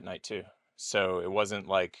night too. So it wasn't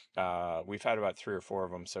like we've had about 3 or 4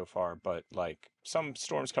 of them so far, but like some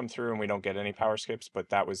storms come through and we don't get any power skips, but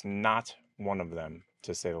that was not one of them,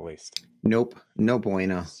 to say the least. Nope. No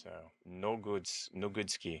bueno. So no goods, no good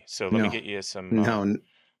ski. So let me No. get you some. No.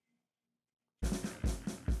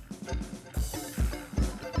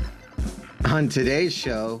 On today's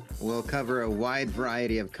show, we'll cover a wide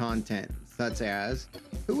variety of content, such as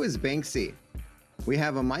who is Banksy? We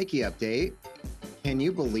have a Mikey update. Can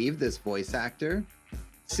you believe this voice actor?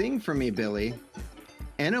 Sing for me, Billy.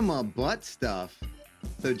 Enema butt stuff.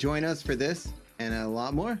 So join us for this and a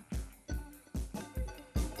lot more.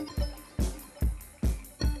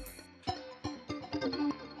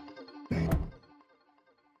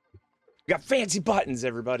 We got fancy buttons,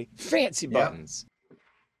 everybody. Fancy buttons.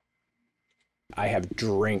 I have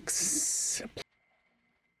drinks.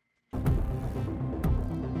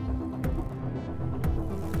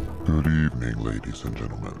 Good evening, ladies and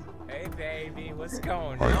gentlemen. Hey, baby, what's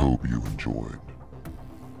going I on? hope you enjoyed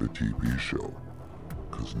the TP show,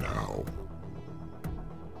 because now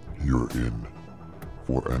you're in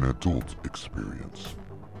for an adult experience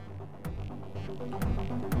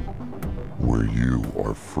where you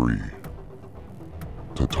are free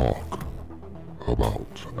to talk about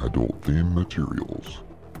adult-themed materials.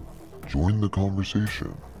 Join the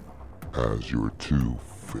conversation as your two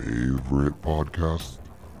favorite podcast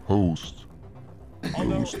hosts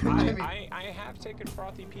Although goes through I have taken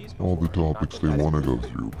frothy peas before. all the topics Not they that want to that's- go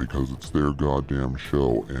through because it's their goddamn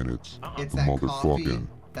show and it's It's the that coffee motherfucking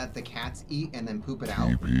that the cats eat and then poop it out.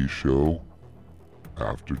 TP show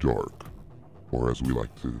After Dark, or as we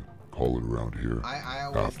like to call it around here, I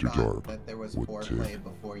always After thought Dark that there was with foreplay Tick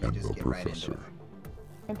before you and just the get right into Professor.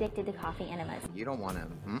 it. Addicted to coffee enemas. You don't want to.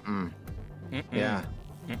 Mm-mm. Mm-mm. Yeah.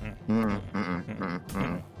 Mm-mm.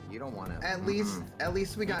 Mm-mm. You don't want to. At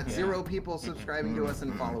least we got 0 people subscribing to us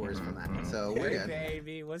and followers from that, so we're Hey, good.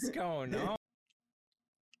 baby, what's going on?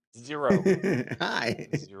 0. Hi.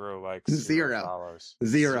 0 likes, 0 follows.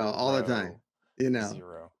 0 all the time. You know.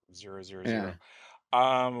 0. 0, 0, Yeah.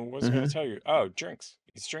 0. What was I going Uh-huh. to tell you? Oh, drinks.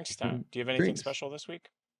 It's drinks time. Do you have anything Drinks. special this week?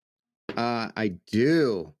 I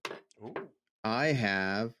do. Ooh. I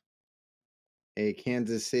have a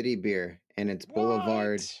Kansas City beer, and it's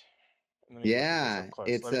Boulevard. What? Let me look at this Yeah, up close.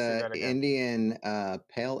 it's Let me see a that again. Indian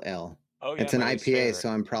pale ale. Oh, yeah, It's an my least IPA, favorite. so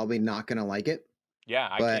I'm probably not gonna like it. Yeah,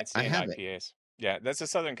 I but can't I stand have it. IPAs. Yeah, that's a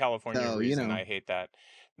Southern California So, you reason. know. I hate that.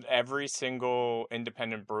 Every single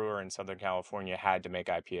independent brewer in Southern California had to make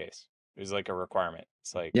IPAs. It was like a requirement.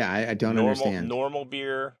 It's like Yeah, I don't normal understand. normal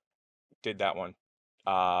beer did that one.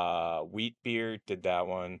 Wheat beer did that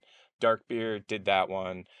one. Dark beer did that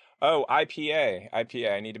one. Oh, IPA.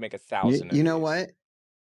 I need to make 1,000 of You know these. what?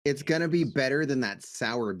 It's gonna be Jesus. better than that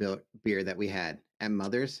sour beer that we had at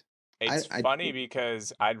Mother's. It's funny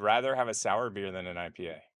because I'd rather have a sour beer than an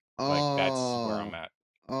IPA. Like that's where I'm at.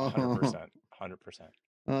 100%.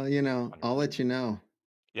 100%. You know, I'll 100%. let you know.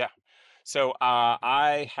 Yeah. So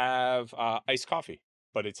I have iced coffee,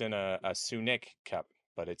 but it's in a Sunik cup,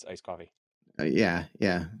 but it's iced coffee. Yeah.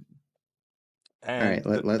 And All right,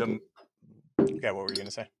 yeah, what were you gonna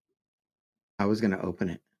say? I was gonna open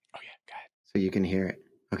it Oh yeah, go ahead. so you can hear it.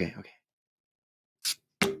 Okay.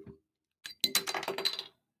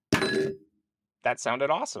 That sounded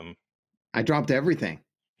awesome. I dropped everything.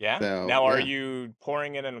 Yeah. So, Now, are yeah. you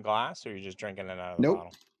pouring it in a glass, or are you just drinking it out of the Nope.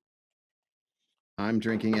 bottle? I'm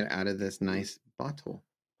drinking it out of this nice bottle.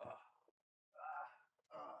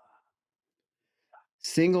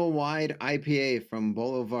 Single wide IPA from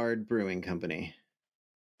Boulevard Brewing Company.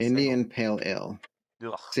 Indian Pale Ale.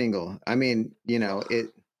 Ugh. Single. I mean, you know, it.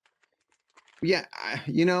 Yeah,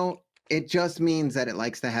 you know, it just means that it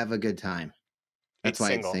likes to have a good time. That's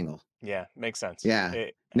why it's single. Yeah, makes sense. Yeah.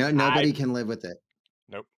 Nobody can live with it.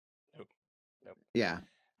 Nope. Yeah.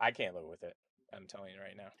 I can't live with it. I'm telling you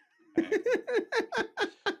right now.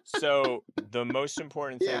 So the most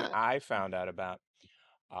important thing I found out about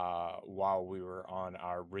while we were on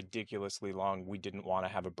our ridiculously long, we didn't want to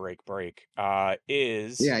have a break,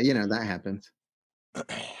 is... Yeah, you know, that happens.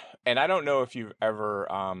 And I don't know if you've ever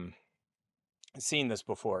seen this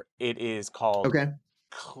before. It is called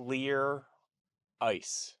clear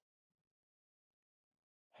ice.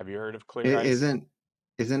 Have you heard of clear ice?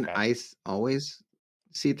 Isn't ice always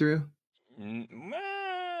see-through?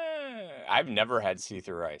 I've never had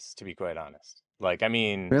see-through ice, to be quite honest. Like, I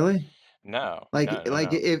mean, really? No. Like, no.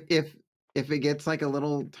 if it gets like a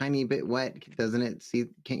little tiny bit wet, doesn't it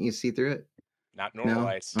can't you see through it? Not normal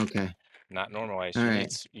ice. Okay. Not normal ice. All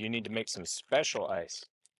You need to make some special ice,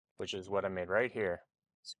 which is what I made right here.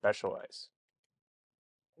 Special ice.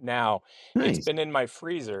 Now, it's Nice. been in my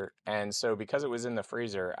freezer, and so because it was in the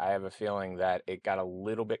freezer, I have a feeling that it got a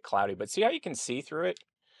little bit cloudy. But see how you can see through it?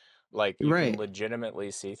 Like you can Right.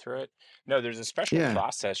 legitimately see through it. No, there's a special Yeah.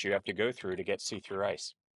 process you have to go through to get see-through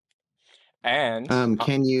ice. And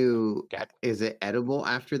Can you, go ahead. is it edible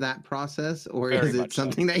after that process, or Very is it much so.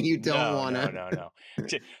 something that you don't No, want no, to? no, no.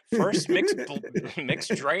 First mix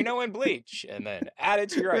Drano and bleach and then add it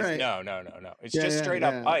to your ice. Right. No, no, no, no. It's Yeah, just yeah, straight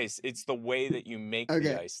up yeah. ice. It's the way that you make the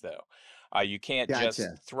Okay. ice though. You can't just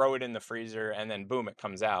Gotcha. throw it in the freezer and then boom, it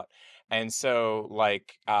comes out. And so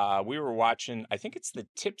like we were watching, I think it's the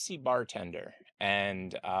Tipsy Bartender,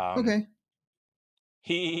 and Okay.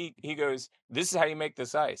 he goes, "This is how you make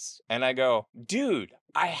this ice." And I go, "Dude,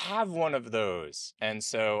 I have one of those." And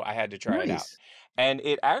so I had to try it out. Nice. And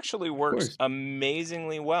it actually Of works course.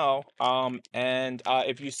 amazingly well. And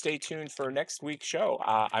if you stay tuned for next week's show,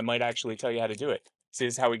 I might actually tell you how to do it. See,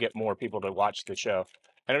 this is how we get more people to watch the show.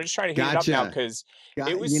 And I'm just trying to heat it up now Gotcha. because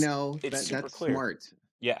it was it's That super that's clear. smart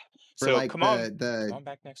Yeah. for So like come the on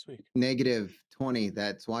back next week. negative 20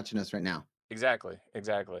 that's watching us right now. Exactly,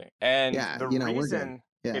 exactly. And Yeah, the we're good. reason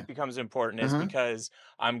Yeah. it becomes important is Uh-huh. because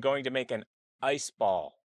I'm going to make an ice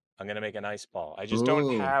ball. I'm going to make an ice ball. I just don't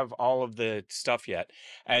Oh, have all of the stuff yet.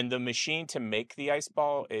 And the machine to make the ice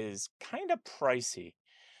ball is kind of pricey.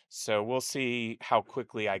 So we'll see how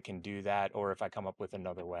quickly I can do that or if I come up with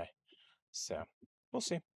another way. So we'll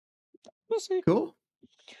see. We'll see. cool.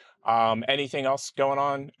 Anything else going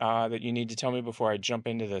on that you need to tell me before I jump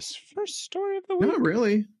into this first story of the Not week?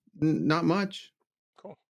 really. Not much.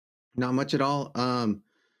 Cool. Not much at all.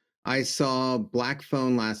 I saw Black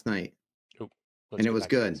Phone last night Ooh, let's and it get was back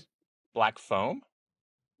to good. this. Black foam?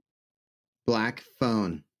 Black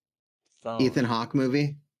Phone. Phone. Ethan Hawke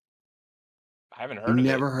movie. I haven't You heard of it.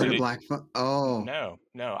 never heard Did of it? Black Phone? Oh, No,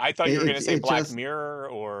 no. I thought you were going to say it Black just Mirror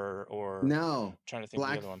or no. I'm trying to think of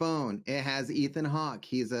the Black other one. Phone. It has Ethan Hawke.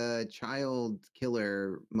 He's a child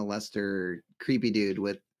killer, molester, creepy dude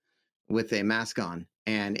with a mask on,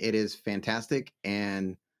 and it is fantastic.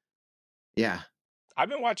 And yeah, I've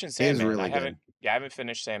been watching it is Sandman. really good. I haven't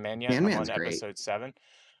finished Sandman yet. I'm Sandman's on great. episode 7.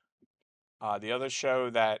 The other show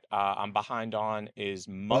that I'm behind on is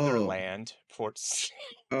Oh, Motherland.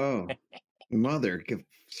 oh, mother,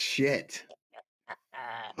 shit.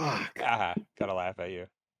 Fuck. Gotta laugh at you.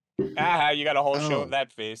 You got a whole show of Oh,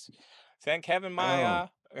 that face. Thank heaven my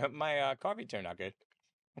oh. my coffee turned out good.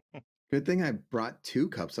 Good thing I brought 2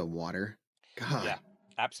 cups of water. God. Yeah,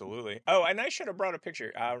 absolutely. Oh, and I should have brought a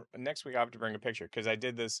picture. Next week I have to bring a picture because I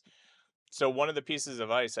did this. So one of the pieces of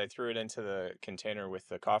ice, I threw it into the container with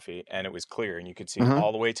the coffee, and it was clear, and you could see Uh-huh.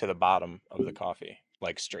 all the way to the bottom of the coffee,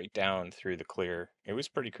 like straight down through the clear. It was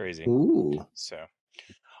pretty crazy. Ooh. So,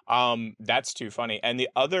 that's too funny. And the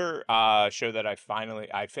other show that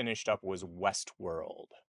I finished up was Westworld.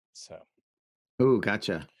 So, Ooh,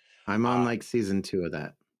 gotcha. I'm on uh, like season 2 of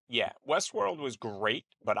that. yeah, Westworld was great,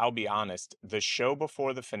 but I'll be honest, the show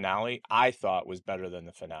before the finale, I thought was better than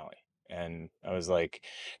the finale. And I was like,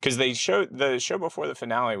 because they showed the show before the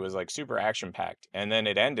finale was like super action packed, and then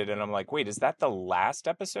it ended, and I'm like, wait, is that the last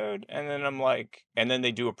episode? And then I'm like, and then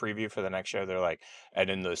they do a preview for the next show. They're like, and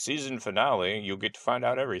in the season finale, you'll get to find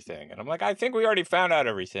out everything. And I'm like, I think we already found out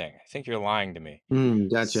everything. I think you're lying to me.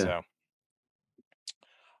 Gotcha.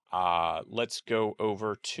 So, let's go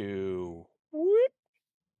over to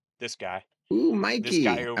this guy. Ooh, This guy Mikey.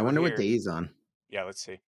 I over wonder what here. day he's on. Yeah, let's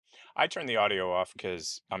see. I turned the audio off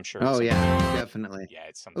because I'm sure. Oh, it's yeah, definitely. Yeah,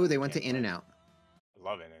 it's something. Oh, I they went to can't In and play. Out. I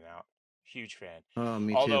love In and Out. Huge fan. Oh,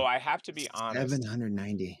 me Although too. I have to be honest,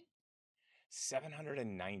 790.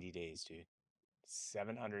 790 days, dude.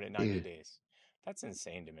 790 Dude. days. That's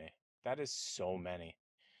insane to me. That is so many.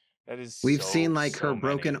 That is We've so, seen like so her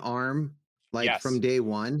broken many. arm like Yes. from day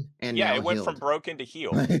 1 and Yeah, now it went healed. from broken to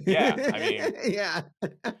healed. Yeah, I mean, yeah.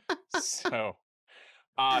 so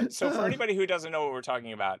for anybody who doesn't know what we're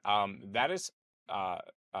talking about, that is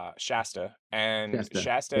Shasta, and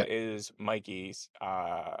Shasta Yep. is Mikey's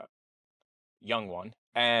young one,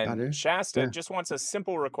 and Got her. Shasta Yeah. just wants a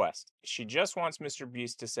simple request. She just wants Mr.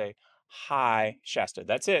 Beast to say, "Hi, Shasta."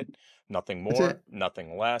 That's it. Nothing That's more, it.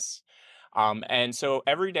 nothing less. And so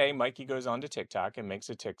every day Mikey goes on to TikTok and makes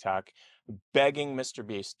a TikTok begging Mr.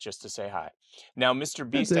 Beast just to say hi. Now, Mr. That's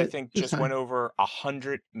Beast, I it. think, Just just hi. went over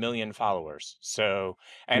 100 million followers. So,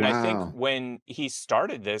 and I think Wow. when he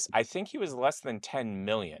started this, I think he was less than 10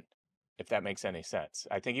 million, if that makes any sense.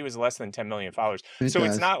 I think he was less than 10 million followers. It So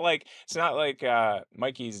does. it's not like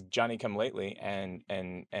Mikey's Johnny Come Lately and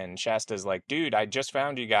Shasta's like, dude, I just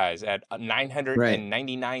found you guys at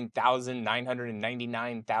 999,000,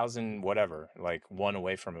 999,000, whatever, like one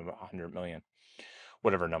away from 100 million.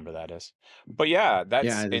 whatever number that is. But yeah, Yeah, that's it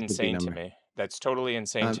is a big insane to number. me. That's totally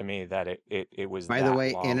insane Um, to me that it was by the that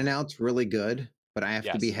way, long. In-N-Out's really good, but I have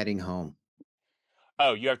to be Yes. heading home.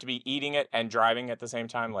 Oh, you have to be eating it and driving at the same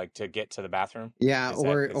time, like to get to the bathroom? Yeah, Is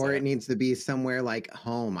or that it needs to be somewhere like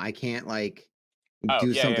home. I can't like Oh, do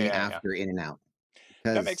yeah, yeah, something yeah, yeah. after In-N-Out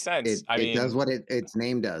That makes because sense. I it does mean, what its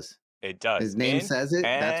name does. it does. His name In says it.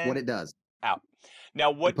 That's what and it does. out. Now,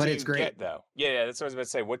 what But do it's you great. get though? Yeah, that's what I was about to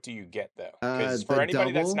say. What do you get though? Because The double. for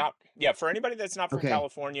anybody that's not from Okay.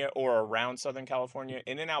 California or around Southern California,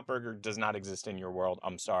 In-N-Out Burger does not exist in your world.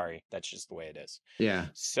 I'm sorry, that's just the way it is. Yeah.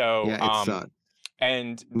 So, Yeah, it sucks.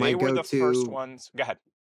 and My they were the first go-to- ones. Go ahead.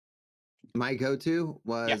 My go-to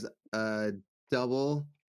was double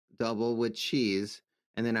with cheese,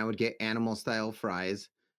 and then I would get animal style fries,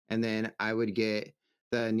 and then I would get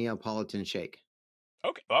the Neapolitan shake.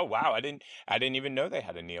 Okay. Oh wow, I didn't even know they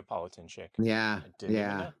had a Neapolitan shake. Yeah. I didn't even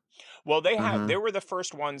Yeah. know. Well, they Uh-huh. were the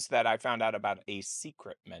first ones that I found out about a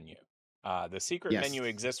secret menu. The secret Yes. menu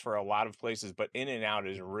exists for a lot of places, but In-N-Out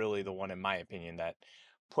is really the one, in my opinion, that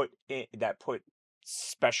put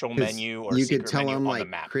special 'Cause menu or you could secret tell menu them on the like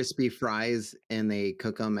map. crispy fries, and they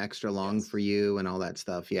cook them extra long Yes. for you and all that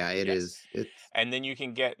stuff. Yeah, it Yes. is. It's And then you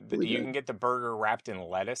can get really you good. can get the burger wrapped in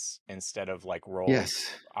lettuce instead of like rolls.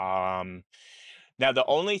 Yes. Now the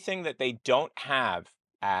only thing that they don't have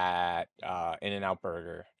at In-N-Out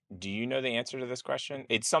Burger, do you know the answer to this question?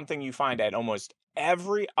 It's something you find at almost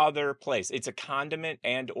every other place. It's a condiment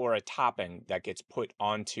and or a topping that gets put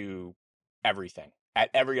onto everything at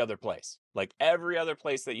every other place. Like every other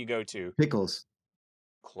place that you go to. Pickles.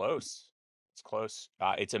 Close. It's close.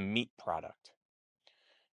 It's a meat product.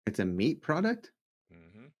 It's a meat product?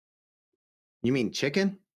 Mm-hmm. You mean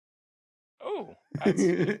chicken? Oh, that's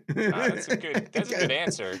a good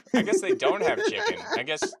answer. I guess they don't have chicken. I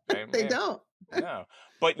guess They don't. No,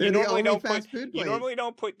 but They're you the normally only don't fast put food you place. normally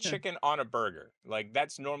don't put Yeah. chicken on a burger. Like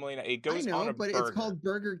that's normally it I goes on know, a but burger. it's called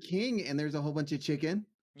Burger King, and there's a whole bunch of chicken.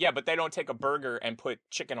 Yeah, but they don't take a burger and put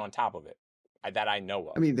chicken on top of it. That I know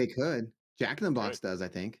of. I mean, they could. Jack in the Box does, I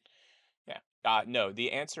think. Yeah. No,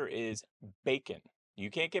 the answer is bacon. You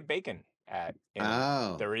can't get bacon at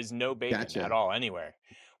In-N-Out. Oh, There is no bacon gotcha. at all anywhere,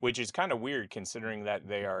 which is kind of weird considering that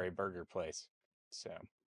they are a burger place. So,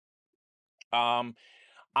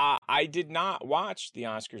 I did not watch the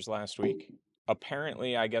Oscars last week.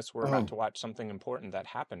 Apparently, I guess we're about to watch something important that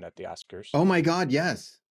happened at the Oscars. Oh my God,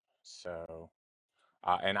 yes. So,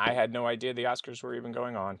 and I had no idea the Oscars were even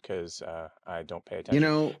going on because I don't pay attention. You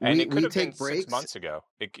know, And it could we have been take breaks. 6 months ago.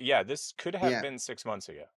 This could have Yeah. been 6 months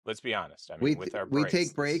ago. Let's be honest. I mean, with our we breaks,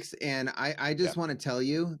 take breaks, and I just want to tell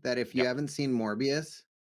you that if you Yep. haven't seen Morbius,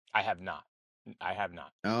 I have not. I have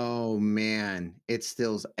not. oh man, it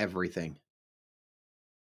steals everything.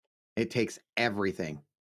 It takes everything.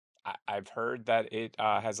 I've heard that it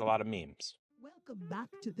has a lot of memes. Welcome back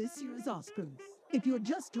to this year's Oscars. If you're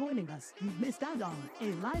just joining us, you've missed out on a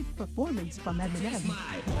live performance from Eminem.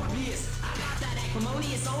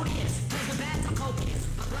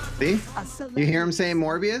 See? You hear him saying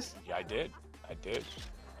Morbius? Yeah, I did.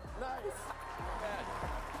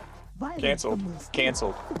 Violence Canceled. from Will Smith.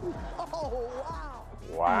 Canceled.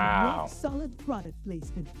 And Wow. rock-solid product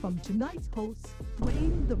placement from tonight's host,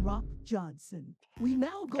 Dwayne "The Rock" Johnson. We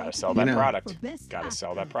now go Gotta to sell the that award product. for Best Gotta Actor.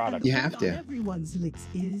 sell that And product. You the have pick to. on everyone's lips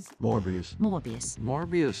is Morbius. Morbius.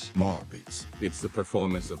 Morbius. Morbius. It's the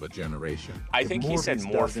performance of a generation. I think he said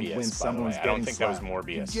Morbius doesn't win, Morpheus, by the way. someone's I don't getting think that was slapped.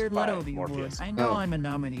 Morbius. Jared by Leto the award. Morpheus. I know Oh. I'm a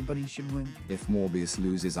nominee, but he should win. If Morbius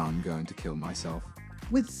loses, I'm going to kill myself.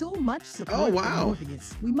 with so much support Oh, wow. for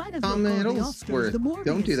Morbius. We might as well Tom call the Hiddlesworth. Oscars the Morbius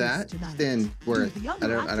Don't do that. tonight. Stanworth. Do the I other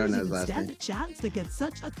don't actors know his even last stand name. a chance to get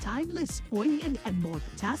such a timeless, poignant, and more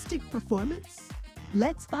fantastic performance?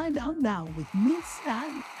 Let's find out now with Miss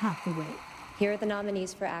Anne Hathaway. Here are the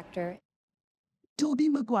nominees for actor. Tobey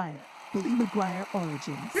Maguire, Billy Maguire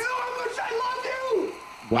Origins.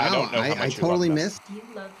 Wow, don't know how I much you totally love that. missed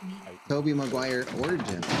Tobey Maguire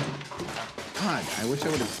Origins. God, I wish I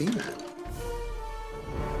would have seen that.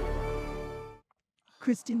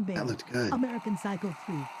 Kristen Bale. That looked good. American Psycho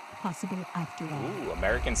 3, Possible After All. Ooh,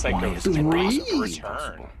 American Psycho is it 3 possible?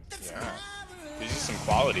 Return. Yeah. These are some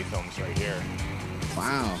quality films right here.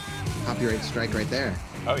 Wow, copyright strike right there.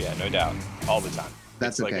 Oh yeah, no doubt. All the time.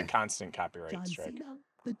 That's it's like okay. a constant copyright John strike. Cena,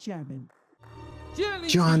 The Chairman.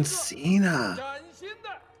 John Cena.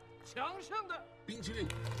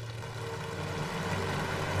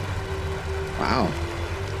 Wow.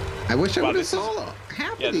 I wish I Wow, would have this is- saw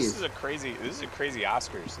half Yeah, of this these. is a crazy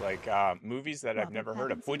Oscars. Like movies that I've Robert never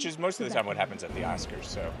heard of, Pattinson, which is most of the time what happens at the Oscars.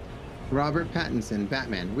 So Robert Pattinson,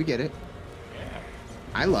 Batman. We get it. yeah.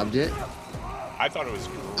 I loved it. I thought it was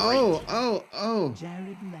great. Oh.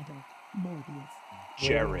 Jared Leto, Morbius.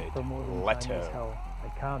 Jared for more than time is Leto. hell.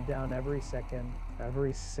 I count down every second,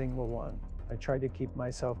 every single one. I try to keep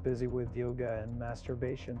myself busy with yoga and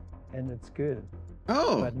masturbation, and it's good,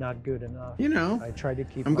 Oh, but not good enough. you know, I try to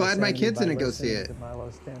keep. I'm my glad my sanity kids by didn't go see listening it. to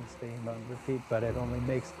Milo's dance theme on repeat, but it only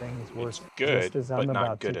makes things worse. It's good, Just as but I'm not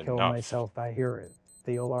about good to kill enough. myself, I hear it.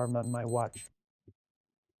 The alarm on my watch,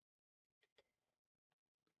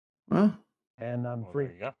 Well, and I'm Well, free.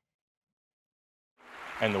 there you go.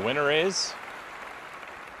 And the winner is.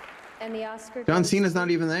 And the Oscar John goes Cena's to not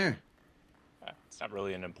even there. It's not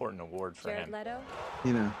really an important award for Jared him. Leto.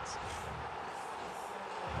 You know,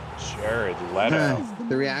 Jared Leto.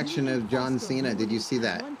 the reaction of John Cena. Did you see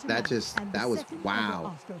that? That was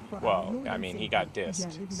wow. Well, I mean, he got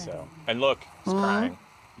dissed. So, and look, he's Aw. crying.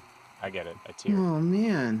 I get it. I tear. Oh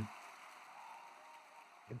man.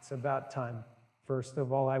 It's about time. First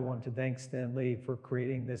of all, I want to thank Stan Lee for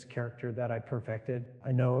creating this character that I perfected.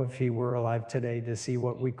 I know if he were alive today to see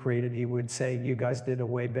what we created, he would say, "You guys did a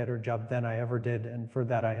way better job than I ever did," and for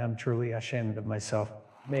that I am truly ashamed of myself.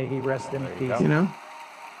 May he rest in There you peace. go. You know,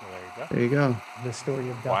 Well, there you go. there you go. The story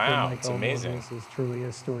of Dr. Wow, it's Michael amazing. Morbius is truly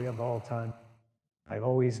a story of all time. I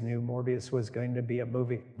always knew Morbius was going to be a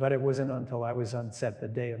movie, but it wasn't until I was on set the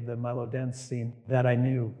day of the Milo dance scene that I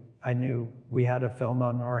knew we had a film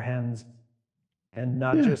on our hands. And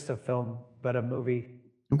not just a film, but a movie.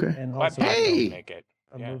 Okay. And Glad also Pat Hey! don't make it.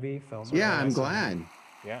 a Yeah. movie film. Yeah, I'm Nice. glad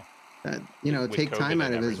Yeah. that With take COVID time out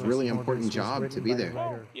and of his everything. really Morbius important was job to written be by a there. writer,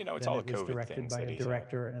 Well, you know, it's then all it the was COVID directed things by that a he's had.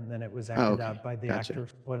 director, and then it was Oh, acted okay. out by the Gotcha. actor.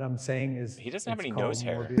 What I'm saying is, He doesn't have it's any called nose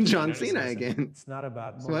hair. Morbius. John Notice Cena this? again. It's not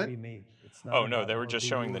about What? Morbi me. It's not Oh, no, about they were just Morbi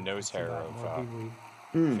showing the Wu. nose It's hair about of Morbi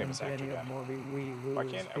we. Mm. famous actor Any of guy. Morbi we who Why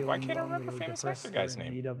is can't I feeling remember lonely or famous depressed actor guy's or in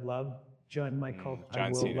name? need of love, join my cult. I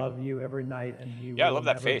John will Cena. love you every night, and you Yeah, I will love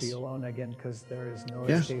that never be face. alone again, because there is no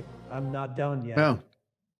Yeah. escape. I'm not done yet. Oh,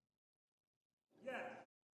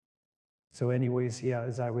 So anyways, yeah,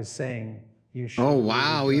 as I was saying, you should. oh really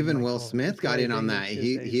wow! join Even my Will cult. Smith got in on that. Friday,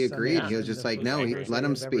 Tuesday, He agreed. Sunday, He was and just the like, first no, Thursday let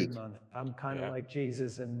him of every speak. month. I'm kind of Yeah. like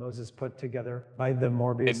Jesus and Moses put together by the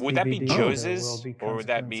Morbius Would that be DVD. There will Joses, be or would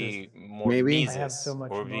that consequences. be more Maybe. I have Mises, so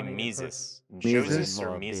much or would it be money, it Mises? Mises? Joses or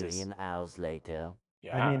More Mises? billion hours later.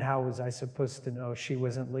 Yeah. I mean, how was I supposed to know she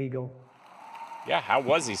wasn't legal? Yeah. How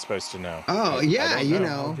was he supposed to know? Oh I yeah, don't you know.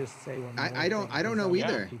 I'll know. just say one I more don't- thing, I don't 'cause know I'm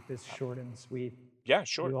gonna either. Keep this short and sweet. Yeah,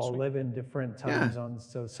 short. We all sweet. live in different time Yeah. zones,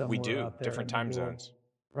 so somewhere We do. out there Different in the time world- zones.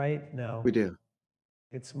 Right? No. We do.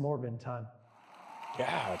 It's Morbin time.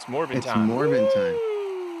 Yeah, it's Morbin It's time. Morbin time.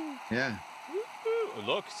 Woo! Yeah. Woo!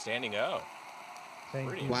 Look, standing O. Thank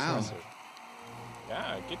Pretty you. Wow. impressive.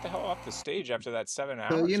 Yeah, get the hell off the stage after that 7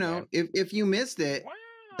 hours. So you know, man. if you missed it, Wow.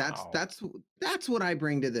 that's what I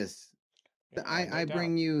bring to this. Yeah, I no doubt.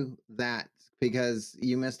 bring you that because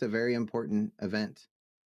you missed a very important event.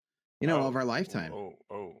 You know, of our lifetime.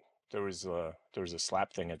 Oh. There was a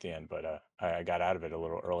slap thing at the end, but I got out of it a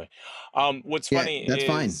little early. What's Yeah, funny that's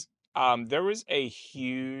fine. is there was a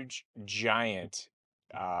huge, giant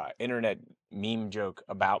internet meme joke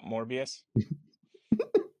about Morbius.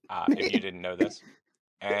 If you didn't know this,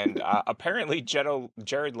 and apparently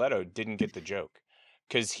Jared Leto didn't get the joke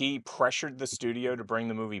because he pressured the studio to bring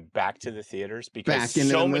the movie back to the theaters because Back into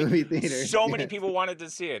so the many movie theater. so many Yeah. people wanted to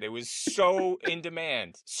see it. It was so in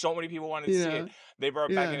demand. So many people wanted to see Yeah. it. They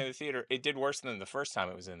brought it back Yeah. into the theater. It did worse than the first time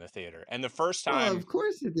it was in the theater. And the first Well, time, of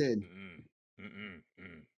course it did.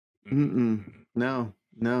 mm-mm. No.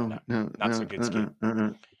 Not so good ski.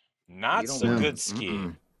 Not You don't so want good it. ski.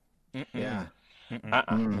 Mm-mm. Yeah.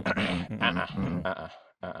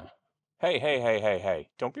 Hey.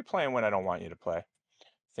 Don't be playing when I don't want you to play.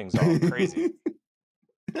 Things all crazy.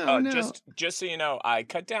 Oh, no. Just so you know, I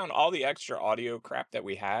cut down all the extra audio crap that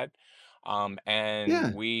we had. And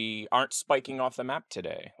Yeah. we aren't spiking off the map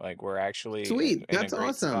today. Like we're actually Sweet. in a That's great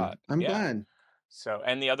awesome. spot. I'm Yeah. glad. So,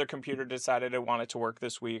 and the other computer decided it wanted to work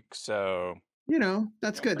this week. So You know,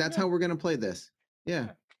 that's Yeah, good. pretty That's good. how we're going to play this.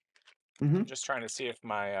 Yeah. I'm hmm just trying to see if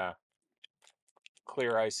my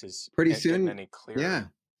clear ice is Pretty getting soon. any clearer. Yeah.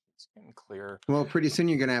 It's getting clearer. Well, pretty soon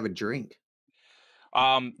you're going to have a drink.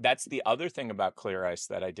 That's the other thing about clear ice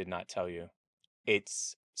that I did not tell you.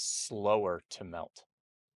 It's slower to melt.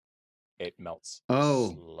 It melts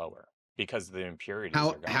Oh. slower because the impurities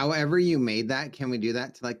are gone. However you made that, can we do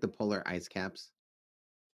that to like the polar ice caps?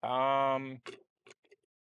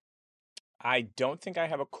 I don't think I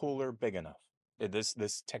have a cooler big enough.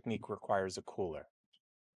 This technique requires a cooler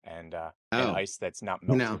and Oh. ice that's not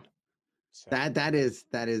No. melted. So,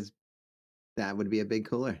 That would be a big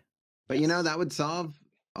cooler. But you know, yes. that would solve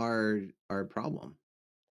our problem.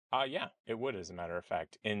 Yeah, it would, as a matter of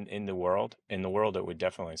fact. In the world, it would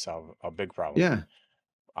definitely solve a big problem. Yeah.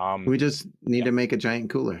 We just need to make a giant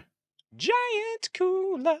cooler. Giant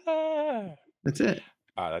cooler. That's it.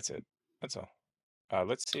 That's it. That's all.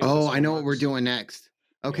 Let's see. Oh, I know what we're doing next.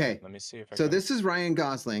 Okay. Yeah, let me see if I So can... this is Ryan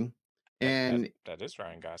Gosling, and that is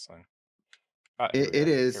Ryan Gosling. It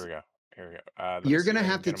is. Here we go. You're gonna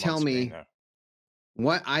have to tell me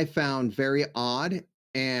what I found very odd,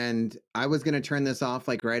 and I was gonna turn this off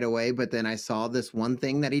like right away, but then I saw this one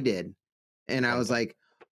thing that he did, and I was like,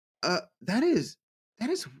 that is,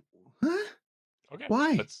 huh? Okay.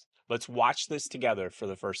 Why? Let's watch this together for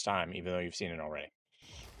the first time, even though you've seen it already.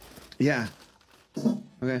 Yeah.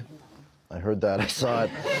 Okay. I heard that. I saw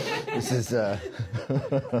it. This is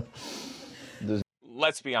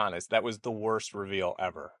Let's be honest, that was the worst reveal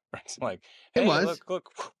ever. It's like, hey, it was. Look.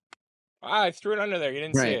 I threw it under there. You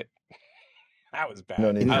didn't see it. That was bad. No,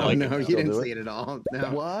 you didn't see it at all.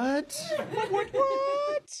 No. What?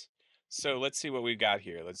 What? So let's see what we've got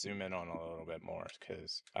here. Let's zoom in on a little bit more,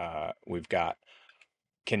 because we've got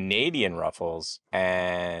Canadian Ruffles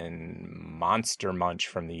and Monster Munch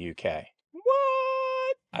from the UK.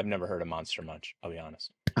 What? I've never heard of Monster Munch, I'll be honest.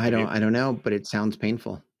 I don't know, but it sounds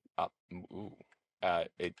painful. Ooh.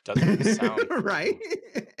 It doesn't sound right.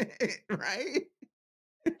 Right.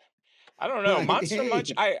 I don't know. Monster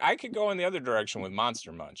Munch, I could go in the other direction with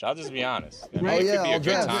Monster Munch. I'll just be honest. And right. it could be a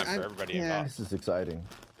good time for everybody involved. This is exciting.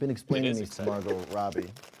 Been explaining these to Margot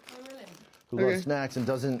Robbie, who loves snacks and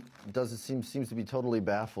seems to be totally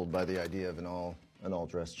baffled by the idea of an all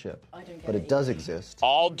dressed chip. But it does exist.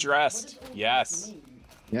 All dressed. Yes.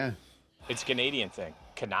 Yeah. It's a Canadian thing.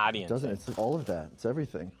 Canadian. Doesn't it? It's all of that. It's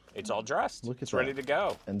everything. It's all dressed. Look at it's that. ready to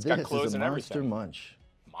go. And it's this got clothes is a and Monster everything. Munch.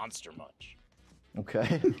 Monster Munch.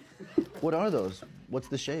 Okay. What are those? What's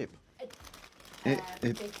the shape?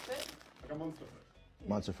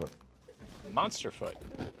 Monster foot. Monster foot.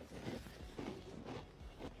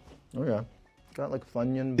 Oh yeah. Got like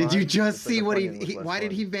Funyun. Did you just like see what why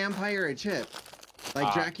did he vampire a chip?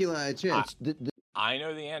 Like Dracula a chip? I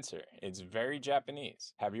know the answer. It's very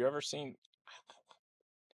Japanese. Have you ever seen...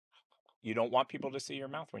 You don't want people to see your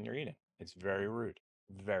mouth when you're eating. It's very rude.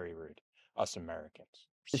 Very rude. Us Americans.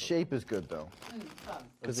 The shape is good though.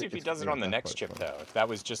 Let's see if he does it on the next chip though. If that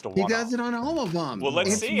was just a He one-off. does it on all of them. Well,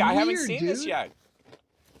 let's see. I haven't seen this yet.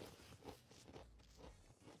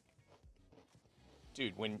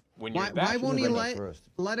 Dude, when you're why won't he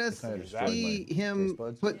let us see him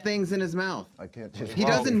put things in his mouth? I can't. He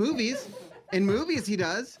does in movies. In movies, he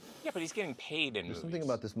does. Yeah, but he's getting paid in movies. Something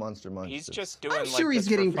about this Monster Munch. He's just doing. I'm sure he's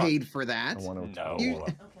getting paid for that. No. No.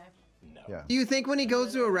 Yeah. Do you think when he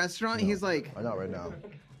goes to a restaurant, he's like? Not right now.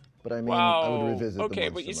 But I mean, I would revisit. Okay,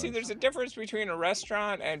 but you see, there's a difference between a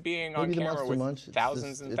restaurant and being on camera with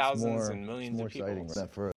thousands and thousands and millions of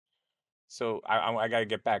people. So I gotta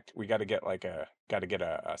get back. We gotta get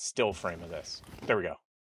a still frame of this. There we go.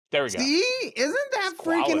 See, isn't that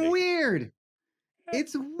freaking weird?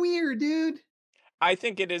 It's weird, dude. I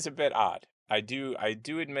think it is a bit odd. I do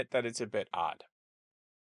admit that it's a bit odd.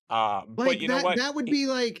 But you know what? That would be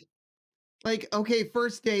like okay,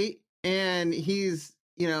 first date, and he's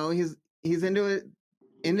into it,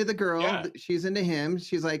 into the girl. Yeah. She's into him.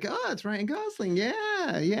 She's like, oh, it's Ryan Gosling.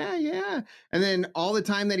 Yeah. And then all the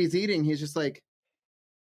time that he's eating, he's just like,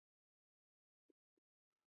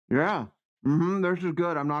 yeah. This is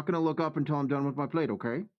good. I'm not going to look up until I'm done with my plate.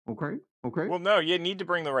 Okay. Well, no, you need to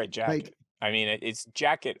bring the right jacket. I mean, it's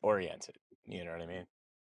jacket oriented. You know what I mean?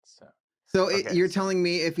 So you're telling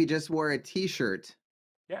me if he just wore a t-shirt,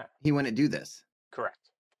 he wouldn't do this? Correct.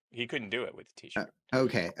 He couldn't do it with a t-shirt.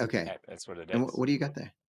 Okay. That's what it is. And what do you got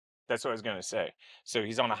there? That's what I was going to say. So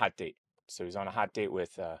he's on a hot date. So he's on a hot date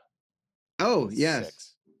with yes.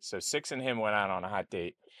 Six. So Six and him went out on a hot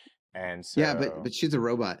date. And so yeah, but she's a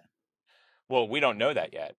robot. Well, we don't know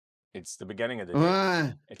that yet. It's the beginning of the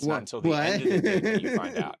date. It's not until the end of the date that you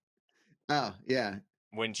find out. Oh, yeah.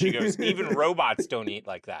 When she goes, even robots don't eat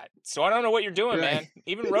like that. So I don't know what you're doing, man.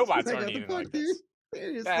 Even robots aren't eating like this.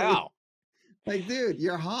 What the hell? Like, dude,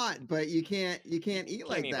 you're hot, but you can't eat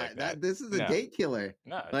like that. This is a date killer.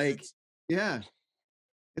 No, yeah.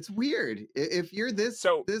 It's weird. If you're this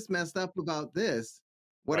messed up about this,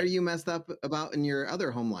 what are you messed up about in your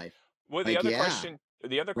other home life? Well, the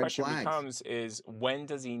other question becomes is, when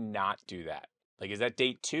does he not do that? Like, is that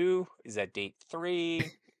date 2? Is that date 3?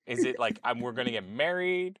 Is it like we're gonna get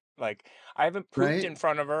married? Like, I haven't pooped in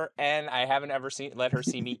front of her, and I haven't ever let her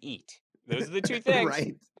see me eat. Those are the two things.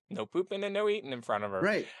 Right. No pooping and no eating in front of her.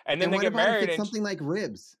 Right. And then they get married. If it's something like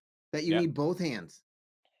ribs that you need both hands.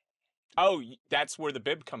 Oh, that's where the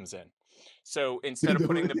bib comes in. So instead of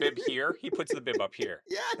putting the bib here, he puts the bib up here.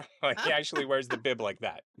 Yeah. Like he actually wears the bib like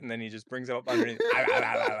that, and then he just brings it up underneath.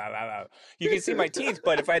 You can see my teeth,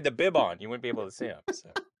 but if I had the bib on, you wouldn't be able to see them. So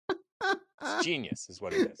it's genius, is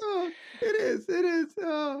what it is. Oh, it is. It is.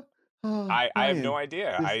 Oh, I have no Ryan,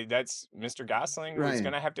 idea. That's Mr. Gosling was Ryan,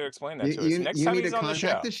 going to have to explain that to us you next time need he's to on the show.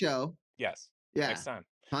 contact the show. Yes. Yeah. Next time.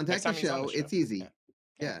 Contact the time he's on show. the show. It's easy.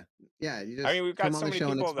 Yeah. Yeah. You just I mean, we've got come so on the many show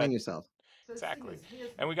and people explain that yourself. exactly,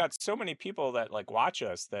 and we got so many people that like watch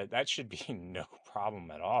us that should be no problem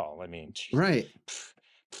at all. I mean, geez. Right.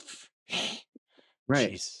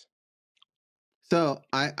 Right. Jeez. So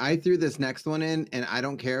I threw this next one in, and I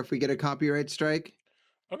don't care if we get a copyright strike.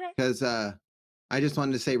 Okay. Because I just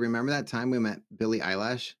wanted to say, remember that time we met Billie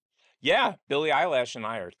Eilish? Yeah, Billie Eilish and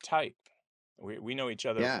I are tight. We know each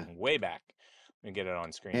other Yeah. from way back. Let me get it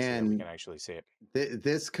on screen so that we And can actually see it.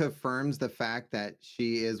 This confirms the fact that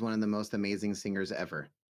she is one of the most amazing singers ever.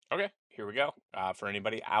 Okay, here we go. For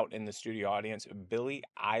anybody out in the studio audience, Billie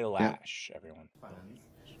Eilish, everyone.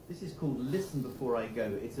 This is called Listen Before I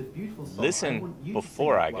Go. It's a beautiful song. Listen I want you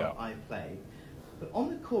Before to I sing it while Go. I play. But on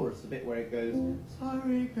the chorus, the bit where it goes,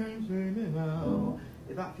 sorry, can't say me now.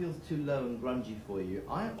 If that feels too low and grungy for you,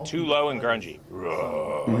 I often Too low and prefer grungy.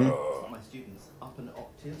 my students up an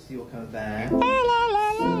octave, so you're kind of there.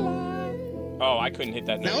 Oh, I couldn't hit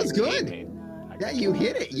that note. That was You good. made me. Yeah, you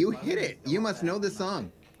hit it. You hit it. You must know the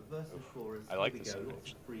song. Verse and chorus, I like here we this go. one, Lots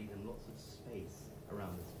actually. of freedom, lots of space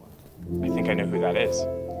around this one. I think I know who that is.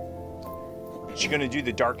 Is she gonna do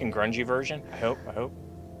the dark and grungy version? I hope. I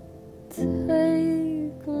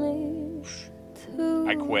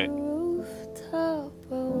quit.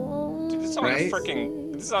 Dude, this is on Right?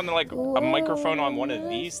 this is on like a microphone on one of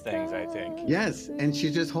these things, I think. Yes, and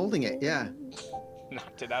she's just holding it. Yeah.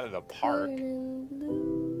 Knocked it out of the park.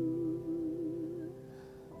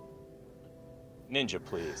 Ninja,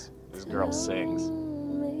 please. This girl sings.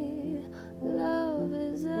 Love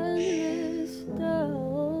is endless,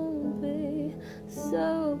 don't be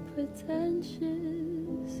so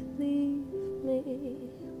pretentious, leave me.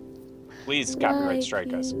 Please copyright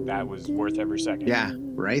strike us. That was worth every second. Yeah,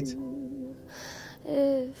 right?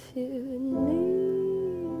 If you need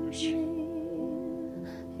me,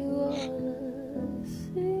 you wanna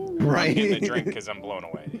see me. Right. I'm getting a drink because I'm blown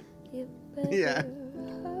away. You better Yeah.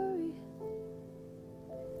 hurry,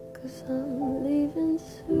 'cause I'm leaving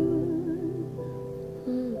soon.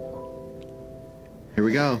 Here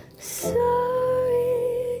we go. Sorry,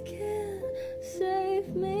 can't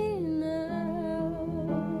save me now.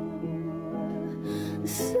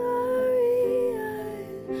 Sorry, I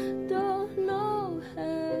don't know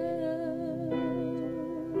how.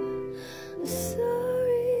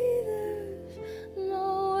 Sorry, there's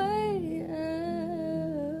no way out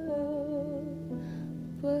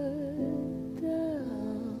but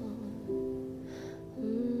down,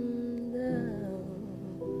 down.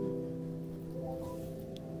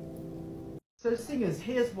 So singers,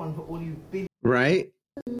 here's one for all you big Right?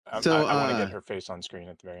 So, I want to get her face on screen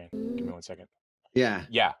at the very end. Give me 1 second. Yeah.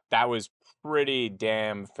 Yeah, that was pretty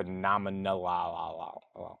damn phenomenal.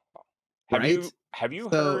 Have Right? you So-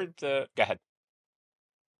 heard the? Go ahead.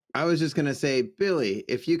 I was just going to say, Billy,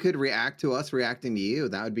 if you could react to us reacting to you,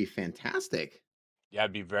 that would be fantastic. Yeah,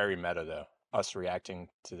 it'd be very meta though. Us reacting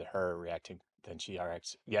to her reacting, then she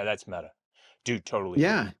reacts. Yeah, that's meta, dude. Totally. do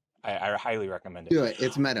Yeah. it. I highly recommend it. Do it.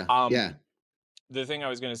 It's meta. Yeah. The thing I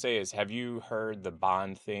was gonna say is, have you heard the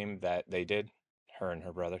Bond theme that they did? Her and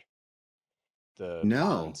her brother. The No.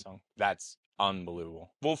 Bond song. That's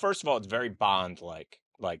unbelievable. Well, first of all, it's very Bond-like.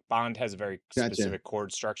 Like Bond has a very Gotcha. specific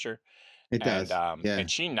chord structure. It does. Yeah.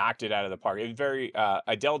 And she knocked it out of the park. It was very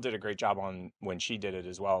Adele did a great job on when she did it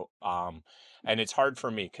as well. And it's hard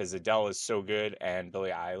for me because Adele is so good and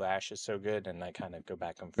Billie Eilish is so good, and I kind of go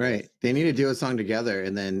back and forth. Right. They need to do a song together,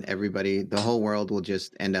 and then everybody, the whole world will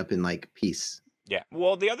just end up in like peace. Yeah.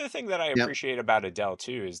 Well, the other thing that I Yep. appreciate about Adele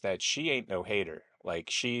too is that she ain't no hater. Like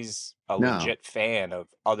she's a No. legit fan of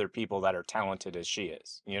other people that are talented as she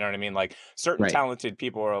is. You know what I mean? Like certain Right. talented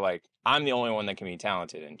people are like, I'm the only one that can be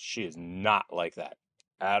talented, and she is not like that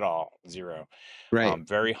at all. Zero. Right.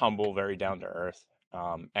 Very humble, very down to earth.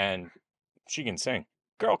 And she can sing.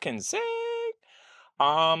 Girl can sing.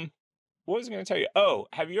 What was I going to tell you? Oh,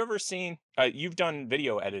 have you ever seen? You've done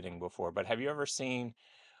video editing before, but have you ever seen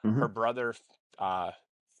her brother,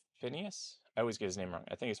 Phineas? I always get his name wrong.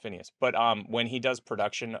 I think it's Phineas. But when he does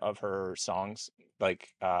production of her songs,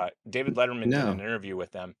 like David Letterman did No. an interview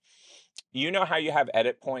with them. You know how you have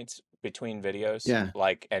edit points between videos? Yeah.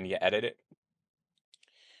 Like, and you edit it.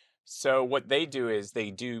 So what they do is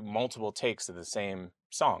they do multiple takes of the same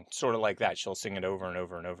song, sort of like that. She'll sing it over and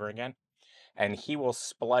over and over again. and he will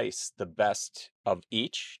splice the best of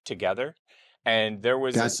each together. And there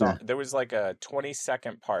was Gotcha. there was like a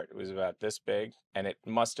 20-second part. It was about this big, and it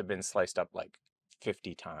must have been sliced up like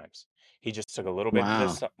 50 times. He just took a little bit of Wow.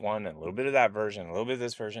 this one and a little bit of that version, a little bit of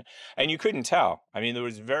this version, and you couldn't tell. I mean, there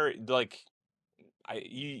was very like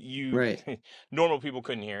Right. normal people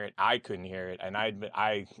couldn't hear it. I couldn't hear it, and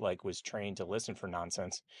I like was trained to listen for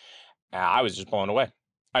nonsense. And I was just blown away.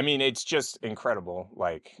 I mean, it's just incredible.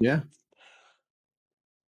 Like, Yeah,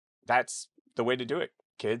 that's the way to do it,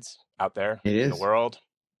 kids out there it in the is. world.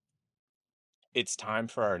 It's time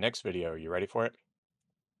for our next video. Are you ready for it?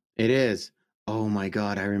 It is. Oh my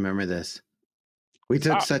God, I remember this. We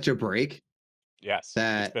took Stop. such a break. Yes,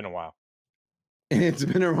 That- it's been a while. It's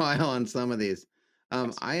been a while on some of these.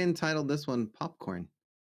 Yes. I entitled this one Popcorn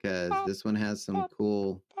because Pop, this one has some pop,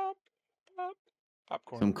 cool,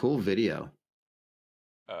 Popcorn. some cool video.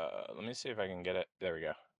 Let me see if I can get it. There we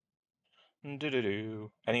go. Do-do-do.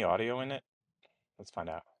 Any audio in it? Let's find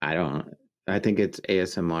out. I don't. I think it's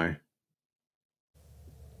ASMR.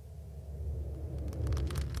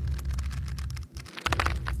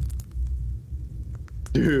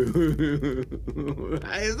 Dude,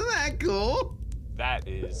 isn't that cool? That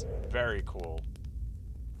is very cool.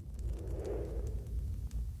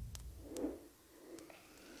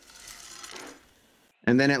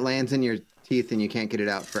 And then it lands in your teeth and you can't get it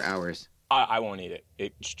out for hours. I won't eat it.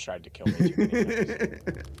 It just tried to kill me too many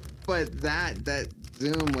times. But that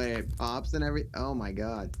zoom when it pops and oh my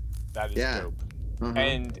God. That is Yeah. dope. Uh-huh.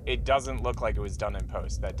 And it doesn't look like it was done in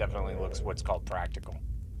post. That definitely looks what's called practical,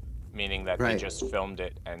 meaning that they Right. just filmed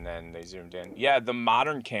it and then they zoomed in. Yeah, the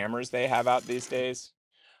modern cameras they have out these days.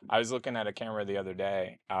 I was looking at a camera the other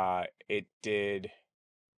day. It did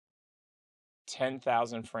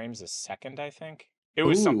 10,000 frames a second, I think. It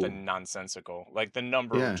was Ooh. something nonsensical. Like the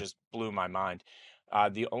number Yeah. just blew my mind.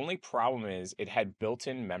 The only problem is it had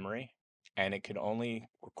built-in memory and it could only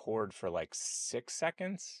record for like 6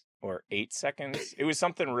 seconds or 8 seconds. It was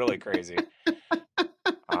something really crazy.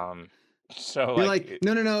 So You're like, like,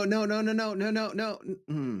 no.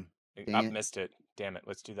 Mm. I Dang it. missed it. Damn it.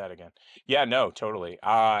 Let's do that again. Yeah, no, totally.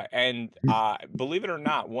 And believe it or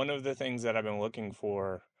not, one of the things that I've been looking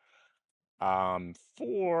for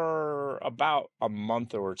about a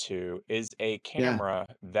month or two is a camera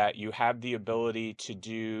that you have the ability to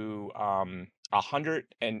do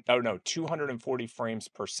 240 frames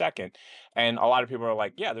per second. And a lot of people are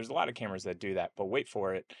like, yeah, there's a lot of cameras that do that, but wait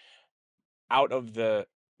for it. Out of the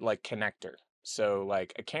like connector. So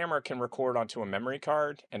like a camera can record onto a memory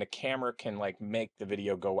card and a camera can like make the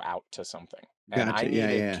video go out to something. And I Gotcha. need Yeah,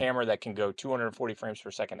 a yeah. camera that can go 240 frames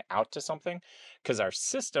per second out to something because our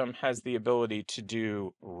system has the ability to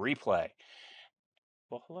do replay.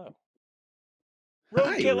 Well, hello. Road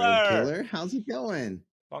Hi, Killer. Road Killer. How's it going?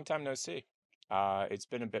 Long time no see. It's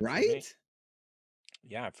been a bit for me. Right?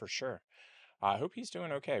 Yeah, for sure. I hope he's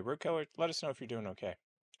doing okay. Road Killer, let us know if you're doing okay.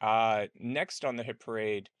 Next on the hit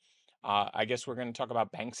parade, I guess we're going to talk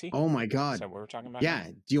about Banksy. Oh my Is God. that what we're talking about? Yeah.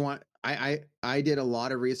 Do you want? I did a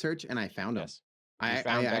lot of research and I found him. Yes. I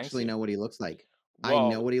found actually Banksy? know what he looks like. I Well,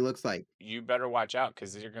 know what he looks like. You better watch out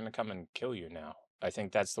because they're going to come and kill you now. I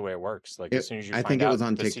think that's the way it works. Like as soon as you I find think it out was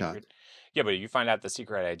on the TikTok. secret, yeah, but you find out the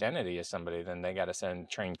secret identity of somebody, then they got to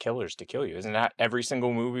send trained killers to kill you. Isn't that every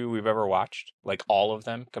single movie we've ever watched? Like all of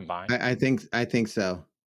them combined? I think so,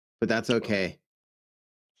 but that's okay.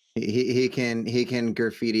 He can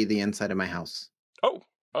graffiti the inside of my house. Oh,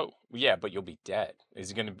 yeah, but you'll be dead. Is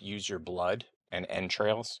he going to use your blood and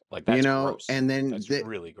entrails? Like that's You know, gross. and then That's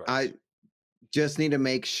really gross. I just need to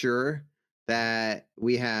make sure that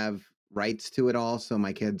we have rights to it all, so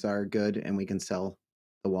my kids are good and we can sell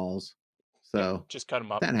the walls. So just cut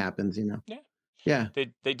them up. that happens, you know. Yeah. Yeah. They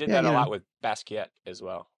did Yeah, that a you lot know. with Basquiat as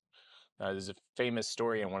well. There's a famous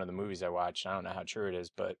story in one of the movies I watched. I don't know how true it is,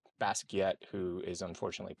 but Basquiat, who is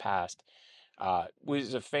unfortunately passed,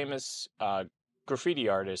 was a famous graffiti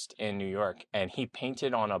artist in New York, and he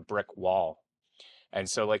painted on a brick wall. And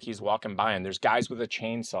so like he's walking by and there's guys with a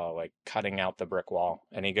chainsaw like cutting out the brick wall.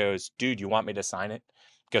 And he goes, "Dude, you want me to sign it?"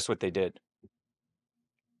 Guess what they did?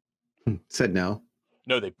 Said no.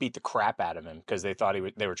 No, they beat the crap out of him because they thought he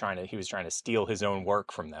was trying to steal his own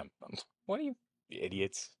work from them. What are you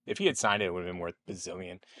idiots? If he had signed it, it would have been worth a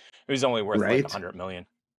bazillion. It was only worth like Right. 100 million.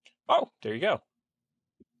 Oh, there you go.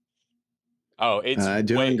 Oh, it's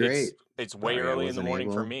Doing way, great. It's way Sorry, I early in the wasn't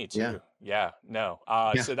morning for able. me too. Yeah. Yeah, no.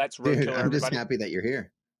 Yeah. So that's Road Dude, Killer, I'm just everybody. happy that you're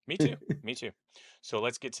here. Me too. Me too. So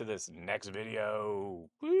let's get to this next video.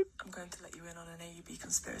 Boop. I'm going to let you in on an AUB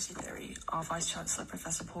conspiracy theory. Our Vice-Chancellor,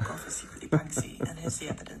 Professor Paul Gough, is secretly Banksy, and here's the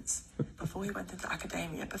evidence. Before he went into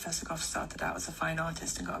academia, Professor Gough started out as a fine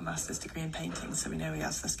artist and got a master's degree in painting, so we know he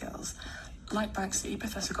has the skills. Like Banksy,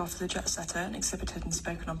 Professor Gough is a jet setter and exhibited and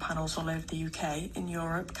spoken on panels all over the UK, in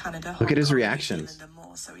Europe, Canada, Look at his Hong Kong, New reactions. Zealand, and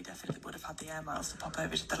more, so he definitely would have had the air miles to pop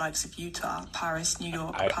over to the likes of Utah, Paris, New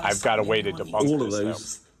York, I've got a way to debunk All of this,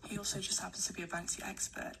 those. He also just happens to be a Banksy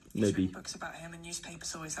expert. He's Maybe. written books about him, and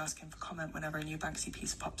newspapers always ask him for comment whenever a new Banksy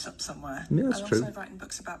piece pops up somewhere. Yeah, that's true. Alongside writing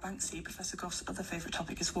books about Banksy, Professor Gough's other favourite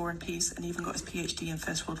topic is war and peace, and even got his PhD in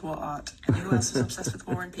First World War art. And who else is obsessed with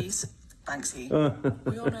war and peace? Banksy.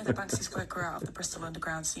 We all know that Banksy's work grew out of the Bristol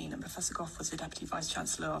underground scene, and Professor Gough was the Deputy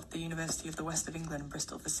Vice-Chancellor of the University of the West of England in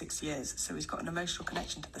Bristol for 6 years, so he's got an emotional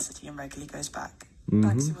connection to the city and regularly goes back.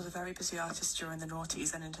 Banksy was a very busy artist during the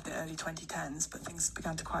noughties and into the early 2010s, but things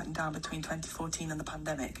began to quieten down between 2014 and the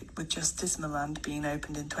pandemic, with just Dismaland being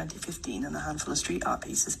opened in 2015 and a handful of street art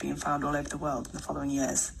pieces being found all over the world in the following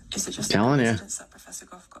years. Is it just a coincidence that Professor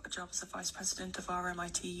Gough got a job as a Vice President of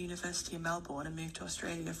RMIT University in Melbourne and moved to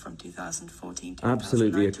Australia from 2014 to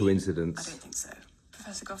Absolutely a 2019? coincidence. I don't think so.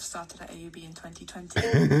 Professor Gough started at AUB in 2020.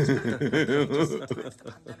 It was back at the time of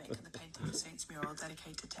the pandemic, and the Painting the Saints mural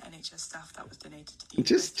dedicated to NHS staff that was donated to the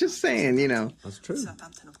Just saying, you know. That's true.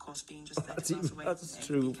 Southampton, of course, being just 30 miles away That's from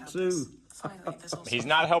true the AUB too. campus. Finally, there's also He's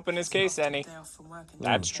not helping his case any. day off from work in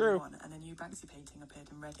That's true. 2021, and a new Banksy painting appeared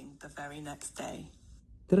in Reading the very next day.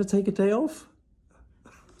 Did I take a day off?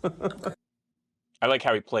 I like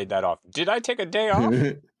how he played that off. Did I take a day off?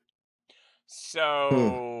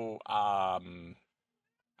 So,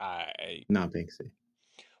 Not Banksy.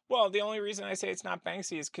 well, the only reason I say it's not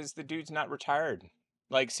Banksy is because the dude's not retired.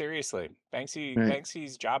 Like, seriously, Banksy. Right.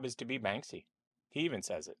 Banksy's job is to be Banksy. He even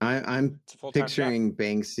says it. I'm It's a full-time job. picturing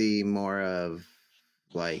Banksy more of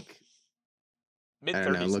like I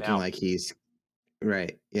don't know, Mid-30s looking now. like he's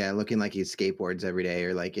right. Yeah, looking like he skateboards every day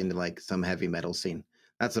or like into like some heavy metal scene.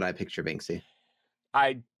 That's what I picture Banksy.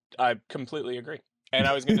 I completely agree. And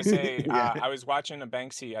I was going to say, Yeah. I was watching a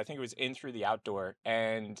Banksy, I think it was In Through the Outdoor,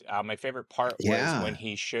 and my favorite part was Yeah. when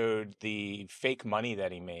he showed the fake money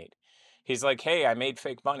that he made. He's like, hey, I made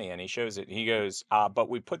fake money, and he shows it. He goes, but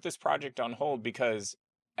we put this project on hold because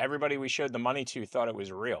everybody we showed the money to thought it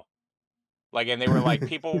was real. Like, and they were like,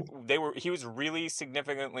 he was really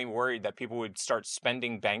significantly worried that people would start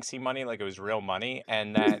spending Banksy money like it was real money,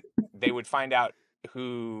 and that they would find out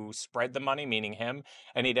who spread the money, meaning him,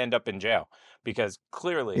 and he'd end up in jail because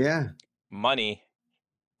clearly Yeah.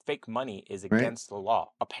 fake money is Right. against the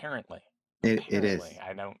law. Apparently. It is. Apparently.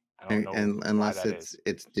 I don't And, know and why unless that is.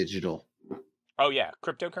 it's digital. Oh yeah,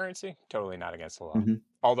 cryptocurrency? Totally not against the law. Mhm.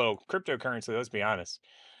 Although cryptocurrency, let's be honest,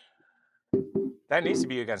 that needs to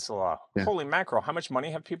be against the law. Yeah. Holy mackerel, how much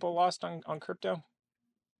money have people lost on crypto?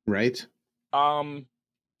 Right?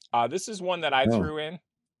 This is one that I Oh. threw in.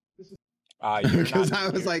 You're Because not I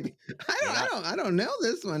was you're- like, I don't know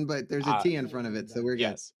this one, but there's a T in front of it, so we're good.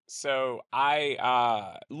 Yes. So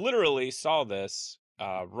I literally saw this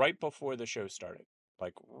right before the show started,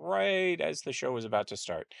 like right as the show was about to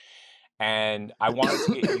start. And I wanted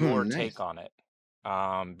to get your Nice. take on it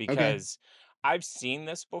because I've seen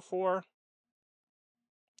this before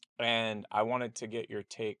and I wanted to get your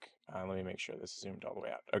take. Let me make sure this is zoomed all the way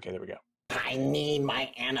out. Okay, there we go. I need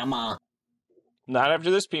my anima. Not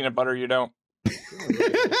after this peanut butter, you don't.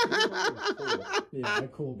 Yeah, I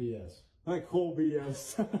call BS. I call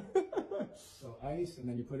BS. So ice, and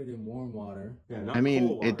then you put it in warm water. Yeah, I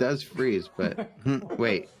mean, it does freeze, but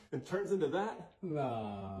wait. It turns into that?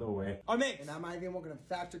 Nah. No way. I mix. And I'm not even working a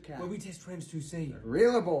factor cap. Well, we taste trends to see.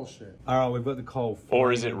 Real or bullshit? All right, we've got the coal.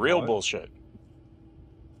 Or is it real bullshit?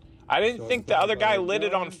 I didn't think the other guy lit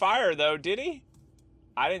it on fire, though, did he?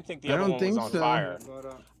 I didn't think the I other don't one was think on so. fire.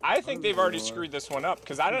 I think they've already screwed this one up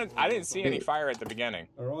because I didn't see any fire at the beginning.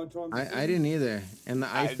 I didn't either. And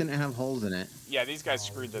the ice didn't have holes in it. Yeah, these guys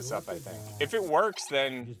screwed this up, I think. If it works,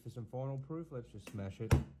 then Just for some final proof, let's just smash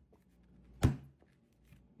it.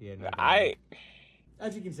 Yeah, no.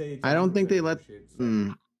 As you can say, it's I don't think they let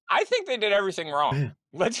I think they did everything wrong.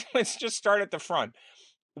 Let's just start at the front.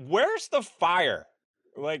 Where's the fire?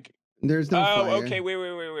 Like, there's no fire. okay, wait.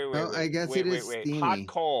 Oh, I guess wait, it is wait. steamy. Hot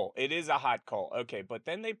coal. It is a hot coal. Okay, but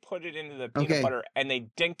then they put it into the peanut Okay. butter and they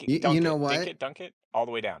dunk You it, know what? dunk it all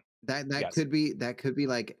the way down. That Yes. could be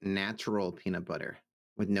like natural peanut butter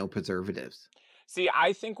with no preservatives. See,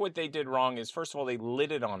 I think what they did wrong is, first of all, they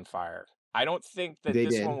lit it on fire. I don't think that They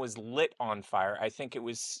this did. one was lit on fire. I think it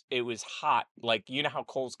was hot. Like, you know how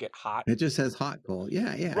coals get hot? It just says hot coal.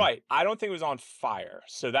 Yeah, yeah. Right. I don't think it was on fire.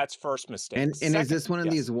 So that's first mistake. And is Second- this one of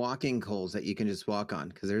yes. these walking coals that you can just walk on?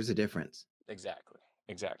 Because there's a difference. Exactly.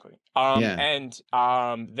 Yeah. And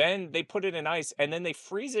then they put it in ice, and then they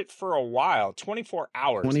freeze it for a while, 24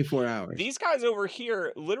 hours. 24 hours. These guys over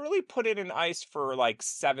here literally put it in ice for like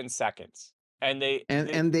 7 seconds. And they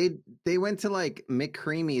went to like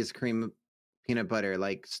McCreamy's cream peanut butter,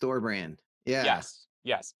 like store brand. Yeah.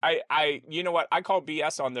 Yes. I you know what? I call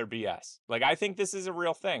BS on their BS. Like, I think this is a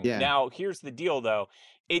real thing. Yeah. Now, here's the deal though.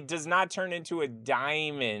 It does not turn into a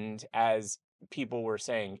diamond as people were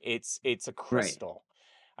saying. It's a crystal.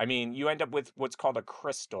 I mean, you end up with what's called a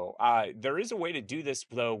crystal. There is a way to do this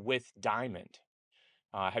though with diamond.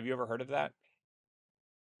 Have you ever heard of that?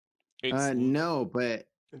 No, but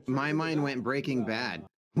my mind went Breaking Bad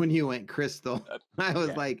when you went crystal. I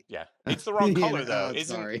was like, yeah, it's the wrong color though.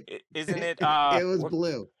 Sorry. Isn't it? It was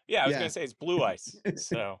blue. Yeah, I was gonna say it's blue ice.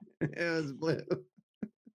 So it was blue.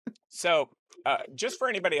 So, just for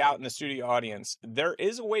anybody out in the studio audience, there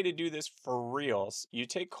is a way to do this for reals. You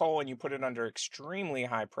take coal and you put it under extremely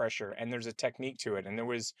high pressure, and there's a technique to it. And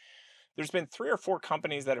there's been 3 or 4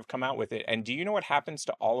 companies that have come out with it. And do you know what happens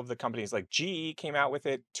to all of the companies? Like GE came out with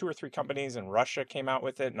it, 2 or 3 companies in Russia came out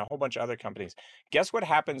with it, and a whole bunch of other companies. Guess what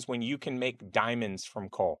happens when you can make diamonds from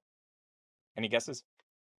coal? Any guesses?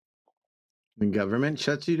 The government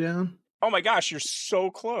shuts you down? Oh my gosh, you're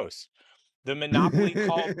so close. The monopoly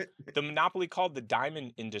called the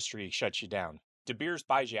diamond industry shuts you down. De Beers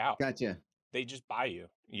buys you out. Gotcha. They just buy you.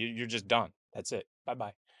 You're just done. That's it.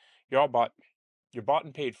 Bye-bye. You're all bought. You're bought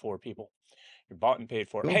and paid for, people. You're bought and paid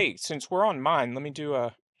for. Cool. Hey, since we're on mine, let me do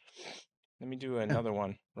another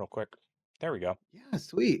one real quick. There we go. Yeah,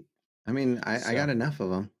 sweet. I mean, I got enough of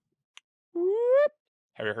them.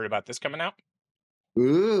 Have you heard about this coming out?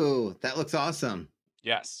 Ooh, that looks awesome.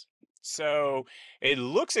 Yes. So it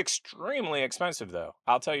looks extremely expensive, though.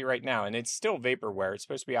 I'll tell you right now, and it's still vaporware. It's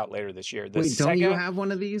supposed to be out later this year. Wait, don't you have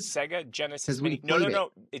one of these? Sega Genesis 'Cause we Mini. played it.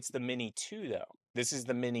 No. It's the Mini 2, though. This is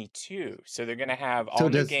the Mini 2. So they're going to have all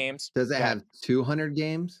new games. Does it have 200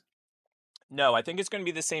 games? No, I think it's going to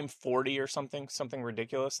be the same 40 or something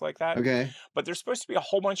ridiculous like that. Okay. But there's supposed to be a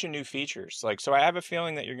whole bunch of new features. Like, so I have a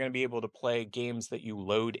feeling that you're going to be able to play games that you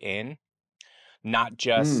load in, not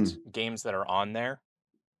just games that are on there.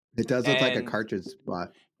 It does look like a cartridge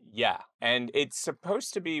spot. Yeah, and it's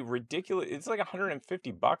supposed to be ridiculous. It's like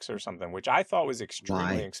 $150 or something, which I thought was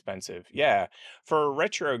extremely expensive. Yeah, for a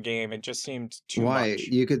retro game, it just seemed too Why? much.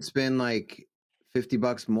 You could spend like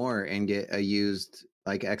 $50 more and get a used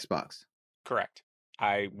like Xbox. Correct.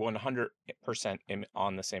 I 100% am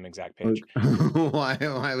on the same exact page.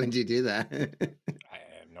 Why would you do that? I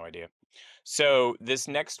have no idea. So this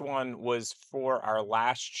next one was for our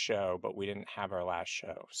last show, but we didn't have our last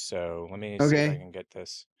show. So let me see if I can get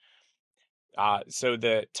this. So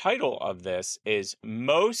the title of this is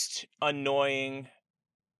Most Annoying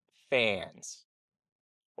Fans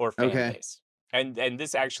or Fan Base. And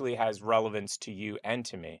this actually has relevance to you and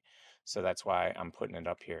to me. So that's why I'm putting it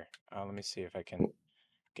up here. Let me see if I can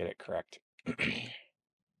get it correct.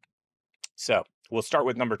 So we'll start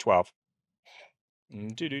with number 12.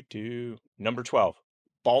 Number 12,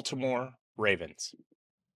 Baltimore Ravens.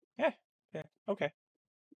 Yeah, okay.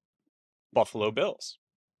 Buffalo Bills.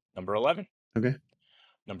 Number 11. Okay.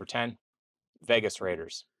 Number 10, Vegas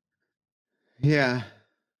Raiders. Yeah.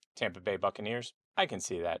 Tampa Bay Buccaneers. I can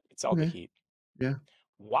see that. It's all the heat. Yeah.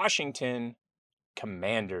 Washington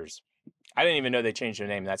Commanders. I didn't even know they changed their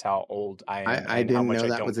name. That's how old I am. I and didn't how much know I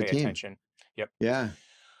that don't was a pay team. attention. Yep. Yeah.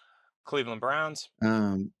 Cleveland Browns.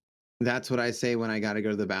 That's what I say when I got to go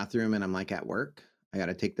to the bathroom and I'm like at work. I got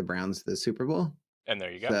to take the Browns to the Super Bowl. And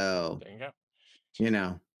there you go. So, there you go. You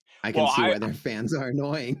know, I can see why their fans are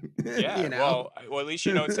annoying. Yeah. You know? Well, at least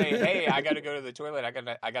you don't say, "Hey, I got to go to the toilet. I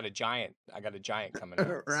got a giant coming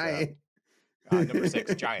up." Right. So, number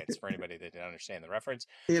 6, Giants. For anybody that didn't understand the reference,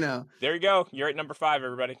 you know. There you go. You're at number 5,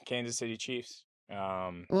 everybody. Kansas City Chiefs.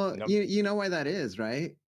 Well, you know why that is,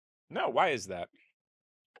 right? No. Why is that?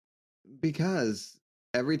 Because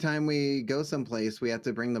every time we go someplace, we have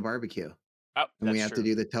to bring the barbecue. Oh, and we have to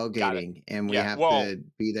do the tailgating, and we have to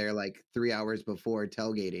be there like 3 hours before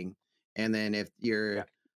tailgating. And then if you're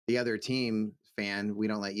the other team fan, we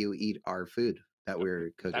don't let you eat our food that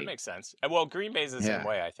we're cooking. That makes sense. Well, Green Bay's the same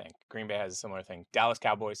way, I think. Green Bay has a similar thing. Dallas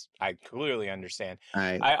Cowboys, I clearly understand.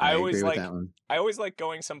 I always agree like with that one. I always like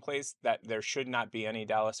going someplace that there should not be any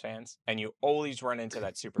Dallas fans, and you always run into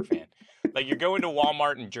that super fan. Like you're going to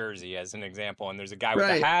Walmart in Jersey, as an example, and there's a guy with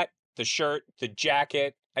a hat. the shirt, the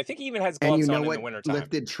jacket. I think he even has And gloves you know on in what the wintertime.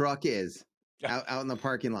 lifted truck is out in the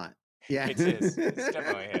parking lot. Yeah. It's his. It's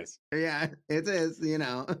definitely his. Yeah, it is, you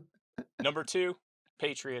know. Number 2,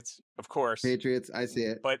 Patriots, of course. Patriots, I see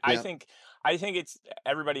it. But Yep. I think it's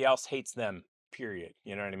everybody else hates them, period.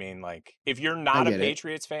 You know what I mean? Like, if you're not a get it.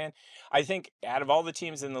 Patriots fan, I think out of all the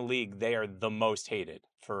teams in the league, they are the most hated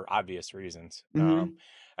for obvious reasons. Mhm.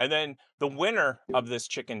 And then the winner of this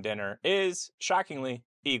chicken dinner is, shockingly,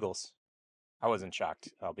 Eagles. I wasn't shocked,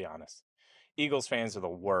 I'll be honest. Eagles fans are the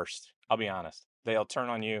worst, I'll be honest. They'll turn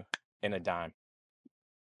on you in a dime.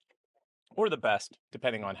 Or the best,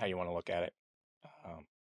 depending on how you want to look at it.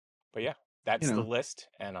 But yeah, that's You know. the list,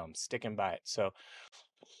 and I'm sticking by it. So,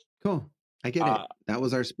 Cool. I get it. That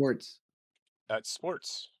was our sports. that's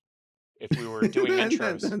sports. If we were doing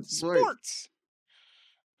intros, That's sports.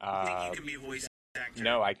 sports.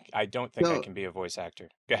 No, I don't think I So- can be a voice actor.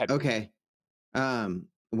 Go ahead. Okay.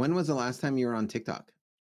 When was the last time you were on TikTok?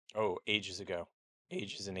 Oh, ages ago.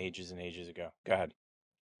 Ages and ages and ages ago. Go ahead.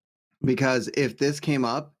 Because if this came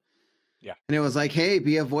up Yeah. and it was like, hey,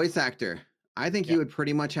 be a voice actor, I think Yeah. you would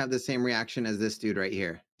pretty much have the same reaction as this dude right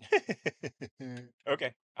here.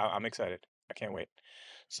 Okay. I'm excited. I can't wait.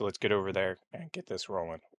 So let's get over there and get this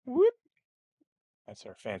rolling. Whoop. That's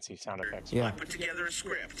our fancy sound effects. Yeah. Put together a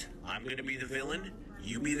script. I'm going to be the villain.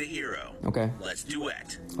 You be the hero. Okay. Let's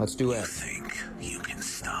duet. Let's do You it. think you can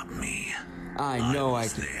stop me? I know I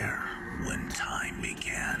was can. there when time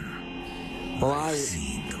began. Well, I've I.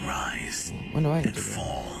 seen the rise When do I and get to go?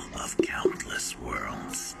 fall of countless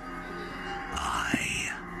worlds.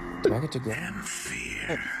 I Do I get to go? am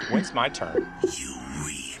fear. When's my turn? You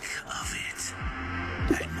reek of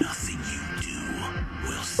it, and nothing you do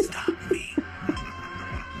will stop me.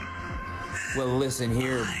 Well, listen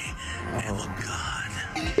here. I am a god.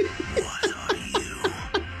 What are you?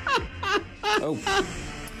 Oh.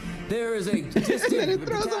 There is a distant It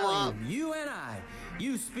throws him off. battalion. You and I.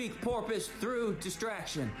 You speak porpoise through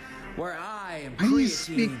distraction. Where I am Why do you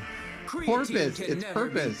speak creatine. porpoise? Creatine can It's never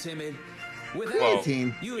purpose. be timid. Well, Without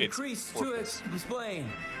Creatine. you it's increase to porpoise. explain.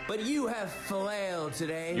 But you have flailed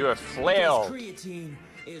today. You have because flailed. creatine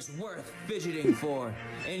is worth fidgeting for.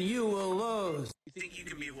 And you will lose. You think you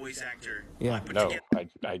can be a voice actor? Yeah. No,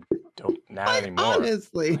 I don't. Not anymore.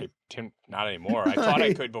 Honestly, Not anymore. I thought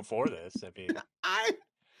I could before this. I mean, I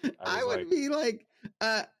I would was be like,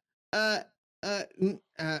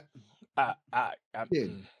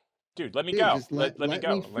 Dude. dude, let me dude, go. just Let me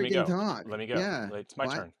go. Let me go. freaking talk. Let me go. Yeah. It's my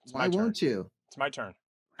Why- turn. It's Why my turn. won't you? It's my turn.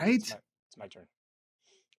 Right? It's my turn.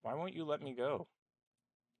 Why won't you let me go?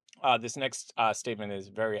 This next statement is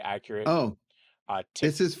very accurate. Oh, Tick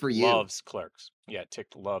this is for you. loves Clerks. Yeah, Tick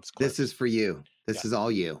loves Clerks. This is for you. This Yeah. is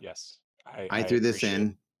all you. Yes. I threw this appreciate in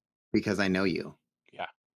it. because I know you. Yeah,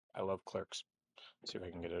 I love Clerks. Let's see if I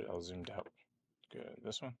can get it all zoomed out. Good.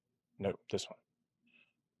 This one? No, this one.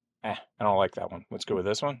 I don't like that one. Let's go with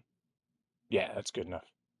this one. Yeah, that's good enough.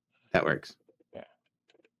 That works. Yeah.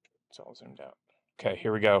 It's all zoomed out. Okay,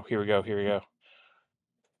 here we go. Here we go. Here we go.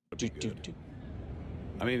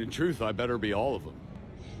 I mean, in truth, I better be all of them.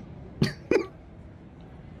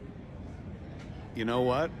 You know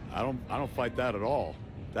what? I don't fight that at all.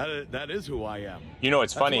 That is who I am. You know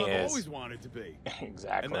what's That's funny who I've is always wanted to be.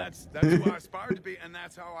 exactly. And that's who I aspire to be, and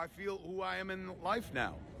that's how I feel who I am in life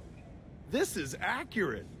now. This is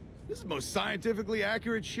accurate. This is the most scientifically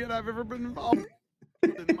accurate shit I've ever been involved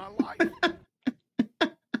in my life.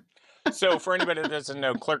 So, for anybody that doesn't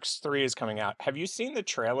know, Clerks 3 is coming out. Have you seen the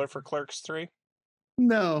trailer for Clerks 3?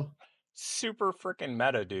 No. Super freaking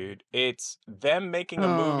meta, dude. It's them making a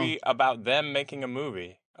Oh. movie about them making a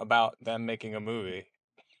movie about them making a movie.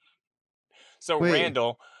 So Wait.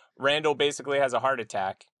 Randall basically has a heart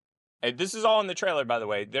attack. And this is all in the trailer, by the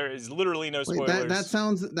way. There is literally no Wait, spoilers.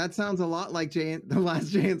 that sounds a lot like the last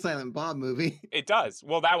Jay and Silent Bob movie. It does.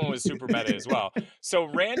 Well, that one was super meta as well. So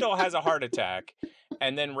Randall has a heart attack,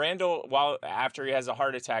 and then Randall, after he has a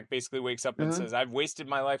heart attack, basically wakes up and Uh-huh. says, "I've wasted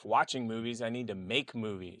my life watching movies. I need to make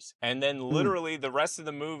movies." And then literally the rest of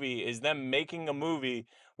the movie is them making a movie,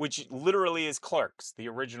 which literally is Clerks, the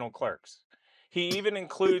original Clerks. He even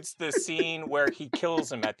includes the scene where he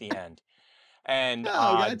kills him at the end. And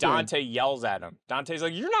gotcha. Dante yells at him. Dante's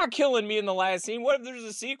like, "You're not killing me in the last scene. What if there's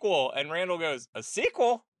a sequel?" And Randall goes, "A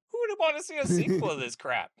sequel? Who would want to see a sequel of this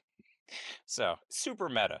crap?" So super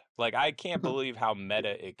meta. Like, I can't believe how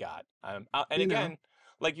meta it got. And You know. again,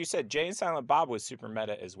 like you said, Jay and Silent Bob was super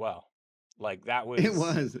meta as well. Like, that was. It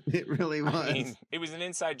was. It really was. I mean, it was an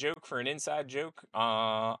inside joke for an inside joke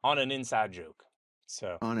on an inside joke.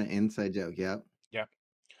 So. On an inside joke. Yep. Yep.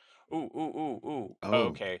 Ooh. Oh.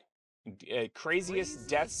 Okay. Craziest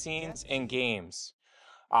death scenes in games.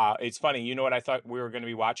 It's funny. You know what I thought we were going to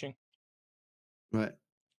be watching? What?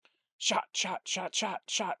 Shot, headshot,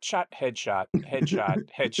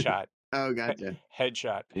 headshot. Oh, gotcha.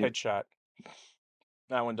 Headshot.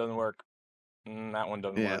 That one doesn't work. That one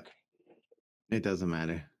doesn't work. It doesn't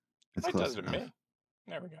matter. It's It close does to enough. me.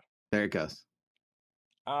 There we go. There it goes.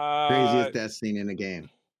 Craziest death scene in the game.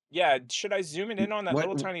 Yeah, should I zoom it in on that What-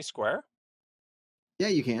 little tiny square? Yeah,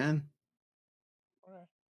 you can. Okay.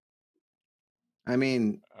 I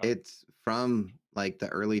mean, it's from like the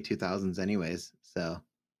early 2000s anyways, so.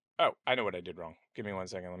 Oh, I know what I did wrong. Give me 1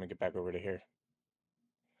 second. Let me get back over to here.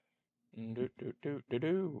 There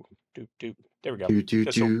we go.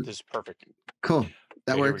 This is perfect. Cool.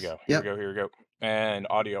 That Okay, works. Here Yep. we go. And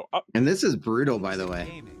audio up. And this is brutal, by the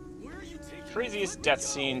way. Craziest death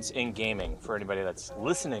scenes in gaming for anybody that's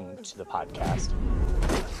listening to the podcast.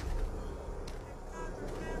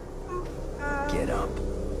 Get up.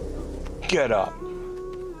 Get up.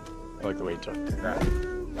 I like the way he took that.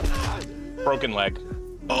 Broken leg.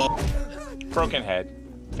 Broken head.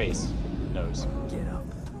 Face. Nose. Get up.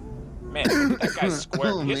 Man, that guy's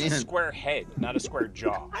square. Oh, He has a man. square head, not a square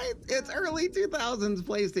jaw. It's early 2000s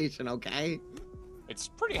PlayStation, okay? It's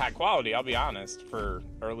pretty high quality, I'll be honest, for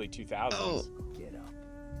early 2000s. Oh. Get up.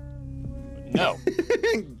 No.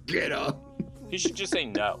 Get up. He should just say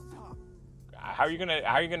no. How are you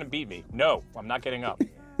gonna beat me? No, I'm not getting up.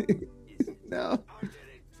 No.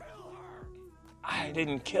 I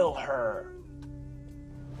didn't kill her.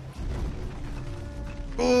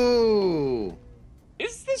 Ooh.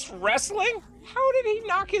 Is this wrestling? How did he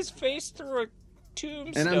knock his face through a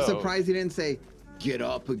tombstone? And I'm surprised he didn't say, get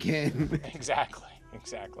up again. Exactly.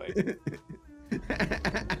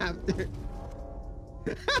 After.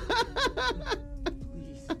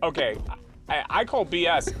 Okay, I call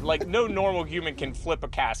BS. Like, no normal human can flip a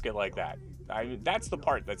casket like that. That's the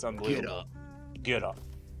part that's unbelievable. Get up.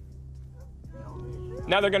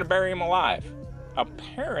 Now they're gonna bury him alive.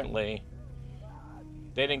 Apparently,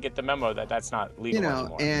 they didn't get the memo that that's not legal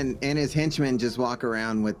anymore. and his henchmen just walk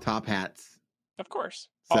around with top hats. Of course.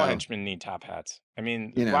 So- All henchmen need top hats. I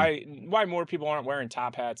mean, You know. why more people aren't wearing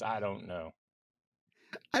top hats? I don't know.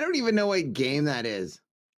 I don't even know what game that is.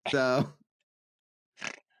 So.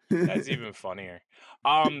 That's even funnier.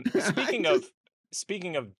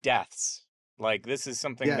 Speaking of deaths, like this is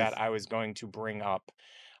something Yes. that I was going to bring up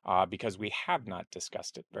because we have not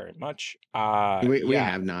discussed it very much. We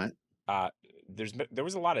have not. There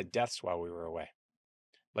was a lot of deaths while we were away,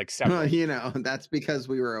 like Well, several. that's because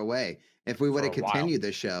we were away. If we would have For a while. continued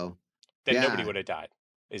the show, Then yeah. nobody would have died.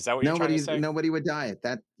 Is that what you're trying to say? Nobody would die.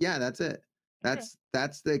 That's it.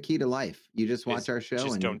 That's the key to life. You just watch our show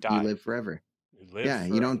just and don't die. you live forever. You live Yeah, you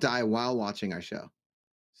forever. don't die while watching our show.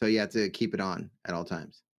 So you have to keep it on at all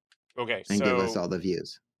times Okay, and give us so all the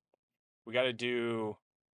views. we got to do.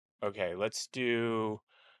 Okay, let's do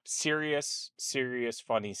serious,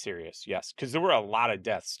 funny, serious. Yes, because there were a lot of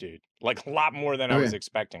deaths, dude. Like a lot more than I was Okay.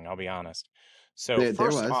 expecting. I'll be honest. So There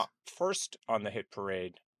first, was. first on the hit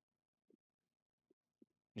parade,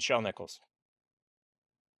 Nichelle Nichols.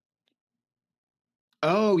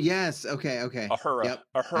 Oh yes. Okay. Ahura. Yep.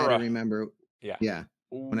 I Ahura. remember. Yeah. Yeah.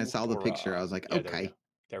 When I saw the picture, I was like, Yeah, there we okay. go.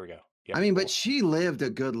 There we go. I mean, but she lived a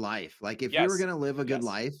good life. Like if you were Yes. gonna live a good Yes.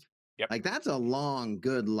 life, Yep. like that's a long,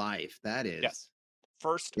 good life. That is. Yes.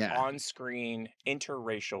 First Yeah. on-screen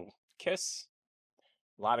interracial kiss.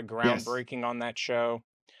 A lot of Yes. groundbreaking on that show.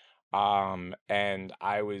 And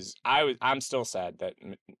I'm still sad that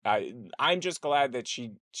I'm just glad that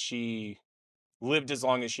she lived as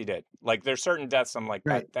long as she did. Like there's certain deaths I'm like,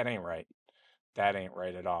 Right. that ain't right. That ain't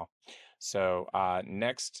right at all. So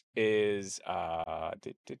next is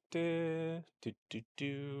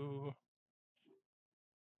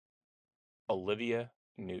Olivia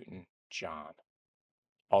Newton-John.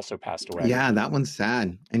 Also passed away. Yeah, that one's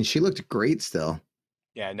sad. And she looked great still.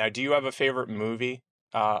 Yeah. Now, do you have a favorite movie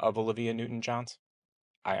of Olivia Newton-John's?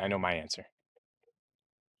 I know my answer.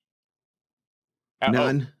 Oh,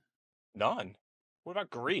 None. none. What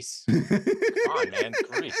about Grease? Come on, man,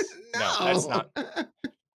 Grease. No, that's not.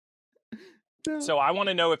 So I want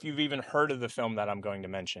to know if you've even heard of the film that I'm going to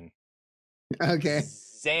mention. Okay.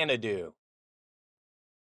 Xanadu.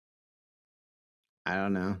 I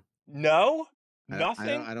don't know. No? I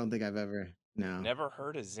Nothing? don't think I've ever. No. Never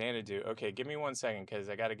heard of Xanadu. Okay, give me 1 second because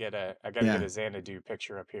I gotta get a Yeah. Xanadu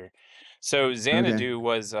picture up here. So Xanadu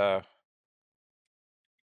was a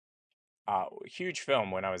huge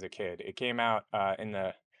film when I was a kid. It came out in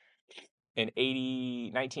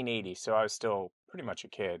 1980, so I was still pretty much a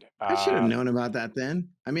kid. I should have known about that then.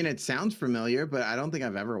 I mean, it sounds familiar, but I don't think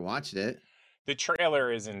I've ever watched it. The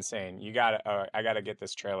trailer is insane. You gotta, I gotta get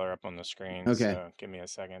this trailer up on the screen. Okay. So give me a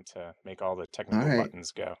second to make all the technical right.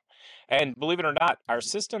 buttons go. And believe it or not, our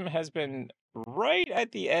system has been right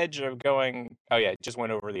at the edge of going. Oh yeah, it just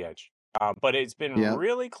went over the edge. But it's been Yep.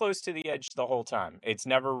 really close to the edge the whole time. It's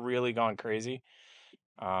never really gone crazy.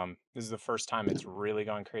 This is the first time it's really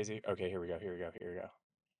gone crazy. Okay, here we go. Here we go. Here we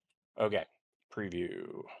go. Okay,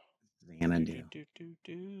 preview. Xanadu. Do, do,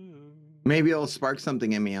 do. Maybe it'll spark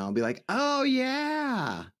something in me. I'll be like, oh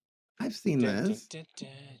yeah, I've seen Dun, this. dun, dun,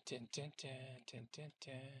 dun, dun, dun, dun, dun,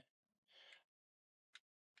 dun.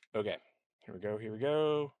 Okay, here we go. Here we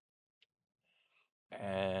go.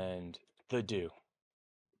 And the do.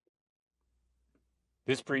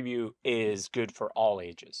 This preview is good for all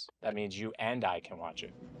ages. That means you and I can watch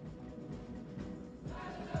it.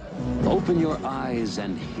 Open your eyes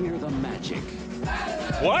and hear the magic.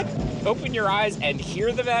 What? Open your eyes and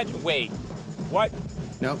hear the magic? Wait, what?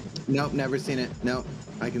 Nope, never seen it. Nope,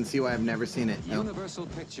 I can see why I've never seen it. Nope. Universal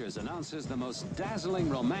Pictures announces the most dazzling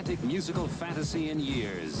romantic musical fantasy in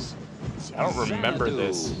years. See, I don't remember Xanadu.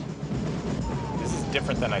 this. This is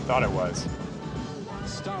different than I thought it was.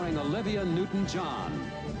 Starring Olivia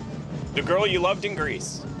Newton-John, The girl you loved in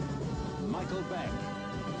Greece. Michael Beck,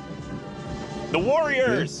 The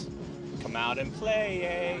Warriors. Come out and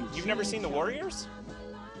play. You've never seen The Warriors?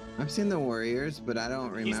 I've seen The Warriors, but I don't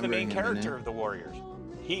remember. He's the main him in character it. of The Warriors.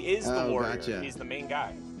 He is the Oh, warrior. gotcha. He's the main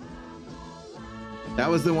guy. That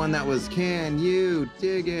was the one that was "Can You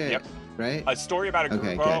Dig It?" Yep. Right? A story about a group.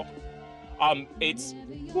 Okay, Well, it's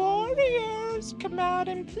Warriors, come out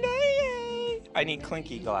and play. I need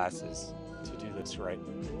clinky glasses to do this right.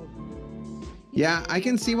 Yeah, I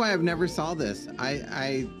can see why I've never saw this.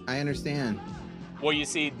 I understand. Well, you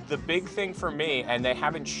see, the big thing for me, and they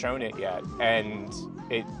haven't shown it yet, and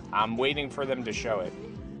I'm waiting for them to show it.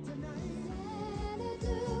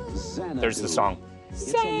 Xanadu. There's the song.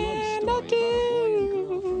 It's a love story about a boy and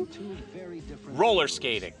girl from two very different Roller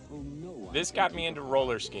skating. This got me into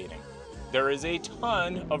roller skating. There is a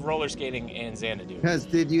ton of roller skating in Xanadu. Because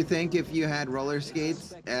did you think if you had roller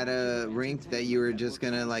skates at a rink that you were just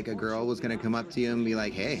gonna, like, a girl was gonna come up to you and be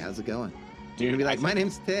like, "Hey, how's it going?" You're gonna be like, "My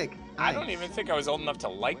name's Tick." I don't even think I was old enough to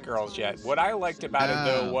like girls yet. What I liked about it,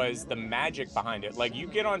 though, Oh. was the magic behind it. Like, you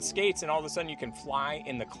get on skates and all of a sudden you can fly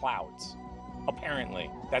in the clouds. Apparently.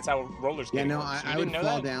 That's how roller Yeah, skating no, works. I You would didn't know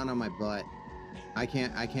fall that? down on my butt. I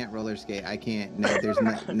can't roller skate. I can't. No, there's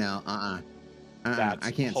no. That's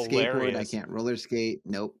I can't skateboard. I hilarious. can't roller skate.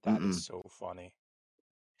 Nope. That is so funny.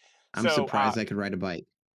 I'm So, surprised I could ride a bike.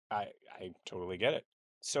 I totally get it.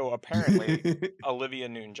 So apparently, Olivia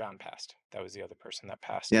Newton-John passed. That was the other person that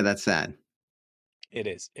passed. Yeah, that's sad. It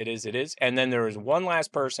is. And then there was one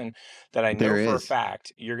last person that I know There for a is.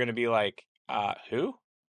 fact you're going to be like, who?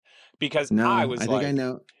 Because No, I was I like, think I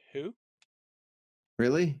know. who?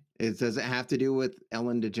 Really? Does it have to do with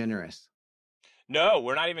Ellen DeGeneres? No,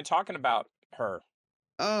 we're not even talking about her.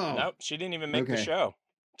 Oh. Nope, she didn't even make the Okay. show.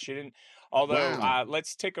 She didn't. Although, Wow.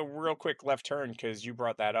 let's take a real quick left turn because you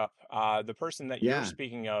brought that up. The person that Yeah. you're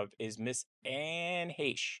speaking of is Miss Anne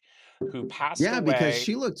Heche, who passed Yeah, away. because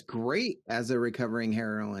she looked great as a recovering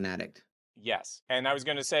heroin addict. Yes, and I was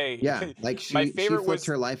going to say, Yeah, like my she favorite flipped was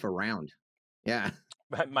her life around. Yeah.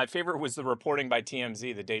 my favorite was the reporting by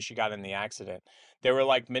TMZ the day she got in the accident. They were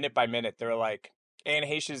like minute by minute. They were like, Anne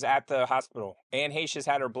Heche is at the hospital. Anne Heche has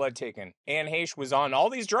had her blood taken. Anne Heche was on all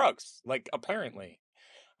these drugs, like apparently.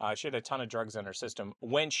 She had a ton of drugs in her system.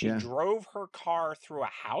 When she Yeah. drove her car through a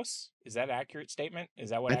house, is that an accurate statement? Is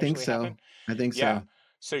that what I actually think so. happened? I think Yeah. so.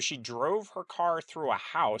 So she drove her car through a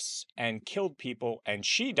house and killed people, and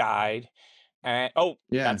she died. And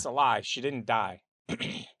Yeah. that's a lie. She didn't die.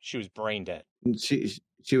 She was brain dead.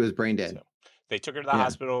 She was brain dead. So they took her to the Yeah.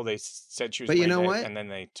 hospital. They said she was But you brain know dead, what? and then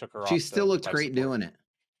they took her off. She still the looked life great support. doing it.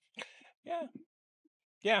 Yeah.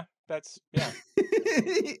 Yeah, that's yeah.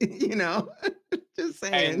 You know, just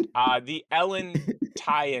saying. And the Ellen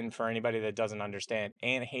tie-in for anybody that doesn't understand,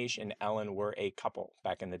 Anne Heche and Ellen were a couple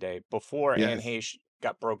back in the day. Before Anne Yes.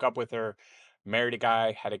 Heche broke up with her, married a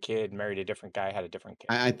guy, had a kid, married a different guy, had a different kid.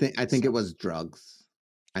 I think it was drugs.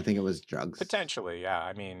 I think it was drugs. Potentially, yeah.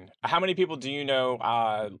 I mean, how many people do you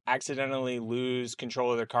know accidentally lose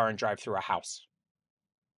control of their car and drive through a house?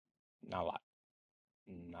 Not a lot.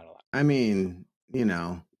 Not a lot. I mean, you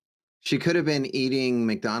know, she could have been eating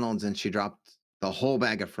McDonald's and she dropped the whole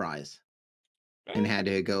bag of fries and had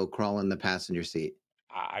to go crawl in the passenger seat.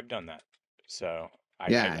 I've done that, so I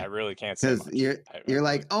Yeah. really can't say Because much. you're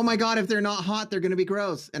like, oh my God, if they're not hot, they're going to be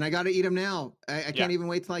gross. And I got to eat them now. I Yeah. can't even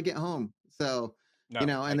wait till I get home. So, No, you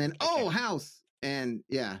know, and then, I oh, can't. house. And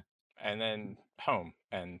yeah. And then home,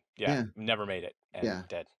 and Yeah. never made it, and Yeah.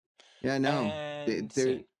 dead. Yeah, no. And They're-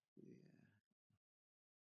 scene.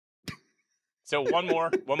 So one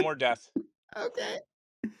more death. Okay.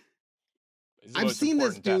 It's the I've most seen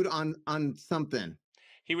this important dude death. on something.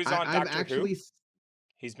 He was on I've Doctor actually. Who.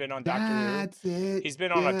 He's been on Doctor That's Who. it. He's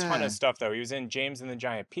been on a ton Yeah. of stuff though. He was in James and the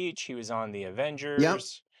Giant Peach. He was on the Avengers. Yep.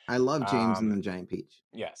 I love James and Um, the Giant Peach.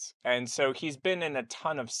 Yes. And so he's been in a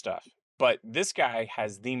ton of stuff. But this guy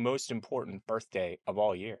has the most important birthday of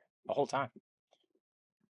all year, the whole time.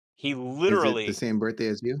 He Is it literally the same birthday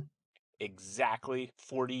as you? exactly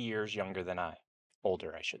 40 years younger than I.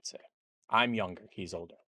 Older, I should say. I'm younger. He's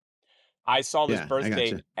older. I saw this Yeah, I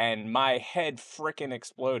birthday gotcha. and my head frickin'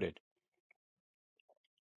 exploded.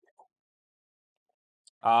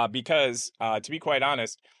 Because, to be quite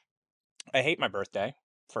honest, I hate my birthday,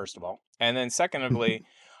 first of all. And then secondly,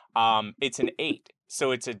 it's an 8.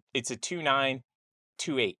 So it's a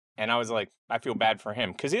 2928. And I was like, I feel bad for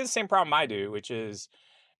him. Because he has the same problem I do, which is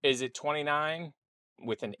it 29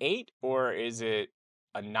 with an 8? Or is it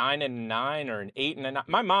a 9 and a 9 or an 8 and a 9?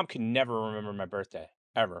 My mom could never remember my birthday,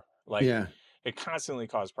 ever. Like, Yeah. it constantly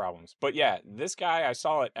caused problems. But yeah, this guy, I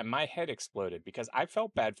saw it and my head exploded because I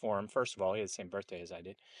felt bad for him. First of all, he had the same birthday as I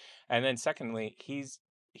did. And then secondly, he's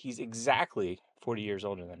exactly 40 years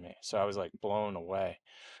older than me. So I was like blown away.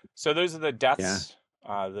 So those are the deaths.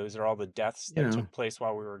 Those are all the deaths that took place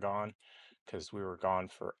while we were gone, because we were gone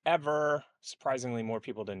forever. Surprisingly, more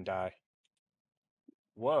people didn't die.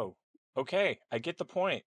 Whoa. Okay, I get the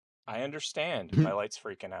point. I understand. My light's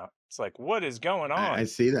freaking out. It's like, what is going on? I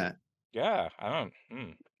see that. Yeah, I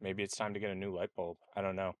don't. Maybe it's time to get a new light bulb. I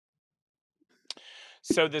don't know.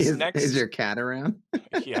 So this Is your cat around?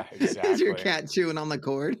 Yeah, exactly. Is your cat chewing on the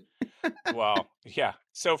cord? Well, yeah.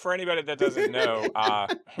 So for anybody that doesn't know,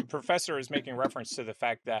 Professor is making reference to the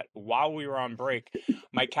fact that while we were on break,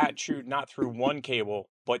 my cat chewed not through one cable,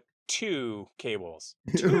 but 2 cables.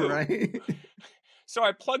 2. Right. So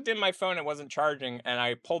I plugged in my phone, it wasn't charging, and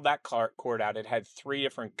I pulled that cord out. It had 3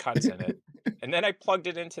 different cuts in it. And then I plugged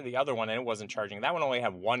it into the other one, and it wasn't charging. That one only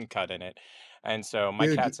had 1 cut in it. And so my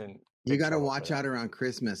Dude, cat's in. You got to watch out around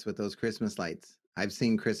Christmas with those Christmas lights. I've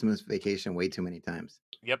seen Christmas Vacation way too many times.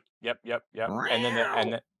 Yep. And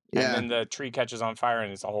then the tree catches on fire,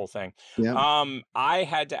 and it's a whole thing. Yep. I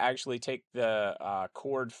had to actually take the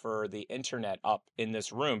cord for the internet up in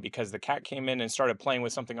this room because the cat came in and started playing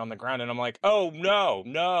with something on the ground, and I'm like, oh no,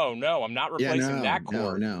 I'm not replacing that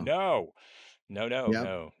cord. No.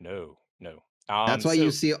 That's why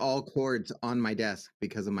you see all cords on my desk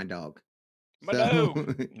because of my dog. But So,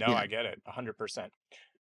 no, I get it, 100%.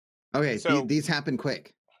 Okay, So- these happen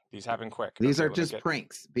quick. These happen quick. These Okay, are let me just get-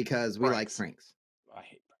 pranks because we like pranks. I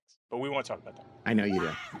hate pranks, but we won't talk about that. I know you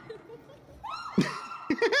do.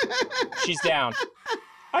 She's down.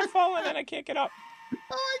 I've fallen and I can't get up. Oh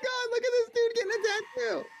my God! Look at this dude getting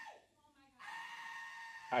a tattoo.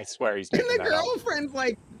 I swear he's And making the that up. girlfriend's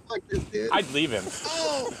like, "Fuck this dude." I'd leave him.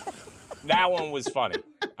 Oh. That one was funny.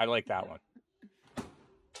 I like that one.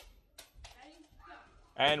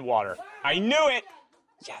 And water. I knew it.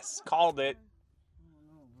 Yes, called it.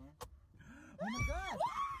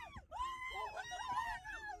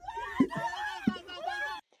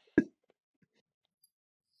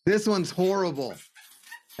 This one's horrible.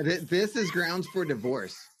 This is grounds for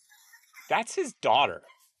divorce. That's his daughter.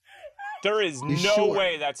 There is You no sure?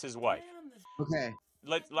 way that's his wife. Okay.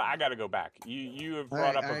 I gotta go back. You have All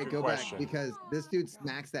brought right, up all a right, good go question. back because this dude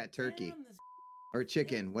smacks that turkey or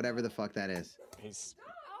chicken, whatever the fuck that is. He's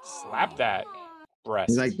slapped that breast.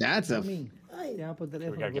 He's like, "That's a." We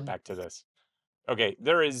gotta get back to this. Okay,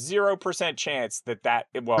 there is 0% chance that.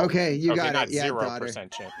 Well, Okay, you got not it. Yeah, 0% daughter.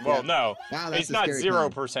 chance. Well, Yeah. no, Wow, that's it's a not scary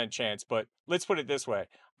 0% chance. But let's put it this way: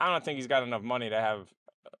 I don't think he's got enough money to have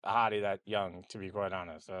a hottie that young. To be quite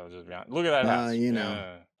honest, so just be honest. Look at that house. You know.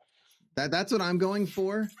 Yeah. That's what I'm going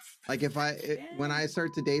for. Like when I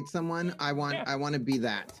start to date someone, I want to be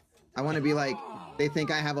that. I want to be like they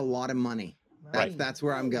think I have a lot of money. That's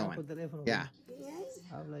where I'm going. Yeah.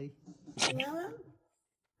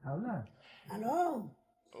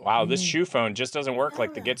 Wow, this shoe phone just doesn't work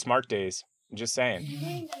like the Get Smart days. I'm just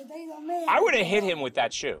saying. I would have hit him with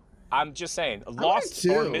that shoe. I'm just saying, lost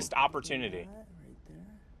or too. missed opportunity.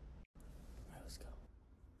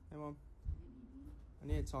 Hey, Mom. I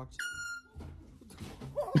need to talk to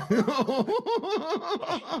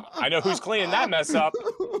I know who's cleaning that mess up.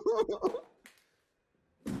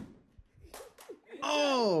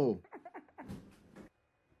 Oh.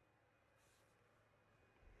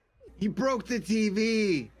 He broke the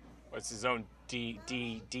TV. What's his own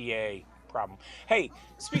DA problem? Hey,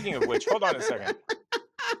 speaking of which, hold on a second.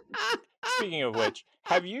 speaking of which,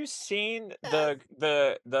 have you seen I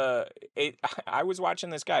was watching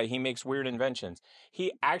this guy. He makes weird inventions.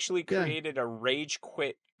 He actually created a rage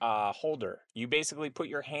quit holder. You basically put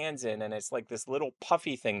your hands in, and it's like this little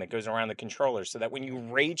puffy thing that goes around the controller, so that when you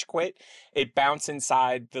rage quit, it bounces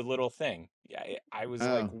inside the little thing. Yeah, I was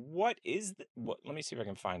like, "What is what?" Let me see if I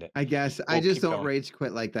can find it. I guess I just don't rage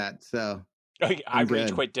quit like that. So I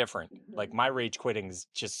rage quit different. Like my rage quitting is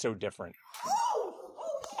just so different.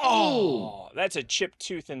 Oh, that's a chipped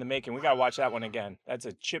tooth in the making. We gotta watch that one again. That's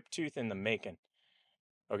a chipped tooth in the making.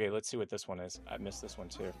 Okay, let's see what this one is. I missed this one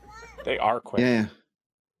too. They are quick. Yeah.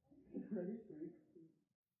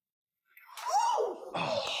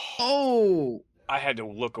 Oh! I had to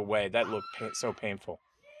look away. That looked so painful.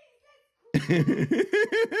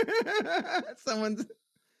 Someone's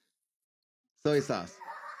soy sauce.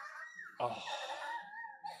 Oh.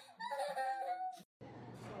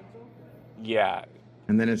 Yeah.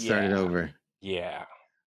 And then it started over. Yeah.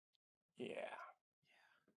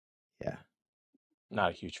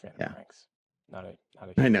 Not a huge fan of pranks. Not a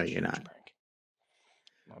I know you're not. Prank.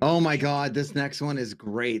 Oh my God, this next one is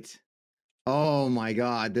great. Oh my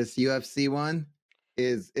God, this UFC one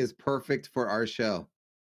is perfect for our show.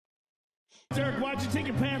 Derek, why'd you take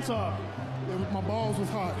your pants off? My balls was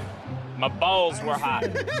hot. My balls were hot.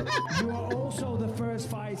 You are also the first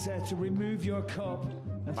fighter to remove your cup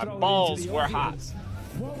and My throw balls it into the were audience.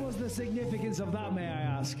 What was the significance of that, may I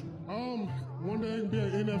ask? One day I can be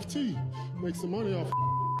an NFT, make some money off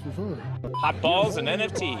with her. Hot balls and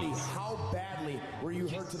NFTs. How badly were you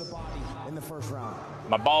hurt to the body in the first round?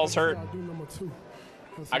 My balls hurt. I do number 2.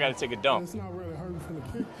 I gotta take a dump. It's not really hurting from the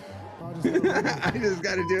kick. I just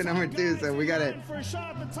got to do number 2, so we got to. For a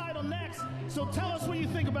shot at the title next. So tell us what you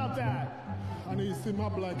think about that. I need to sit my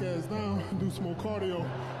black ass down and do some more cardio.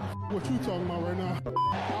 What you talking about right now?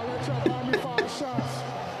 I'll let y'all buy me 5 shots,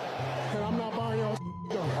 and I'm not buying y'all.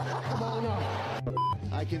 Come on now.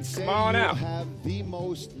 I can say you out. have the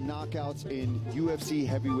most knockouts in UFC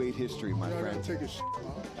heavyweight history, my friend. Take a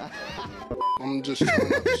I'm just trying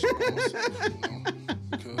not to shit on myself,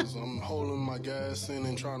 because I'm holding my gas in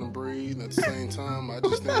and trying to breathe at the same time. I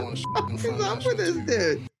just didn't want to shit in front of this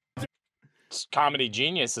dude. Comedy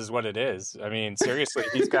genius is what it is. I mean, seriously,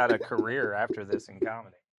 he's got a career after this in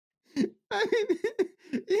comedy. I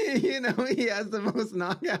mean, you know, he has the most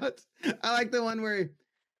knockouts. I like the one where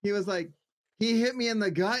he was like, he hit me in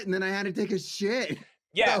the gut and then I had to take a shit.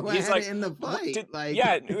 Yeah, so he's I had like it in the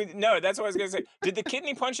fight. No, that's what I was gonna say. Did the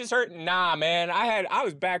kidney punches hurt? Nah, man, I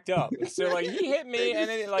was backed up. So like he hit me and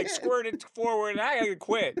then it like squirted forward and I had to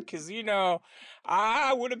quit because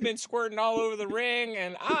I would have been squirting all over the ring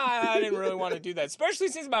and I didn't really want to do that, especially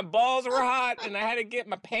since my balls were hot and I had to get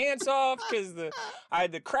my pants off because I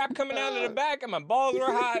had the crap coming out of the back and my balls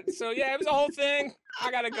were hot. So yeah, it was a whole thing.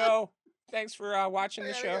 I gotta go. Thanks for watching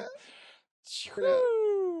the show.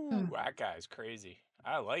 Whew, that guy's crazy.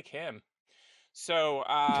 I like him. So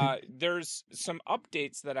there's some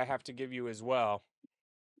updates that I have to give you as well.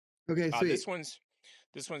 Okay, sweet.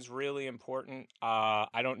 This one's really important.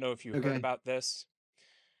 I don't know if you heard about this.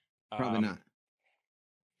 Probably not.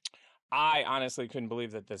 I honestly couldn't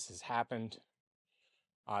believe that this has happened.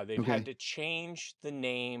 They've had to change the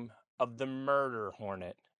name of the Murder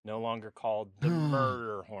Hornet. No longer called the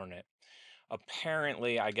Murder Hornet.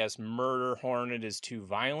 Apparently, I guess Murder Hornet is too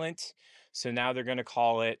violent. So now they're going to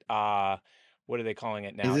call it, what are they calling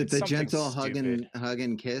it now? Is it the gentle hug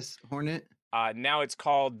and kiss Hornet? Now it's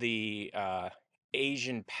called the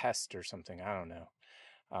Asian Pest or something. I don't know.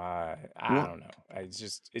 I don't know.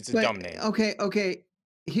 It's a dumb name. Okay.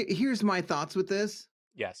 Here's my thoughts with this.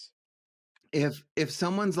 Yes. If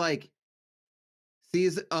someone's like,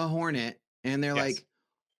 sees a hornet and they're like,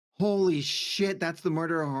 holy shit, that's the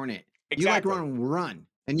Murder Hornet. Exactly. You like run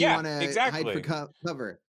and you want to hide for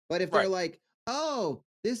cover. But if they're like, oh,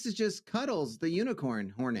 this is just Cuddles, the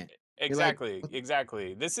unicorn hornet. Exactly.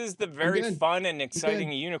 This is the very fun and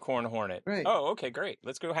exciting unicorn hornet. Right. Oh, okay, great.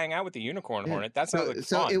 Let's go hang out with the unicorn hornet. That sounds like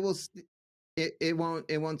fun.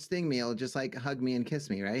 It won't sting me. It'll just like hug me and kiss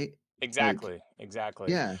me, right? Exactly.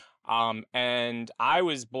 Yeah. And I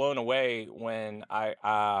was blown away when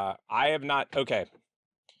I have not. Okay.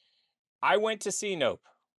 I went to see Nope,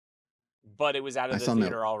 but it was out of the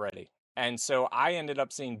theater already. And so I ended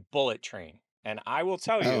up seeing Bullet Train. And I will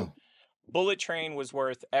tell you, Bullet Train was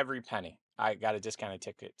worth every penny. I got a discounted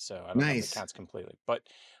ticket, so I don't know if it counts completely. But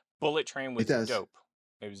Bullet Train was dope.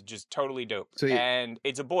 It was just totally dope. So And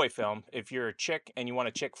it's a boy film. If you're a chick and you want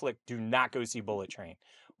a chick flick, do not go see Bullet Train.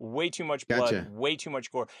 Way too much blood, Gotcha. way too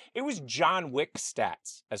much gore. It was John Wick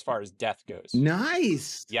stats as far as death goes.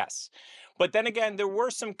 Nice. Yes. But then again, there were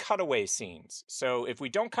some cutaway scenes. So if we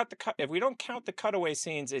don't count the cutaway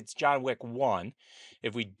scenes, it's John Wick 1.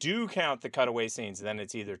 If we do count the cutaway scenes, then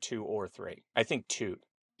it's either 2 or 3. I think 2.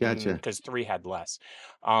 Gotcha. Because 3 had less.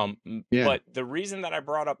 Yeah. But the reason that I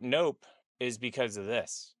brought up Nope is because of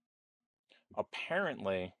this.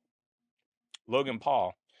 Apparently, Logan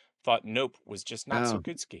Paul thought Nope was just not so Oh.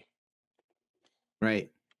 good ski. Right.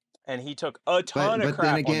 And he took a ton of but crap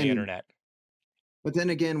then on again, the internet. But then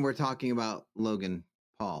again, we're talking about Logan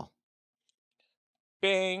Paul.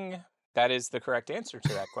 Bing. That is the correct answer to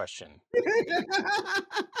that question.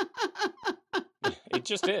 It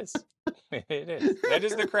just is. It is. That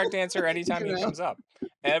is the correct answer anytime he comes up.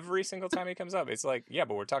 Every single time he comes up. It's like, yeah,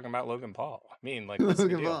 but we're talking about Logan Paul. I mean, like, what's the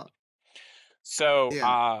Logan deal? Paul. So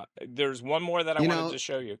Yeah. there's one more that I wanted to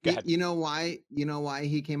show you. Go ahead. You know why? You know why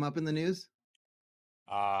he came up in the news?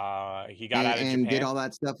 He got out of and Japan. did all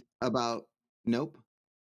that stuff about Nope.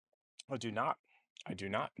 I do not.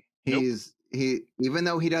 Nope. He even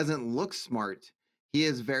though he doesn't look smart, he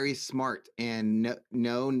is very smart, and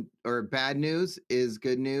no or bad news is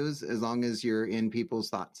good news as long as you're in people's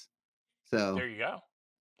thoughts. So There you go.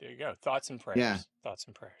 There you go. Thoughts and prayers. Yeah. Thoughts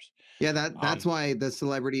and prayers. yeah, that's why the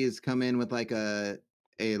celebrities come in with like a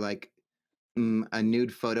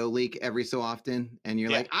nude photo leak every so often, and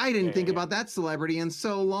you're Yeah. like, I didn't Yeah, think yeah, about that celebrity in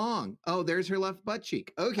so long. Oh, there's her left butt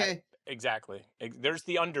cheek. Okay. Exactly. There's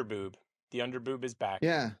the underboob. The underboob is back.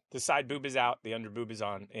 Yeah. The side boob is out. The underboob is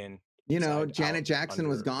on in. You know, side Janet out, Jackson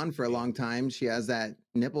was under, gone for a long time. She has that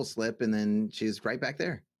nipple slip, and then she's right back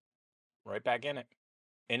there. right back in it.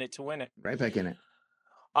 In it to win it. Right back in it.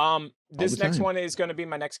 This the next time. one is going to be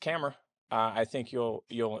my next camera. I think you'll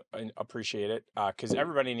appreciate it because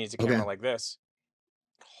everybody needs a camera Okay. like this.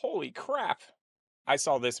 Holy crap! I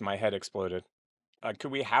saw this, my head exploded.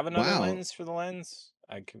 Could we have another Wow. lens for the lens?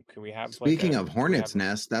 Could we have? Speaking like of Hornet's have,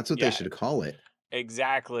 Nest, that's what Yeah. they should call it.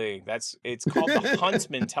 Exactly. It's called the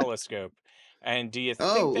Huntsman telescope. And do you think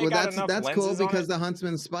Oh, they well, got enough that's cool lenses on because it? the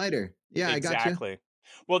Huntsman's spider. Yeah, I got you. Exactly.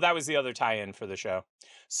 Well, that was the other tie-in for the show.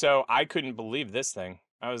 So I couldn't believe this thing.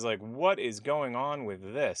 I was like, "What is going on with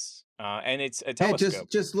this?" And it's a Hey, telescope.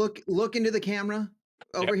 just look into the camera.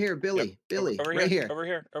 Over here, Billy. Billy, Over right here. Over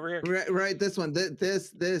here. Over here. Right, this one.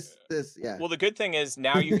 This. Yeah. Well, the good thing is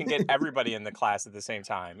now you can get everybody in the class at the same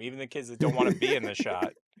time, even the kids that don't want to be in the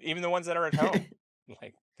shot, even the ones that are at home.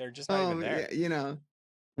 Like they're just not even there. Yeah, you know.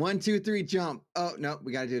 1, 2, 3, jump. Oh no,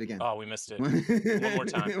 we got to do it again. Oh, we missed it. One more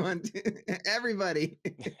time. 1, 2, everybody.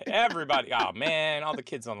 Everybody. Oh man, all the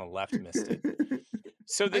kids on the left missed it.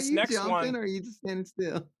 So this are you next jumping one. or are you just standing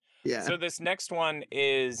still? Yeah. So this next one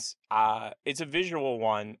is it's a visual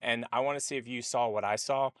one, and I want to see if you saw what I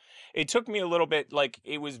saw. It took me a little bit, like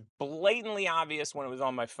it was blatantly obvious when it was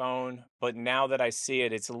on my phone, but now that I see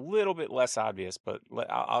it, it's a little bit less obvious. But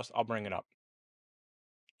I'll bring it up.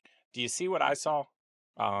 Do you see what I saw?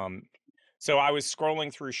 So I was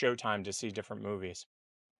scrolling through Showtime to see different movies.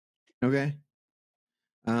 Okay.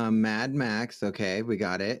 Mad Max. Okay, we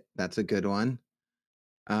got it. That's a good one.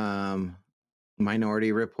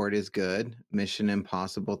 Minority Report is good. Mission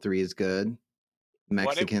Impossible 3 is good.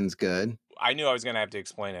 Mexican's good. I knew I was going to have to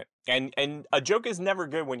explain it. And a joke is never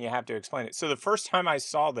good when you have to explain it. So the first time I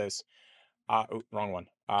saw this, wrong one.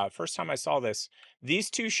 First time I saw this, these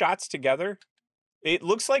two shots together, it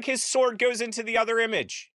looks like his sword goes into the other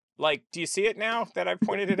image. Like, do you see it now that I've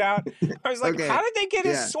pointed it out? I was like, Okay. how did they get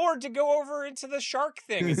Yeah. his sword to go over into the shark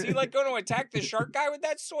thing? Is he like going to attack the shark guy with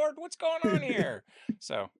that sword? What's going on here?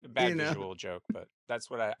 So, a bad You know. visual joke, but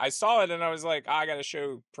that's what I saw it and I was like, I got to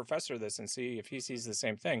show Professor this and see if he sees the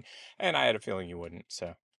same thing. And I had a feeling you wouldn't. So,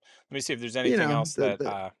 let me see if there's anything know, else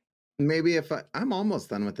that maybe if I'm almost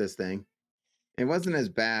done with this thing. It wasn't as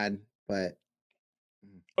bad, but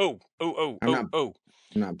I'm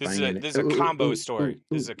not This is buying a it. this is a Ooh, combo ooh, story. ooh,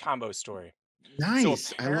 This is ooh. a combo story.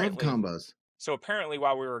 Nice. I love apparently- combos. So apparently,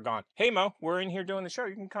 while we were gone, hey Mo, we're in here doing the show.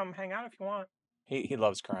 You can come hang out if you want. He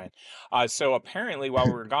loves crying. So apparently, while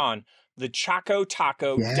we were gone, the Choco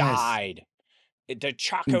Taco Yes. died. The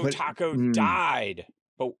Choco But- Taco mm. died.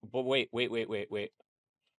 But wait.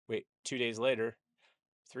 2 days later,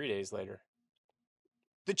 3 days later,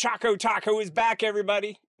 the Choco Taco is back.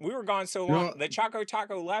 Everybody, we were gone so You long. know- The Choco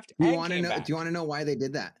Taco left Do you and want to came know? back. Do you want to know why they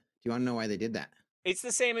did that? Do you want to know why they did that? It's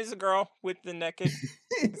the same as the girl with the naked.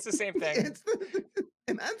 It's the same thing.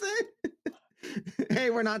 And that's it. Hey,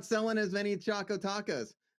 we're not selling as many Choco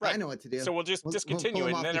Tacos. I know what to do. So we'll just discontinue pull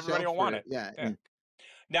it, them and off then the everybody shelf will want for- it. Yeah.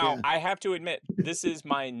 Now, I have to admit, this is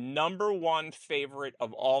my number one favorite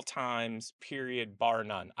of all times, period, bar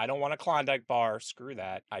none. I don't want a Klondike bar. Screw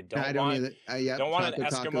that. I don't I don't want, either. Yep, don't want an Choco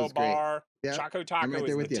Eskimo Taco's great. bar. Yep, Choco I'm Taco right is there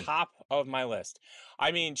the with you. top of my list.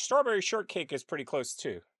 I mean, strawberry shortcake is pretty close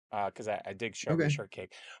too, because I dig strawberry Okay.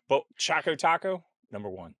 shortcake. But Choco Taco, number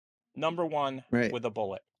one. Number one Right. with a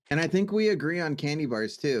bullet. And I think we agree on candy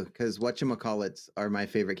bars too, because whatchamacallits are my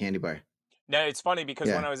favorite candy bar. Now, it's funny because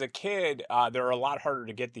when Yeah. I was a kid, they're a lot harder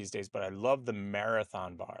to get these days, but I love the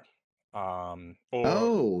Marathon bar.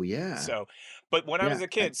 Oh, yeah. So, but when I was Yeah. a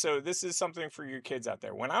kid, so this is something for your kids out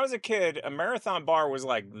there. When I was a kid, a Marathon bar was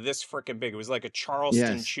like this freaking big. It was like a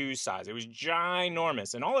Charleston Yes. chew size. It was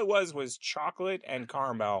ginormous, and all it was chocolate and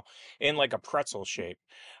caramel in like a pretzel shape.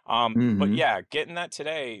 But Mhm. yeah, getting that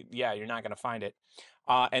today, yeah, you're not gonna find it.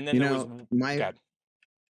 And then You there was know, God,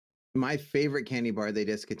 my favorite candy bar they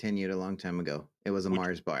discontinued a long time ago. It was a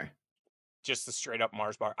Mars bar. just the straight up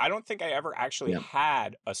Mars bar. I don't think I ever actually Yep.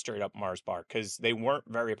 had a straight up Mars bar because they weren't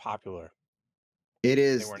very popular. It They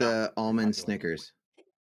is were not the very almond popular. Snickers.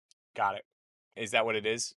 Got it. Is that what it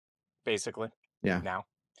is? Basically, Yeah, now.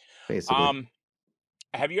 basically.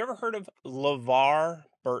 Have you ever heard of LeVar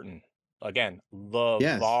Burton? Again,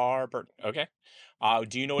 Yes. LeVar Burton. Okay.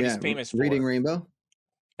 Do you know what Yeah, he's famous for? Reading Rainbow.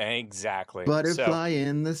 Exactly. Butterfly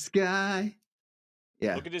in the sky.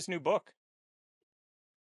 Yeah. Look at his new book.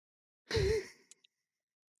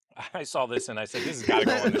 I saw this and I said, this has got to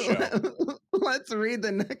go on the show. Let's read the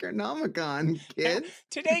Necronomicon, kids.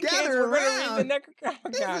 Today, kids, Gather we're going to around. read the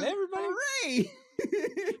Necronomicon. Everybody.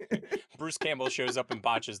 Hooray! Bruce Campbell shows up and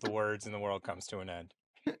botches the words and the world comes to an end.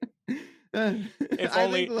 If I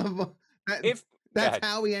only. think that, If. Go ahead. that's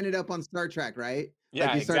how we ended up on Star Trek, right? Yeah,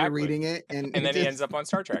 Like you started exactly. reading it and And then he just- ends up on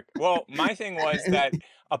Star Trek. Well, my thing was that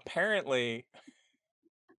apparently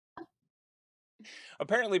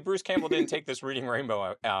Bruce Campbell didn't take this Reading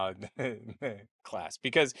Rainbow class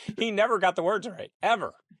because he never got the words right.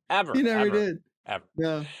 Ever. He never ever, did. Ever.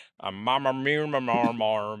 No. Mama mir mar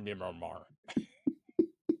mar mir mar mar.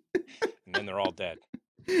 And then they're all dead.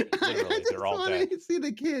 Literally, It's they're all funny dead. to see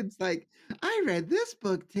the kids like, I read this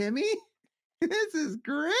book, Timmy. This is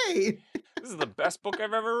great. This is the best book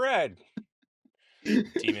I've ever read.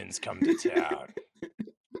 Demons come to town.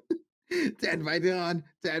 Dead by dawn.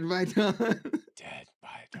 Dead by dawn. Dead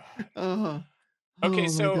by dawn. Oh. Okay, Oh my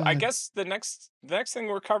so I God. guess the next thing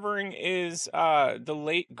we're covering is the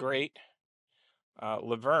late great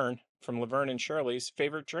Laverne from Laverne and Shirley's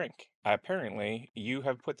favorite drink. Apparently, you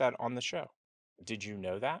have put that on the show. Did you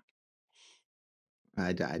know that?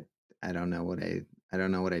 I don't know what I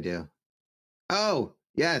don't know what I do. Oh,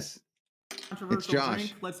 yes. It's Controversial Josh.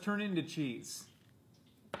 drink. Let's turn it into cheese.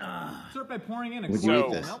 Start by pouring in a Would you eat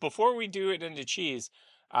glass this? of milk. Before we do it into cheese,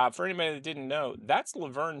 for anybody that didn't know, that's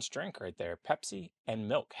Laverne's drink right there, Pepsi and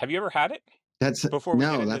milk. Have you ever had it? That's Before we get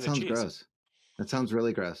no, into that the sounds cheese. gross. That sounds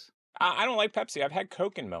really gross. I don't like Pepsi. I've had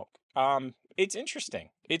Coke and milk. It's interesting.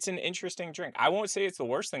 It's an interesting drink. I won't say it's the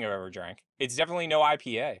worst thing I've ever drank. It's definitely no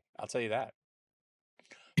IPA. I'll tell you that.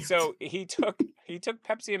 So he took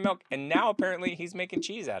Pepsi and milk, and now apparently he's making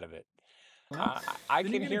cheese out of it. I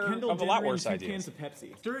Then can you're hear gonna kindle of a lot dinner in worse 2 ideas. cans of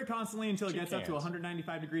Pepsi. Stir it constantly until it 2 gets up to cans.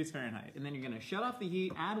 195 degrees Fahrenheit. And then you're gonna shut off the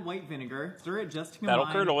heat, add white vinegar, stir it just to combine.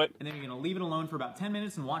 That'll curdle it. And then you're gonna leave it alone for about 10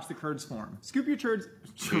 minutes and watch the curds form. Scoop your turds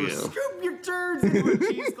Ew. scoop your turds into a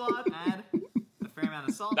cheesecloth, add a fair amount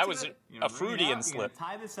of salt That to was it. a You're gonna bring it Freudian out, slip. You're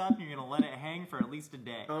gonna tie this up, and you're gonna let it hang for at least a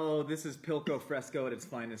day. Oh, this is Pilco Fresco at its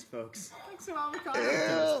finest, folks. Like some avocado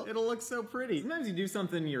toast. It'll look so pretty. Sometimes you do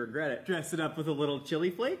something you regret it. Dress it up with a little chili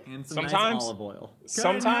flake and some Sometimes. nice olive oil. Cut it in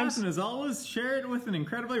Sometimes. half, and as always, share it with an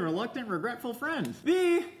incredibly reluctant, regretful friend.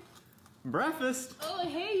 The breakfast. Oh,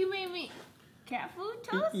 hey, you made me cat food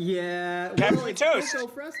toast? Yeah, Cat well, food it's toast.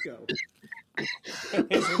 Pilco Fresco.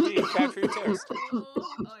 It's indeed cat food toast. Oh,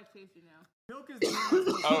 I taste it now. Milk is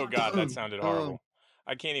the Oh God, that sounded Oh. horrible.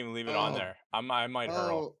 I can't even leave it on Oh. there. I might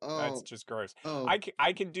hurl. That's Oh. just gross. Oh.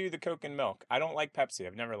 I can do the Coke and milk. I don't like Pepsi.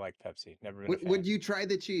 I've never liked Pepsi. Never been a fan. Would you try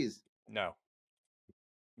the cheese? No.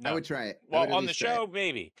 I would try it. I Well, would at on the least try it. show,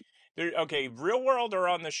 maybe. Okay, real world or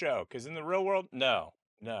on the show? Because in the real world, no.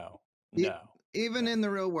 E- Even in the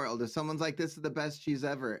real world, if someone's like, "This is the best cheese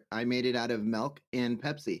ever," I made it out of milk and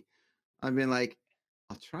Pepsi. I've been like,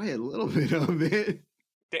 "I'll try a little bit of it."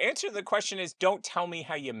 The answer to the question is don't tell me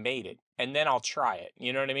how you made it, and then I'll try it.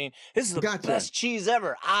 You know what I mean? This is the Gotcha. best cheese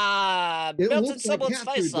ever. It Melted looks like someone's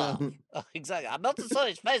cat face food, off. though. Exactly. I melted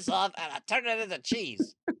someone's face off, and I turned it into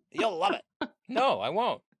cheese. You'll love it. No, I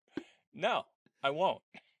won't. No, I won't.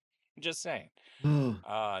 I'm just saying.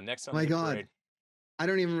 Oh, Next on my the God. parade. I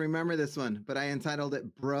don't even remember this one, but I entitled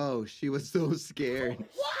it "Bro." She was so scared.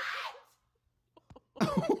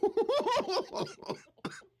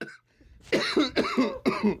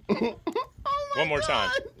 One more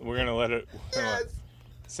time. We're gonna let it.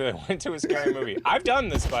 So I went to a scary movie. I've done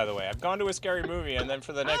this, by the way. I've gone to a scary movie, and then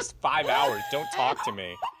for the next 5 hours, don't talk to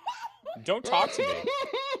me. Don't talk to me.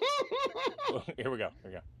 Here we go. Here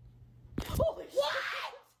we go.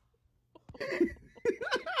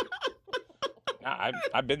 Nah,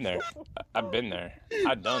 I've been there. I've been there.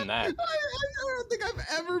 I've done that. I don't think I've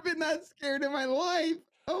ever been that scared in my life.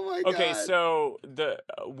 Oh my god. Okay, so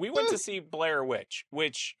we went to see Blair Witch,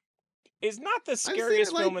 which is not the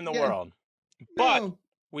scariest film in the world, but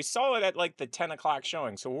we saw it at like the 10 o'clock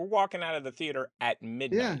showing. So we're walking out of the theater at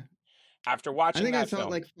midnight after watching that film. I saw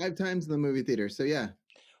it like 5 times in the movie theater. So yeah.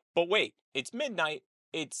 But wait, it's midnight.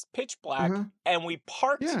 It's pitch black, and we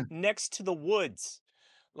parked next to the woods.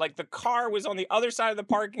 Like the car was on the other side of the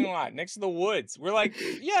parking lot, next to the woods. We're like,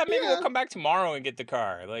 yeah, maybe we'll come back tomorrow and get the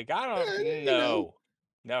car. Like, I don't know.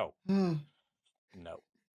 No. No.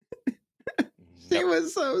 She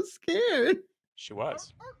was so scared. She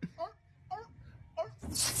was.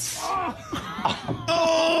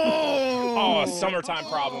 Oh, summertime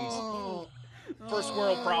problems. First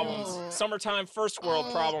world problems. Summertime, first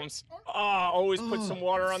world problems. Always put some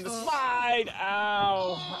water on the slide.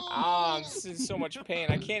 Ow. This is so much pain.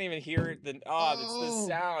 I can't even hear it. That's the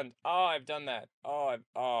sound. I've done that.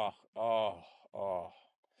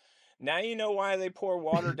 Now you know why they pour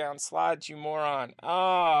water down slides, you moron.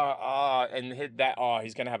 And hit that.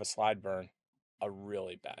 He's going to have a slide burn. A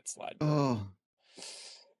really bad slide burn.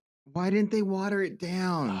 Why didn't they water it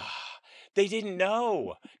down? They didn't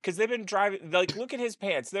know because they've been driving. Like, look at his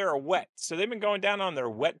pants; they're wet, so they've been going down on their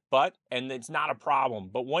wet butt, and it's not a problem.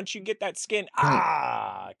 But once you get that skin,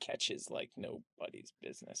 catches like nobody's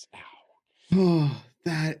business. Ow!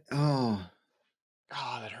 That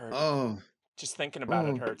hurt. Just thinking about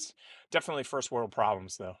it hurts. Definitely first world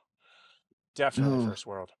problems, though. Definitely first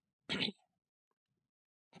world.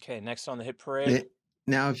 Okay, next on the hit parade.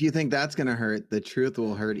 Now, if you think that's gonna hurt, the truth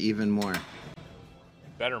will hurt even more.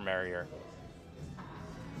 Better marry her.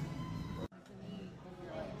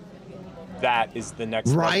 That is the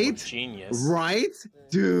next level of genius. Right?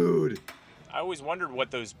 Dude. I always wondered what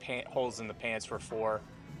those holes in the pants were for.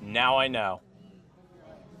 Now I know.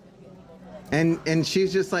 And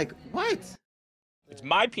she's just like, what? It's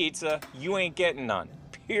my pizza. You ain't getting none.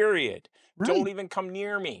 Period. Right. Don't even come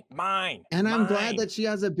near me. Mine. And I'm glad that she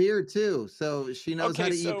has a beard too, so she knows how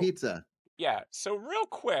to eat pizza. Yeah, so real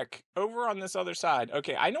quick, over on this other side.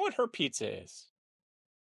 Okay, I know what her pizza is.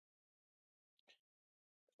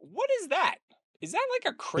 What is that? Is that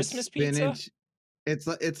like a Christmas pizza?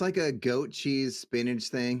 It's like a goat cheese spinach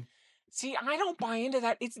thing. See, I don't buy into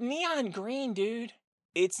that. It's neon green, dude.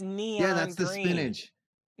 It's neon green. Yeah, that's the spinach.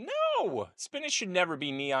 No, spinach should never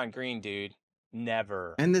be neon green, dude.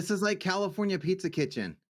 Never. And this is like California Pizza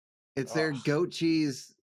Kitchen. It's their goat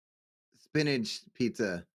cheese spinach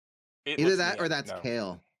pizza. Either that or that's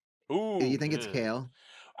kale. Ooh. You think it's kale?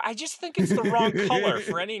 I just think it's the wrong color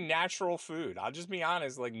for any natural food. I'll just be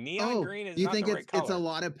honest. Like neon green is not the right color. You think it's a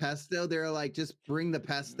lot of pesto? They're like, just bring the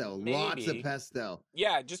pesto. Maybe. Lots of pesto.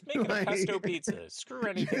 Yeah, just make it a pesto pizza. Screw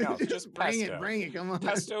anything else. Just pesto. Bring it. Come on.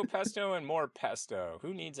 Pesto, and more pesto.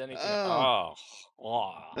 Who needs anything? No.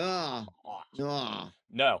 And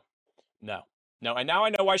now I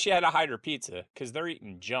know why she had to hide her pizza, because they're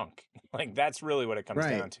eating junk. Like, that's really what it comes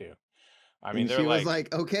down to. I mean, she was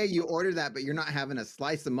like, okay, you ordered that, but you're not having a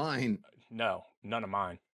slice of mine. No, none of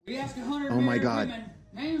mine. We ask 100 oh my God. Women,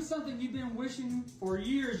 name something you've been wishing for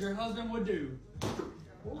years your husband would do.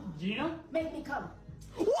 Gina? Make me come.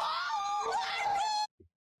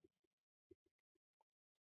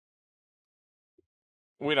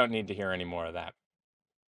 We don't need to hear any more of that.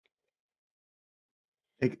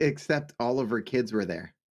 Except all of her kids were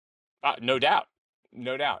there. No doubt.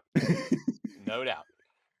 No doubt. No doubt.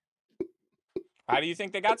 How do you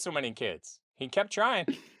think they got so many kids? He kept trying.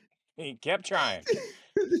 He kept trying.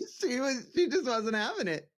 She just wasn't having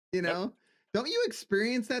it, you know? Nope. Don't you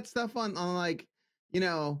experience that stuff on like, you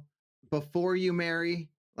know, before you marry?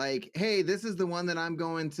 Like, hey, this is the one that I'm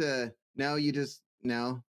going to. No, you just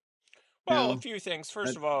no. Well, a few things.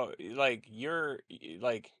 First of all, like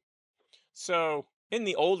so in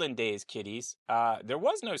the olden days, kiddies, there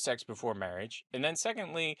was no sex before marriage. And then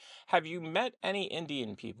secondly, have you met any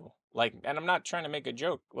Indian people? Like, and I'm not trying to make a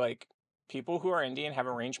joke, like people who are Indian have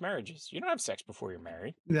arranged marriages. You don't have sex before you're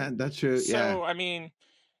married. Yeah, that's true. So, I mean,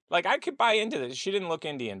 like I could buy into this. She didn't look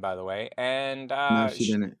Indian, by the way. And no, she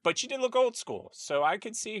didn't. But she did look old school. So I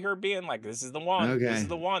could see her being like, this is the one. Okay. This is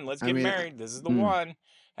the one. Let's get married. This is the one.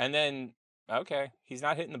 And then, okay, he's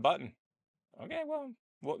not hitting the button. Okay, well,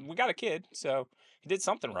 well, we got a kid, so he did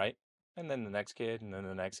something right. And then the next kid, and then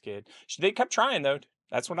the next kid. They kept trying, though.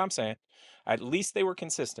 That's what I'm saying. At least they were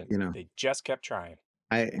consistent. You know. They just kept trying.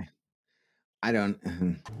 I don't.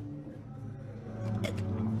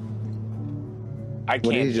 I What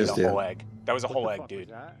did can't he eat just a do? whole egg. That was a whole egg,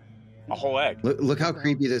 dude. A whole egg. Look how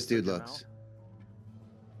creepy this dude looks.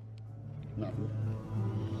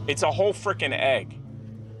 It's a whole freaking egg.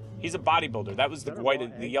 He's a bodybuilder. That was the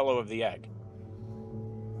white, the yellow of the egg.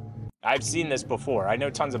 I've seen this before. I know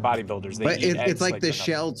tons of bodybuilders. They But eat eggs it's like the they're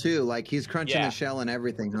shell too. Like he's crunching Yeah. the shell and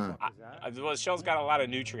everything, huh? Well, the shell's got a lot of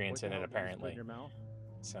nutrients in it, apparently.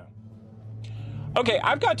 So, okay,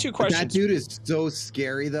 I've got two questions. That dude is so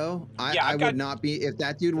scary, though. I I've would not be if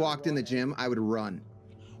that dude walked in the gym. I would run.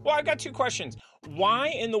 Well, I've got two questions. Why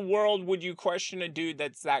in the world would you question a dude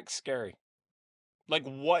that's that scary? Like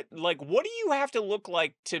what do you have to look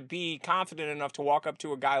like to be confident enough to walk up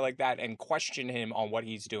to a guy like that and question him on what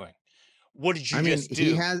he's doing? What did you just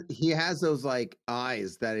do? He has those like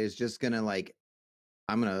eyes that is just gonna like,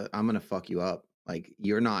 I'm gonna fuck you up. Like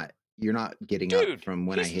you're not getting up from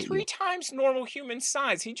when I hit he's you. 3 times normal human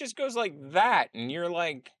size. He just goes like that, and you're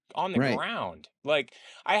like on the Right. ground. Like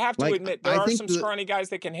I have to Like, admit, there I are think some the- scrawny guys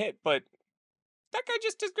that can hit, but that guy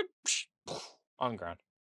just does good on the ground.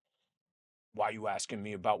 Why are you asking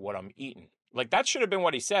me about what I'm eating? Like that should have been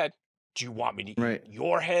what he said. Do you want me to eat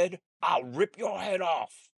your head? I'll rip your head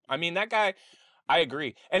off. I mean, that guy, I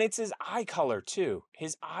agree. And it's his eye color too.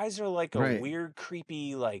 His eyes are like a Right. weird,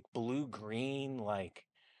 creepy, like blue-green, like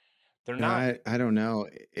they're No, not. I don't know.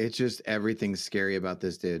 It's just everything's scary about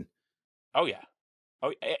this dude. Oh yeah.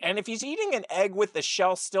 Oh, and if he's eating an egg with the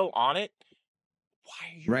shell still on it, why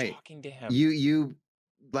are you Right. talking to him? You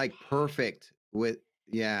like perfect with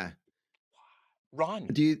Run.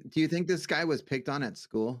 Do you think this guy was picked on at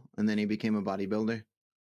school and then he became a bodybuilder?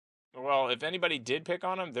 Well, if anybody did pick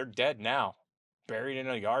on him, they're dead now, buried in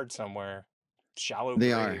a yard somewhere, shallow They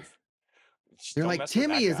grave. are. Just They're don't like, mess with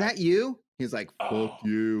Timmy, is guy. that you? He's like, fuck Oh.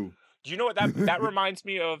 you. Do you know what that reminds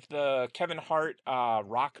me of the Kevin Hart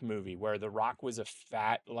Rock movie where the Rock was a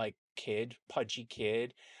fat like kid, pudgy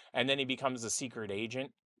kid, and then he becomes a secret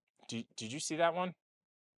agent. Did you see that one?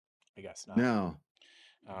 I guess not. No.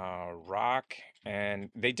 Rock, and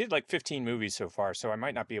they did like 15 movies so far, so I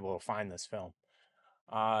might not be able to find this film.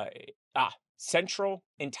 Central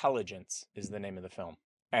Intelligence is the name of the film.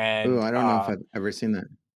 And Ooh, I don't know if I've ever seen that.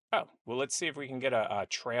 oh, well, let's see if we can get a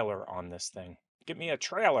trailer on this thing. Give me a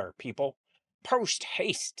trailer, people. Post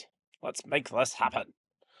haste. Let's make this happen.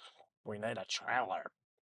 We need a trailer.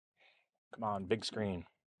 Come on, big screen.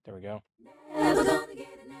 There we go.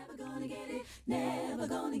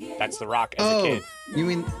 That's The Rock as a kid. You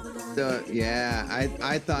mean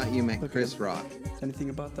I thought you meant Chris Rock. Anything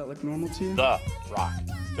about that look normal to you? The Rock.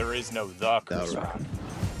 There is no The Chris Rock.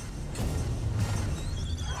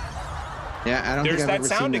 Yeah, I don't There's think I've that ever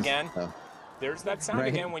sound seen this, again. though. There's that sound Right.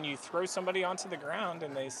 again when you throw somebody onto the ground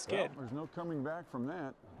and they skid. There's no coming back from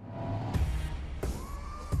that.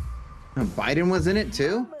 Biden was in it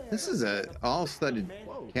too? This is a all-studded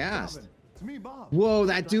cast. It's me, Bob. Whoa,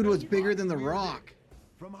 that dude was bigger than The Rock.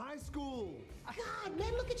 From high school. God,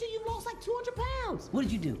 man, look at you. You've lost like 200 pounds. What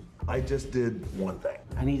did you do? I just did one thing.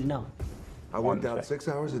 I need to know. I worked out 6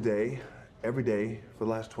 hours a day, every day, for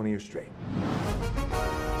the last 20 years straight.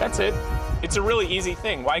 That's it. It's a really easy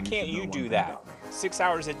thing. Why can't you do that? 6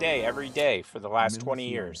 hours a day, every day for the last 20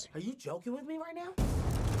 years. Are you joking with me right now?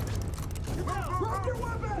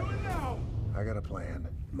 I got a plan.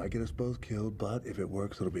 Might get us both killed, but if it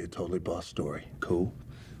works, it'll be a totally boss story. Cool?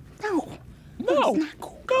 No. No,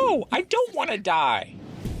 go. I don't want to die.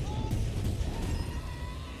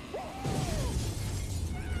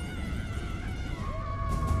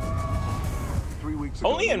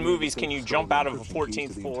 Only in movies can you jump out of a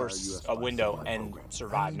 14th floor window and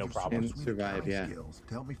survive, no problem. And survive, yeah. To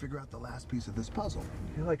help me figure out the last piece of this puzzle.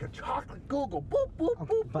 You're like a chocolate Google. Boop, boop, boop,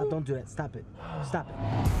 boop. But don't do that. Stop it. Stop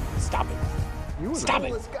it. Stop it. You were Stop the it.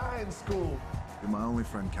 coolest guy in school. You're my only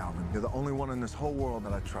friend, Calvin. You're the only one in this whole world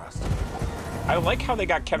that I trust. I like how they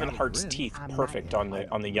got Kevin Hart's teeth perfect on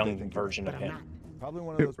the young version of him. Probably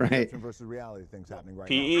one of those perception versus reality things happening right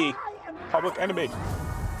PE, Public Enemy.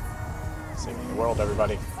 Saving the world,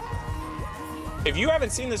 everybody. If you haven't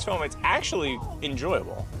seen this film, it's actually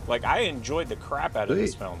enjoyable. Like, I enjoyed the crap out of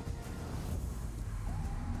this film.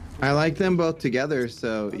 I like them both together,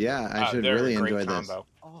 so yeah, I should they're really a great enjoy this. combo.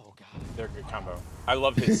 Oh god, they're a good combo. I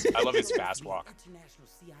love his fast walk.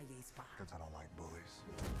 Because I don't like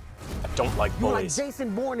bullies. I don't like You're like bullies.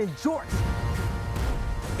 Jason Bourne in jorts.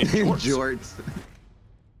 In jorts. Jorts.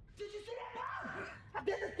 I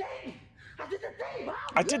did the thing. I did the thing, Bob.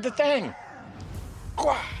 I did the thing.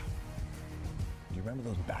 Do you remember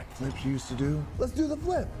those backflips you used to do? Let's do the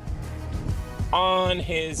flip. On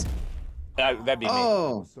his... that'd be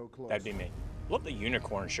Oh. me. That'd be me. Love the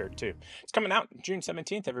unicorn shirt, too. It's coming out June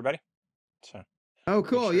 17th, everybody. So. Oh,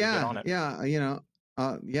 cool. sure to get Yeah. on it. Yeah. You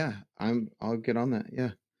know, yeah, I'll get on that.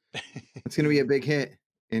 Yeah. It's going to be a big hit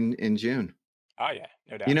in June. Oh, yeah.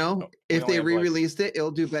 No doubt. You know, But we if only they have, like- re-released it, it'll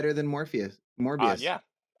do better than Morbius. Yeah.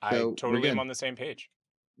 I So, we're totally am good. on the same page.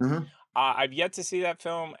 Uh-huh. I've yet to see that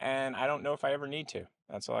film, and I don't know if I ever need to.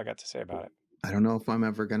 That's all I got to say about it. I don't know if I'm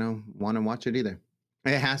ever going to want to watch it either.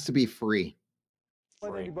 It has to be free.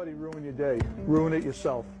 Don't let anybody ruin your day. Ruin it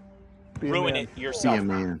yourself. Be a Ruin man. it yourself. Be a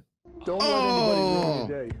man. Don't let anybody ruin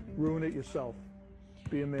your day. Ruin it yourself.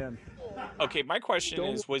 Be a man. Okay, my question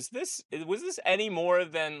is, was this any more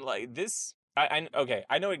than like this? Okay,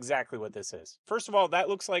 I know exactly what this is. First of all, that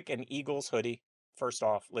looks like an Eagles hoodie. First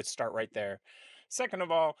off, let's start right there. Second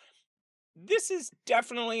of all, this is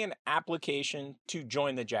definitely an application to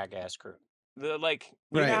join the Jackass crew. You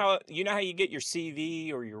Right. know how you get your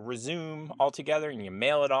CV or your resume all together and you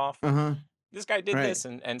mail it off. Uh-huh. This guy did Right. this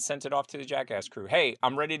and sent it off to the Jackass crew. Hey,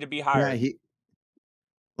 I'm ready to be Yeah, hired. he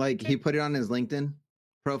put it on his LinkedIn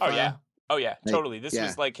profile. Oh yeah, Like, totally. This yeah.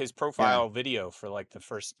 was like his profile video for like the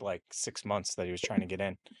first 6 months that he was trying to get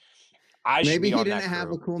in. I should Maybe be he on didn't that have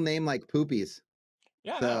crew. a cool name like Poopies.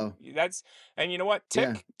 Yeah, So no, that's and you know what?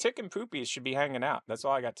 Yeah. Tick and Poopies should be hanging out. That's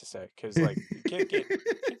all I got to say. Because you can't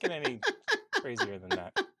get any crazier than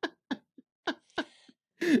that.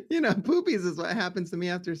 you know, Poopies is what happens to me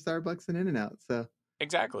after Starbucks and In-N-Out. So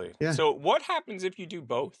Exactly. Yeah. So what happens if you do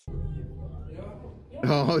both?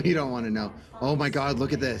 oh, you don't want to know. Oh my God,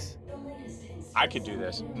 look at this. I could do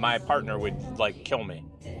this. My partner would kill me.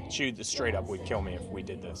 She straight up would kill me if we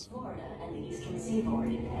did this.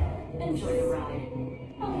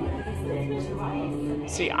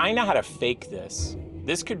 See, I know how to fake this.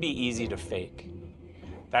 This could be easy to fake.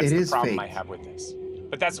 That's It the is problem I fake. have with this.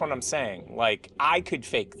 But that's what I'm saying. I could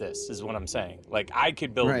fake this is what I'm saying. I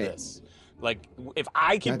could build Right. this. If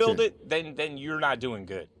I can Gotcha. build it, then you're not doing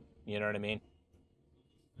good. You know what I mean?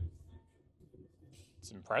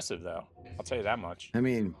 It's impressive though. I'll tell you that much. I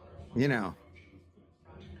mean, you know,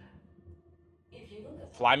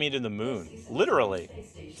 Fly me to the moon. Literally.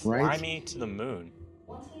 Fly Right. me to the moon.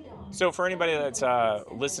 So for anybody that's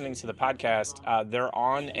listening to the podcast, they're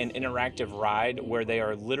on an interactive ride where they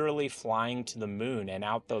are literally flying to the moon and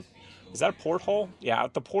out the... Is that a porthole? Yeah,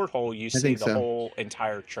 out the porthole you see think the so. whole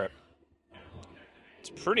entire trip.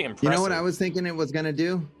 It's pretty impressive. you know what I was thinking it was going to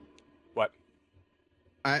do? What?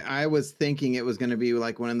 I was thinking it was going to be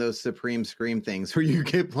like one of those Supreme Scream things where you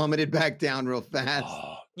get plummeted back down real fast.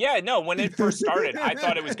 Yeah, no, when it first started, I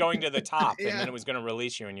thought it was going to the top and Yeah. then it was going to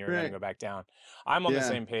release you and you were going Right. to go back down. I'm on the Yeah.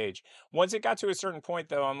 same page. Once it got to a certain point,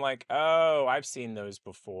 though, I'm like, oh, I've seen those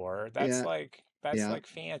before. That's Yeah. Yeah.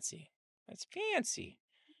 fancy. That's fancy.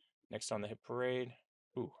 Next on the hit parade.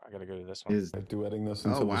 Ooh, I got to go to this one. Is Duetting this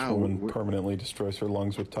Oh, until wow. this woman permanently destroys her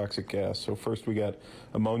lungs with toxic gas. So first we got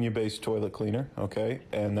ammonia-based toilet cleaner, okay?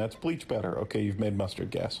 And that's bleach batter. Okay, you've made mustard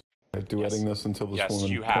gas. Duetting this until this Yes, woman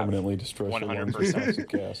you have. permanently destroys her lungs with 100%. toxic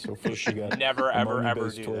gas. So first we got Never, ever, ever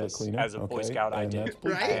ammonia-based do toilet this. cleaner, As a Boy okay? Scout, I And did. that's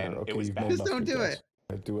bleach Right? batter. And Okay, it was you've bad. made Just don't mustard do gas.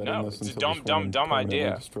 it. Duetting No, this it's a until this woman dumb permanently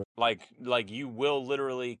idea. destroys- Like you will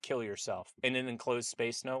literally kill yourself in an enclosed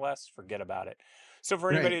space, no less. Forget about it. So for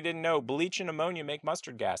Right. anybody who didn't know, bleach and ammonia make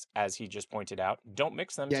mustard gas, as he just pointed out. Don't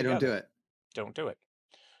mix them Yeah, together. don't do it. Don't do it.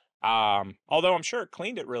 Although I'm sure it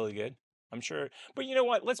cleaned it really good. I'm sure. But you know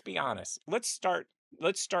what? Let's be honest. Let's start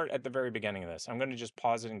at the very beginning of this. I'm going to just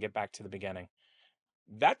pause it and get back to the beginning.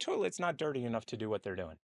 That toilet's not dirty enough to do what they're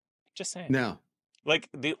doing. Just saying. No. Like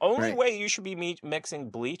the only Right. way you should be mixing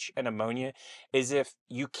bleach and ammonia is if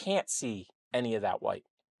you can't see any of that white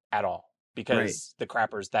at all because the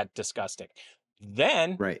crapper's that disgusting.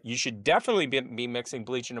 Then you should definitely be mixing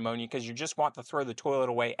bleach and ammonia because you just want to throw the toilet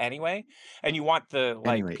away anyway, and you want the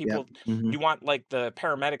Anyway, people, yep. Mhm. you want the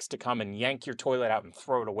paramedics to come and yank your toilet out and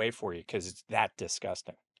throw it away for you because it's that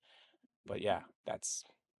disgusting. But yeah, that's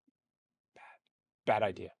bad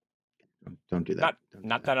idea. Don't do that.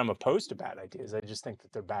 Not that I'm opposed to bad ideas. I just think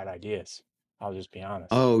that they're bad ideas. I'll just be honest.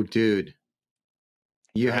 Oh, dude.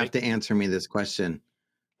 You Ready? have to answer me this question.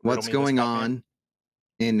 What's me this going stuff, on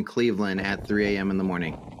in Cleveland at 3 a.m. in the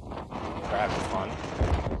morning? They're having fun.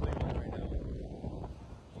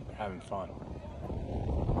 They're having fun.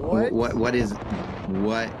 What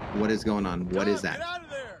is going on? What is that?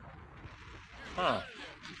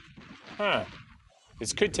 Huh.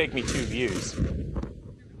 This could take me 2 views.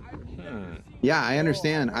 Yeah, I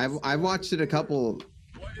understand. I've watched it a couple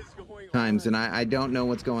times and I don't know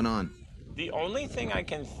what's going on. The only thing I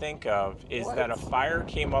can think of is that a fire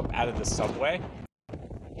came up out of the subway.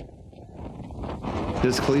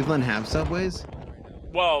 Does Cleveland have subways?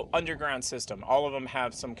 Well, underground system. All of them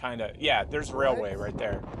have some kind of... Yeah, there's railway right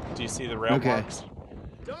there. Do you see the rail marks?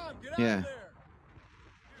 Yeah.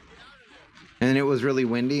 And it was really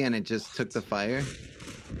windy and it just took the fire?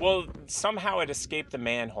 Well, somehow it escaped the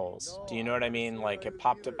manholes. Do you know what I mean? Like, it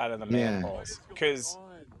popped up out of the manholes. Because...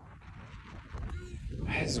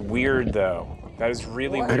 That's weird, though. That is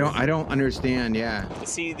really weird. I don't understand, yeah.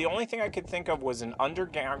 See, the only thing I could think of was an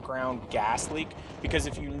underground gas leak, because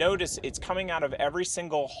if you notice, it's coming out of every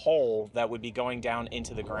single hole that would be going down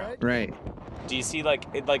into the ground. Right. Do you see, like,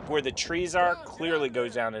 where the trees are, clearly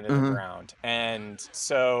goes down into the ground. And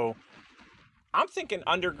so, I'm thinking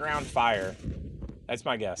underground fire. That's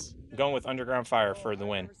my guess. I'm going with underground fire for the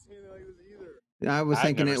win. I was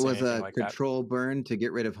thinking it was a like control burn to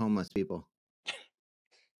get rid of homeless people.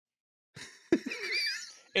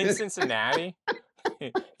 In Cincinnati,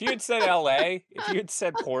 if you had said LA, if you had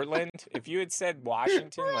said Portland, if you had said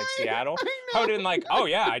Washington, like Seattle, I would have been like, oh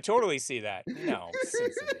yeah, I totally see that. No,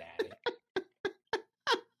 Cincinnati.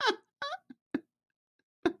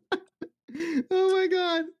 Oh my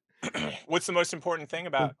God. What's the most important thing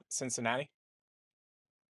about Cincinnati?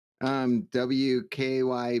 WKYB.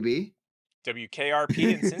 WKRP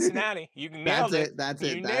in Cincinnati. You nailed it. That's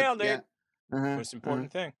it. You nailed it. Yeah. Most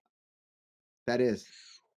important thing. That is.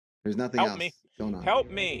 There's nothing else going on.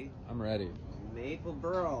 Help me. I'm ready. Maple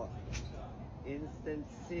Borough, Instant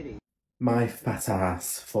City. My fat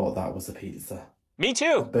ass thought that was a pizza. Me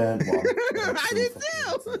too. A burnt one. I did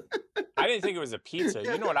too. I didn't think it was a pizza.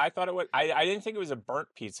 You know what I thought it was? I didn't think it was a burnt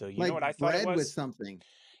pizza. You know what I thought it was? Bread with something.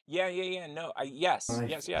 Yeah. No. Yes.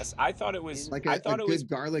 I thought it was like a good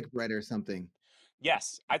garlic bread or something.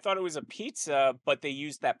 Yes, I thought it was a pizza, but they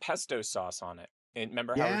used that pesto sauce on it. And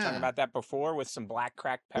remember how we were talking about that before with some black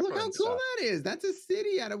cracked pepper? Look how cool that is. That's a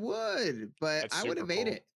city out of wood. But I would have ate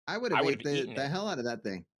it. I would have ate the hell out of that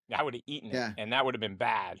thing. I would have eaten it, and that would have been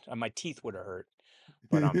bad. My teeth would have hurt.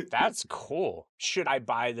 But that's cool. Should I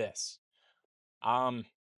buy this? How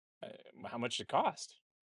much did it cost?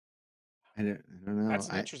 I don't know. That's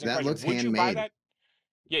an interesting that question. Looks would handmade. You buy that?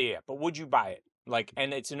 Yeah. But would you buy it? Like,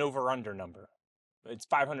 and it's an over/under number. It's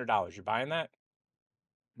 $500. You're buying that?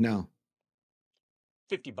 No.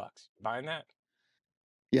 $50. Buying that?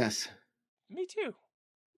 Yes. Me too.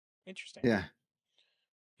 Interesting. Yeah.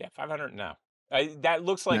 Yeah, 500. No, that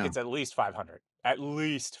looks like it's at least 500. At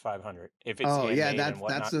least 500. If it's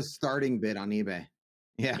that's the starting bid on eBay.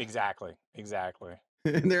 Yeah. Exactly.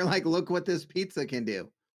 And they're like, look what this pizza can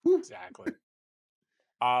do. Exactly.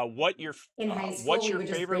 What's your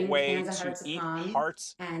favorite way to eat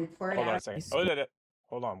hearts? And pour it Hold on a out. second.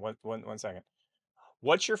 Hold on. One second.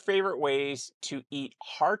 What's your favorite ways to eat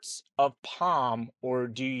hearts of palm, or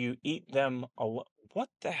do you eat them alone? What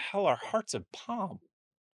the hell are hearts of palm?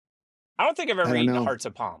 I don't think I've ever eaten hearts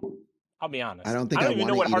of palm. I'll be honest. I don't think I even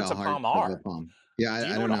know what hearts of palm are. Yeah,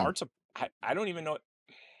 I don't know. I don't even know.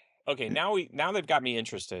 Okay, now they've got me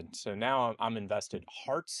interested. So now I'm invested.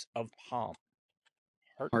 Hearts of palm.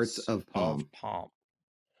 Hearts of palm.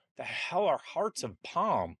 The hell are hearts of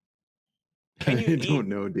palm? I don't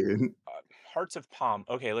know, dude. Hearts of palm.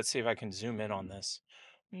 Okay, let's see if I can zoom in on this.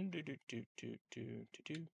 Okay,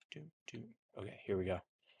 here we go.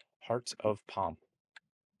 Hearts of palm.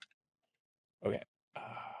 Okay.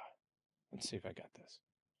 Let's see if I got this.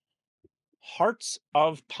 Hearts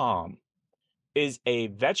of palm is a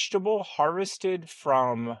vegetable harvested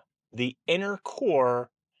from the inner core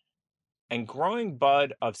and growing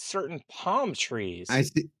bud of certain palm trees.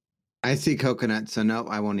 I see coconut, so no,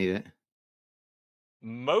 I won't eat it.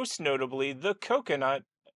 Most notably, the coconut,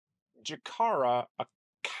 Jacara,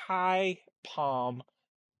 acai palm,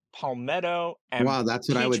 palmetto, and wow, that's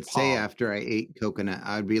what I would palm. say after I ate coconut.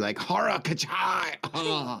 I would be like, hara kachai.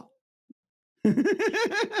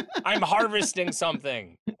 I'm harvesting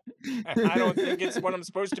something. I don't think it's what I'm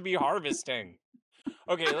supposed to be harvesting.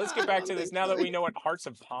 Okay, let's get back to this now that we know what hearts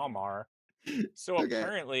of palm are. So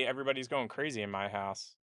apparently everybody's going crazy in my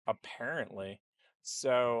house. Apparently.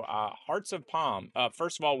 So hearts of palm.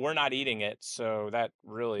 First of all, we're not eating it, so that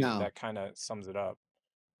really that kind of sums it up.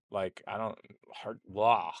 Like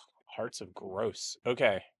hearts of gross.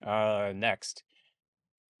 Okay, next.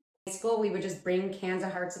 In school, we would just bring cans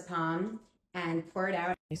of hearts of palm and pour it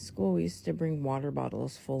out. In school, we used to bring water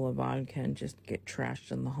bottles full of vodka and just get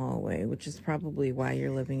trashed in the hallway, which is probably why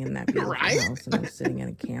you're living in that beautiful house and I'm sitting in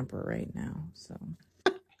a camper right now. So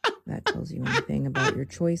that tells you anything about your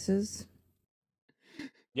choices.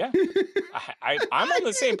 Yeah, I'm on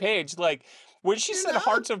the same page. Like when she said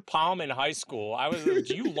Hearts of Palm in high school, I was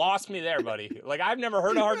you lost me there, buddy. Like I've never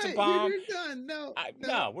heard of Hearts of Palm. You're done. No,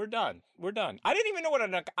 No, we're done. We're done. I didn't even know what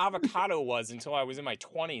an avocado was until I was in my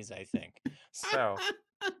 20s, I think. So.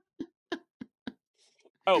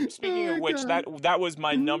 Oh, speaking of which, that was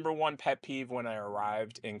my number one pet peeve when I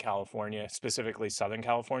arrived in California, specifically Southern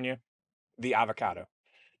California, the avocado.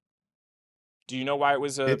 Do you know why it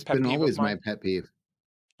was a It's pet been peeve always of mine? my pet peeve.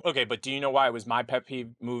 Okay, but do you know why it was my pet peeve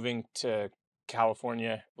moving to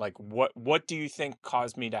California? Like, what do you think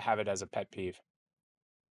caused me to have it as a pet peeve?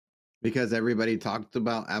 Because everybody talked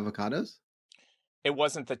about avocados? It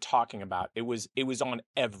wasn't the talking about. It was on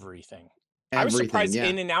everything. I was Everything, surprised yeah.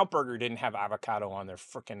 In-N-Out Burger didn't have avocado on their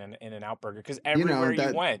freaking In-N-Out Burger because You know, everywhere you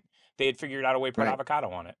that- went, they had figured out a way to put Right. avocado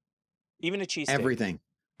on it. Even a cheesesteak. Everything.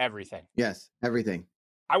 Everything. Yes, everything.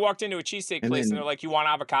 I walked into a cheesesteak And place and then- they're like, "You want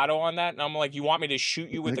avocado on that?" And I'm like, "You want me to shoot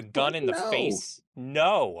you with a gun in the no. face?"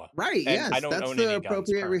 No. Right, And yes, I don't that's own the any guns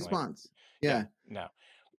appropriate currently. response. Yeah. No.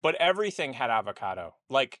 But everything had avocado.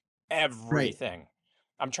 Like everything.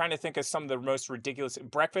 I'm trying to think of some of the most ridiculous.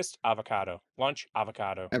 Breakfast, avocado. Lunch,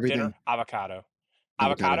 avocado. Everything. Dinner, avocado.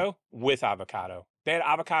 Avocado with avocado. They had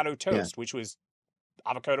avocado toast, which was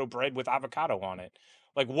avocado bread with avocado on it.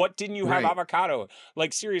 Like, what didn't you have Right. avocado?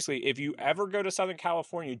 Like, seriously, if you ever go to Southern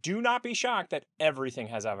California, do not be shocked that everything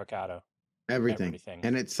has avocado. Everything.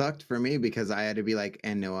 And it sucked for me because I had to be like,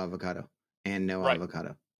 and no avocado. And no Right.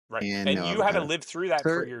 avocado. Right. And, And no you had to avocado. live through that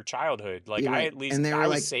Sir, for your childhood. Like, you're I right. at least, and they were I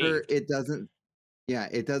like, was saved. "Sir, it doesn't,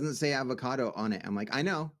 it doesn't say avocado on it." I'm like, I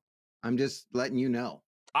know. I'm just letting you know.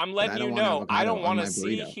 I'm But I letting don't you want know. I avocado don't on want my to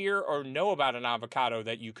see, burrito. hear, or know about an avocado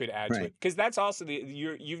that you could add to Right. it, because that's also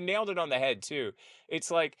you've nailed it on the head too. It's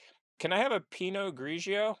like, can I have a Pinot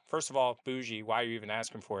Grigio? First of all, bougie. Why are you even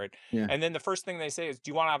asking for it? Yeah. And then the first thing they say is, "Do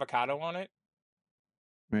you want avocado on it?"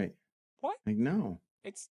 Right. What? Like, no.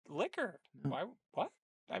 It's liquor. Why? What?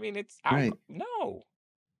 I mean, it's Right. no.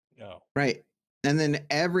 Right. And then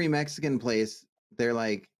every Mexican place, they're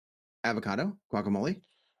like, avocado, guacamole. And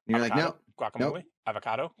you're like, Avocado, no. guacamole, Nope.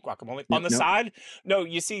 avocado, guacamole. Nope, On the nope. side, no,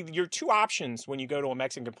 you see, your two options when you go to a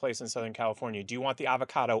Mexican place in Southern California. Do you want the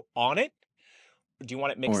avocado on it? Or do you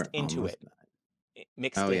want it mixed Or into almost it?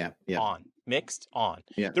 Mixed Oh, in, yeah, yeah. on. Mixed on.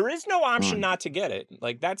 Yeah. There is no option On. not to get it.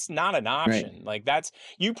 Like, that's not an option. Like, that's,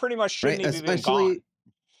 you pretty much Right. shouldn't have even gone. Especially,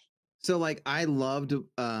 so like, I loved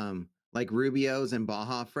like Rubio's and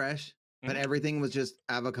Baja Fresh, but Mhm. everything was just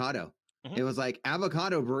avocado. Mhm. It was like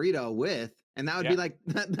avocado burrito with, and that would Yeah. be like,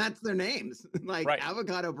 that's their names. Like Right.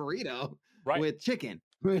 avocado burrito Right. with chicken.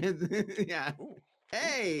 Yeah.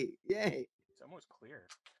 Hey, yay. It's almost clear.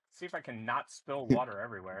 See if I can not spill water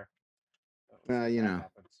everywhere. You That know.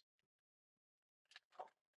 happens.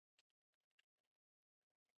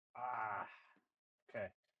 Ah, okay.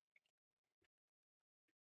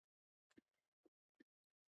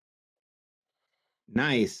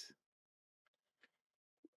 Nice.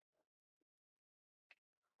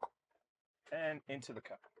 And into the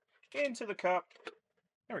cup. Into the cup.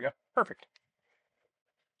 There we go. Perfect.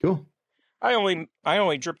 Cool. I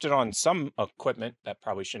only dripped it on some equipment that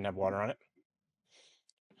probably shouldn't have water on it.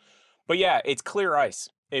 But yeah, it's clear ice.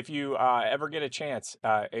 If you ever get a chance,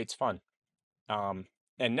 it's fun. And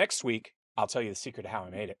next week, I'll tell you the secret of how I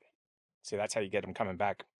made it. See, that's how you get them coming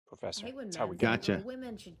back, Professor. That's how we get them. Gotcha.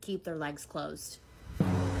 Women should keep their legs closed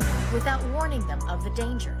without warning them of the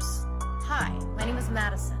dangers. Hi, my name is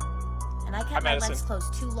Madison, and I Hi, kept my Madison. legs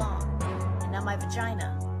closed too long, and now my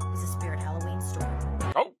vagina is a spirit Halloween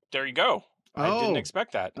store. Oh, there you go. I didn't Oh.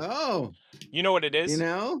 expect that. Oh. You know what it is? You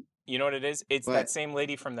know? You know what it is? It's What? that same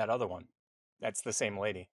lady from that other one. That's the same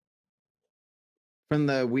lady. From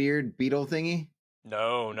the weird beetle thingy?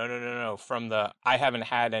 No. From the I haven't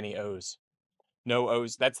had any O's. No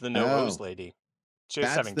O's. That's the no O's Oh. lady. She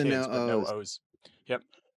has That's 7 the kids, no but no O's. O's. Yep.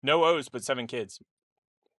 No O's, but 7 kids.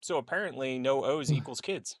 So apparently no O's equals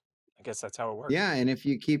kids. I guess that's how it works. Yeah, and if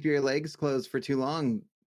you keep your legs closed for too long,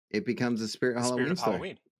 it becomes a spirit The Halloween spirit of store.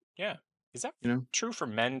 Halloween. Yeah. Is that You know? true for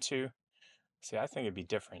men too? See, I think it'd be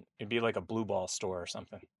different. It'd be like a blue ball store or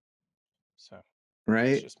something. So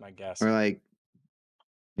Right? that's just my guess. Or like,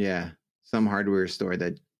 yeah, some hardware store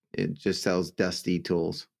that it just sells dusty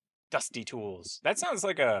tools. Dusty Tools. That sounds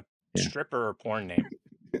like a Yeah. stripper or porn name.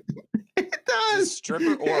 It does.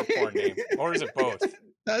 Stripper or a porn name. Or is it both?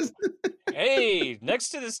 Does. Hey, next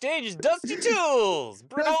to the stage is Dusty Tools.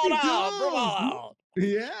 Bring it Dusty on out. Bring it Tools. on out.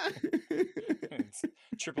 Yeah. It's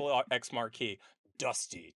triple X marquee.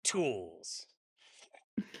 Dusty Tools.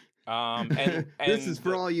 And This is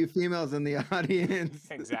for all you females in the audience.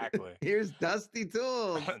 Exactly. Here's Dusty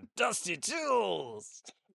Tools. Dusty Tools.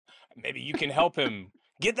 Maybe you can help him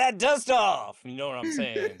Get that dust off. You know what I'm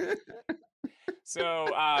saying? So,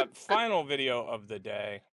 final video of the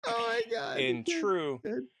day. Oh my God. In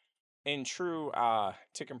true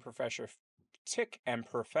Tick and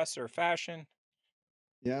Professor fashion.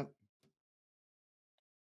 Yep.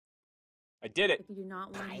 I did it. If you do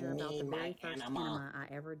not want to hear about the very first enema I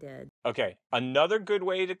ever did. Okay, another good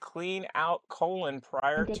way to clean out colon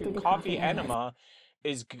prior to coffee enema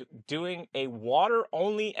is doing a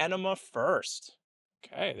water-only enema first.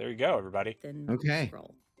 Okay, there you go, everybody. Okay.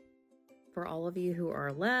 Scroll. For all of you who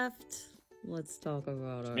are left, let's talk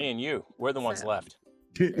about it. Me and you, we're the ones left.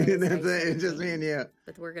 That's it. It's just me and you.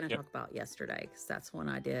 But we're going to talk about yesterday, because that's when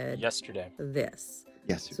I did yesterday. This.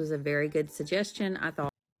 Yes. This was a very good suggestion, I thought.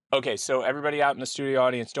 Okay, so everybody out in the studio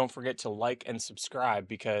audience, don't forget to like and subscribe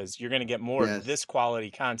because you're going to get more of this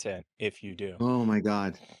quality content if you do. Oh my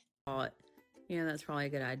God. That's probably a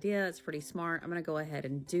good idea. That's pretty smart. I'm going to go ahead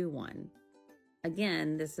and do one.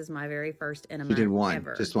 Again, this is my very first enema You did one,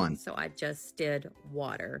 ever. just one. So I just did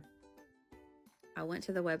water. I went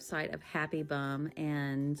to the website of Happy Bum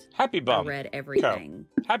and I read everything.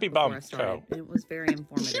 Happy Bum before I started, and it was very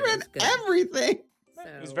informative. She read everything. So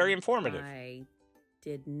it was very informative. I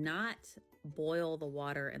did not boil the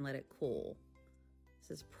water and let it cool. This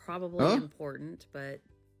is probably important, but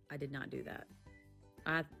I did not do that.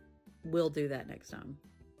 I will do that next time.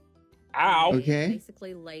 Ow. Okay. I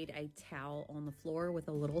basically laid a towel on the floor with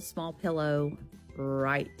a little small pillow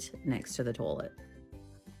right next to the toilet.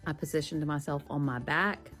 I positioned myself on my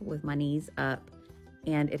back with my knees up,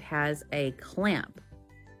 and it has a clamp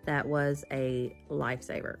that was a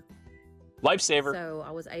lifesaver. Lifesaver. So I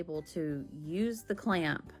was able to use the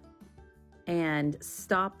clamp and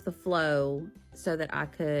stop the flow so that I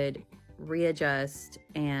could readjust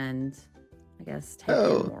and I guess take in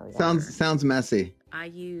more water. Sounds messy. I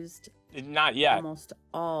used not yet almost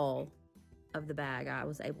all of the bag. I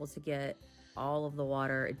was able to get all of the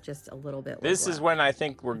water, just a little bit. This is when I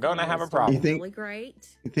think we're gonna have a problem. You think? Really great.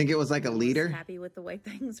 You think it was like a liter? I was happy with the way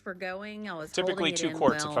things were going. I was typically holding it 2 in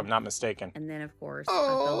quarts, well, if I'm not mistaken. And then, of course, I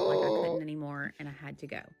felt like I couldn't anymore, and I had to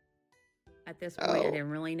go. At this point, I didn't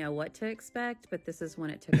really know what to expect, but this is when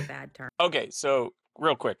it took a bad turn. Okay, so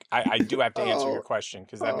real quick, I do have to answer your question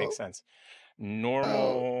because that makes sense.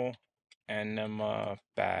 Normal enema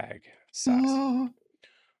bag size.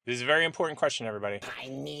 This is a very important question, everybody. I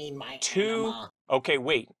need my 2. Okay,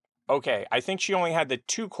 wait. Okay, I think she only had the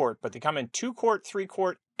 2 quart, but they come in 2 quart, 3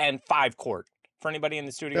 quart, and 5 quart. For anybody in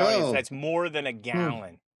the studio audience, that's more than a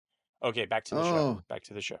gallon. Okay, back to the show. Back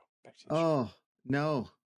to the show. Back to the show. Oh, no.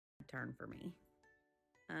 Turn for me.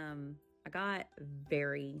 I got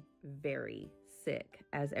very, very sick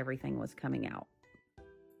as everything was coming out.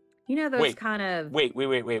 You know those kind of wait.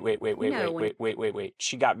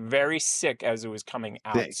 She got very sick as it was coming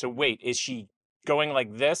out. So wait, is she going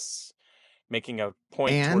like this, making a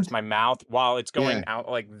point towards my mouth while it's going out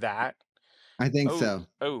like that? I think so.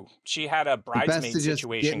 Oh, she had a bridesmaid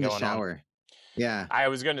situation get in the going shower. on. Yeah. I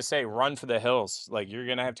was going to say, run for the hills. Like, you're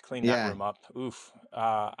going to have to clean that room up. Oof.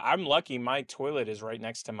 I'm lucky my toilet is right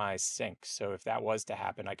next to my sink. So if that was to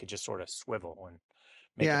happen, I could just sort of swivel and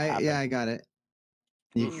make it happen. I got it.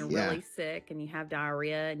 When you're really sick and you have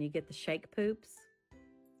diarrhea and you get the shake poops,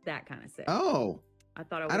 that kind of sick. Oh. I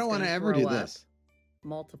thought I was I don't want to ever do this.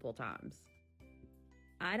 Multiple times.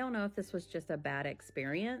 I don't know if this was just a bad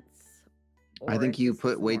experience. I think you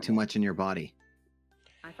put way too much in your body.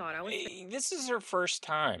 I thought I was. This is her first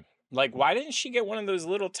time. Like, why didn't she get one of those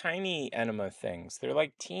little tiny enema things? They're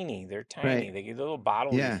like teeny. They're tiny. Right. They get little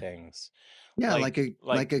bottle things. Yeah, like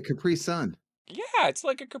a Capri Sun. Yeah, it's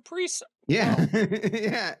like a Capri Sun. Yeah,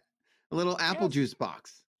 yeah, a little apple juice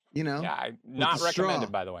box. You know. Yeah, not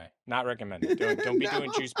recommended, by the way. Not recommended. Don't be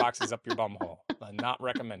doing juice boxes up your bum hole. Not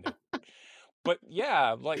recommended. But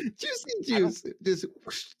yeah, like juicy juice. Just.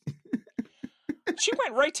 She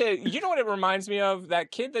went right to, you know what it reminds me of?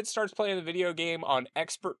 That kid that starts playing the video game on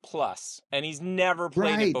Expert Plus, and he's never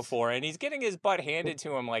played it before, and he's getting his butt handed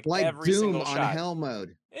to him like every Doom single on shot. Hell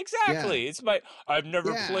mode. Exactly. Yeah. It's like, I've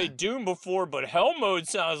never played Doom before, but Hell mode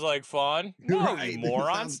sounds like fun. No, you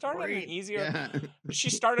moron. Start on an easier. Yeah. She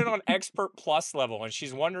started on Expert Plus level, and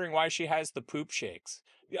she's wondering why she has the poop shakes.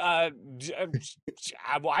 Well,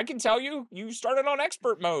 I can tell you, you started on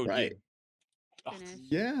Expert mode. Right.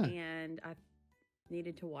 Yeah. And I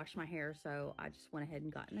needed to wash my hair, so I just went ahead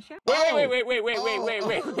and got in the shower. Wait.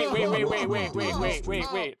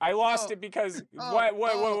 I lost it because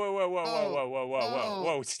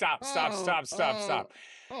whoa. Stop.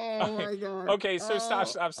 Oh my God. Okay, so stop.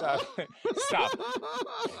 Stop.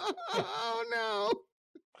 Oh no.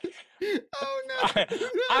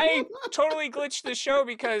 I totally glitched the show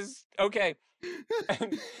because, okay,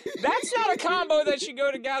 That's not a combo that should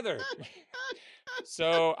go together.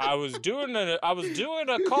 So I was doing a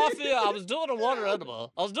coffee. I was doing a water enema.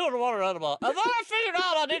 And then I figured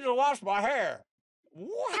out I needed to wash my hair.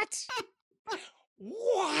 What?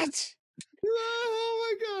 What?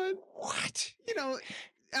 Oh my God. What? You know,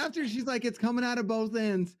 after she's like, it's coming out of both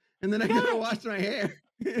ends, and then I gotta wash my hair.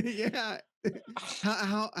 Yeah.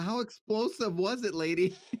 How explosive was it,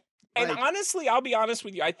 lady? And honestly, I'll be honest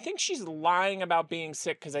with you. I think she's lying about being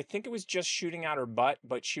sick because I think it was just shooting out her butt,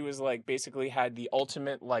 but she was like basically had the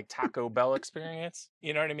ultimate like Taco Bell experience.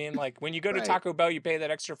 You know what I mean? Like when you go to Taco Bell, you pay that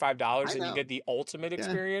extra $5 and you get the ultimate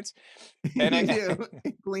experience. And You do.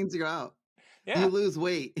 It cleans you out. Yeah. You lose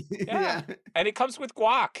weight. Yeah. And it comes with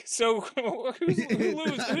guac. So who's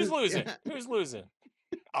losing? Yeah. Who's losing?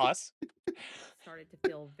 Us. Started to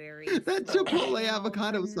feel very That slow Chipotle down,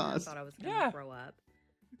 avocado and sauce. I thought I was going to throw up.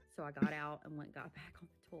 So I got out and got back on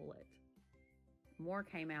the toilet. More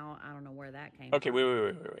came out. I don't know where that came Okay, from.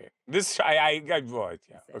 wait. This yeah.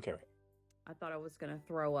 Okay, wait. I thought I was going to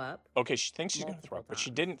throw up. Okay, she thinks she's gonna throw up, but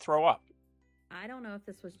she didn't throw up. I don't know if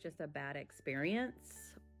this was just a bad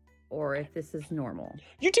experience or if this is normal.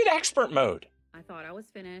 You did expert mode. I thought I was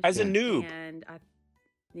finished. As a noob. And I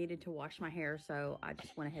needed to wash my hair, so I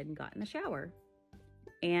just went ahead and got in the shower.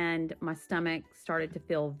 And my stomach started to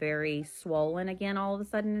feel very swollen again all of a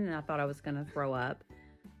sudden, and I thought I was going to throw up.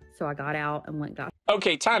 So I got out and got...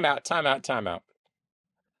 Okay, time out.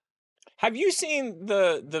 Have you seen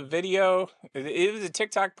the video? It was a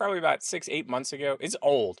TikTok probably about 6-8 months ago. It's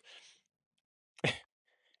old.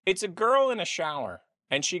 It's a girl in a shower,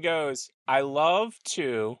 and she goes, I love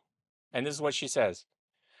to, and this is what she says,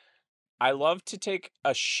 I love to take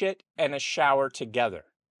a shit and a shower together.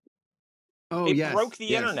 Oh, It broke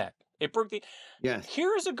the internet. It broke the... Yes.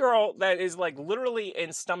 Here's a girl that is like literally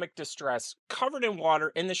in stomach distress, covered in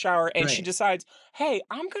water in the shower, and she decides, hey,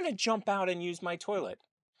 I'm going to jump out and use my toilet.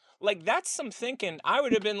 Like, that's some thinking. I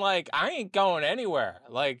would have been like, I ain't going anywhere.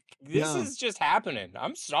 Like, this is just happening.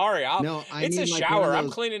 I'm sorry. It's a shower. I'm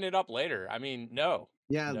cleaning it up later. I mean, no.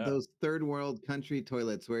 Yeah, those third world country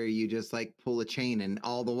toilets where you just like pull a chain and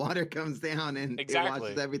all the water comes down and it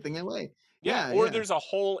washes everything away. Yeah, or there's a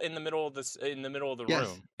hole in the middle of the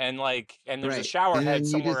room, and there's a shower and head then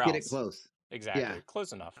somewhere you just else. Get it close. Exactly, Yeah.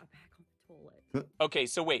 close enough. Okay,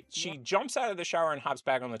 so wait, she jumps out of the shower and hops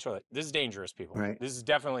back on the toilet. This is dangerous, people. Right. This is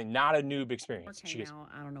definitely not a noob experience. Came out,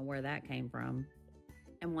 I don't know where that came from.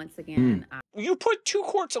 And once again, You put 2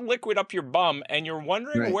 quarts of liquid up your bum, and you're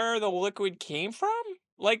wondering where the liquid came from?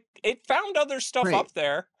 Like, it found other stuff up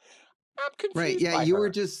there. I'm confused. Right. Yeah, by you her. were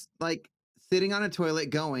just like sitting on a toilet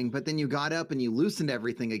going, but then you got up and you loosened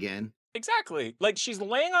everything again. Exactly. Like she's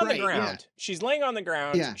laying on the ground. Yeah. She's laying on the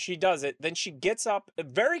ground. Yeah. She does it. Then she gets up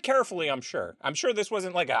very carefully, I'm sure. I'm sure this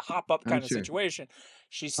wasn't like a hop up kind of situation.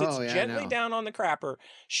 She sits gently down on the crapper.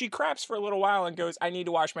 She craps for a little while and goes, I need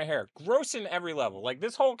to wash my hair. Gross in every level. Like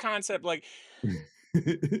this whole concept, like, I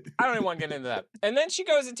don't even want to get into that. And then she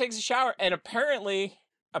goes and takes a shower. And apparently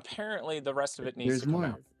the rest of it needs to come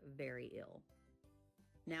out. Very ill.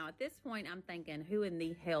 Now, at this point, I'm thinking, who in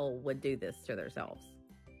the hell would do this to themselves?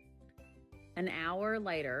 An hour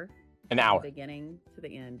later, An hour. From the beginning to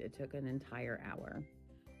the end, it took an entire hour.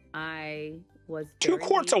 I was 2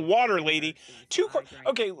 quarts of water, lady. 2 quarts.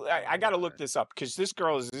 Okay, I got to look this up because this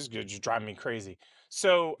girl is just driving me crazy.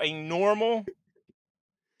 So a normal,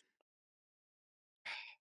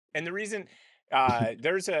 and the reason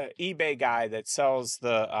there's a eBay guy that sells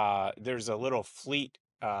there's a little fleet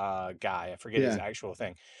guy. I forget his actual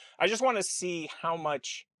thing. I just want to see how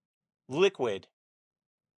much liquid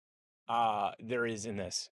there is in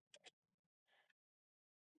this.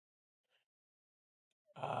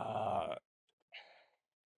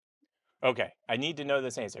 Okay, I need to know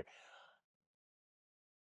this answer.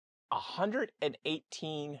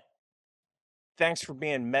 118. Thanks for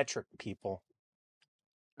being metric, people.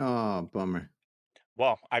 Oh, bummer.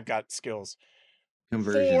 Well, I've got skills.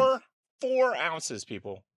 Conversions. 4 ounces,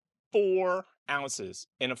 people. 4 ounces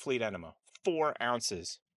in a fleet enema. 4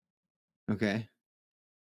 ounces. Okay.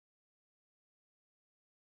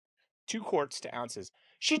 2 quarts to ounces.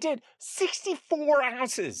 She did 64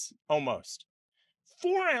 ounces almost.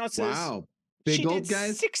 4 ounces. Wow. Big she gulp, did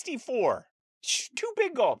guys. 64. 2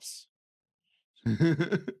 big gulps.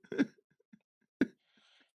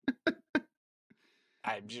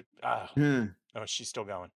 I just, oh, she's still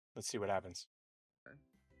going. Let's see what happens.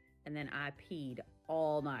 And then I peed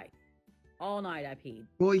all night. All night I peed.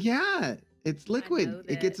 Well, yeah, it's liquid.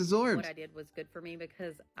 It gets absorbed. What I did was good for me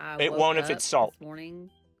because I It woke won't if up it's salt. this morning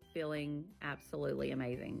feeling absolutely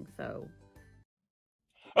amazing. So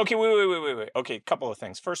Okay, wait. Okay, couple of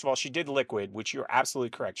things. First of all, she did liquid, which you're absolutely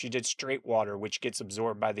correct. She did straight water, which gets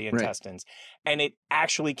absorbed by the Right. intestines, and it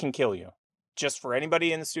actually can kill you. Just for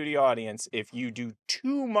anybody in the studio audience, if you do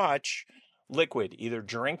too much liquid, either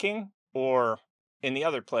drinking or in the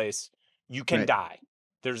other place, you can Right. die.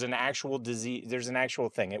 There's an actual disease, there's an actual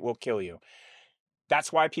thing. It will kill you.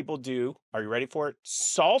 That's why people do, are you ready for it?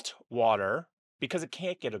 Salt water, because it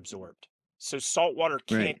can't get absorbed. So salt water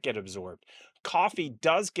can't Right. get absorbed. Coffee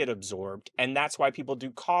does get absorbed, and that's why people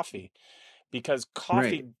do coffee, because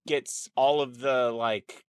coffee Right. gets all of the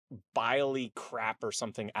like biley crap or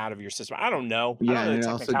something out of your system. I don't know. I Yeah, don't know and the it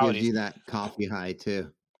also gives technicalities. you that coffee high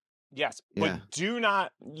too. Yes, Yeah.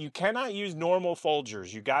 but you cannot use normal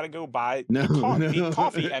Folgers. You got to go buy No, the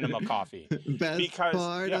coffee no. enema coffee, Best because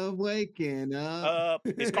part of waking up.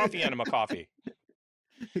 is coffee enema coffee,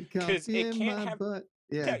 because Coffee it in can't my have butt.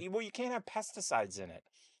 yeah, Yeah. well, you can't have pesticides in it.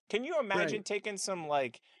 Can you imagine Right. taking some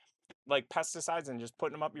like pesticides and just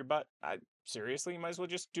putting them up your butt? Seriously, you might as well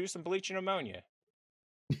just do some bleach and ammonia.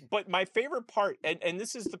 But my favorite part, and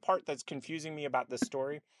this is the part that's confusing me about this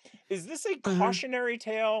story, is this a Uh-huh. cautionary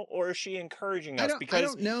tale or is she encouraging us? I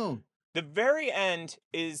Because don't know. the very end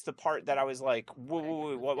is the part that I was like,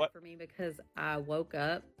 whoa, That was what? good for me because I woke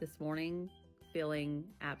up this morning feeling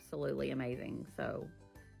absolutely amazing. So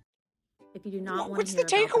if you do not want What's to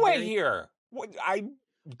the hear about the takeaway very here? What I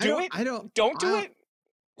don't don't do I it.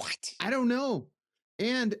 What? I don't know.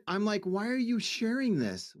 And I'm like, why are you sharing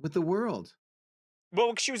this with the world?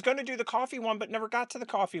 Well, she was going to do the coffee one, but never got to the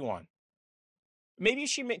coffee one. Maybe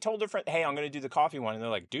she told her friend, "Hey, I'm going to do the coffee one," and they're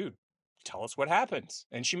like, "Dude, tell us what happens."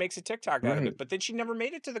 And she makes a TikTok out of Right. it, but then she never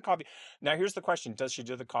made it to the coffee. Now, here's the question: does she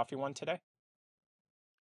do the coffee one today?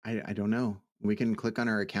 I don't know. We can click on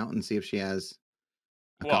her account and see if she has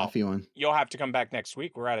a Well, coffee one. you'll have to come back next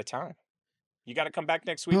week. We're out of time. You got to come back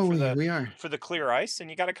next week Oh, for we are. the clear ice, and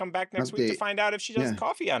you got to come back next week to Update. find out if she does Yeah. the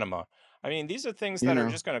coffee enema. I mean, these are things You that are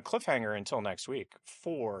know. just going to cliffhanger until next week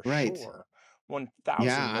for Right. sure. 1,000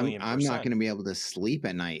 Yeah, million I'm not percent. going to be able to sleep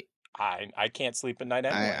at night. I can't sleep at night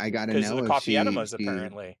anyway I got to because of know the if coffee enemas, she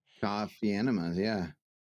apparently. coffee enemas. Yeah.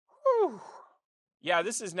 Whew. Yeah,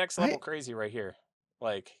 this is next level I crazy right here.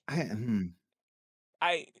 Like,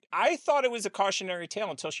 I I thought it was a cautionary tale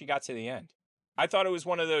until she got to the end. I thought it was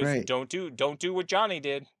one of those Right. don't do what Johnny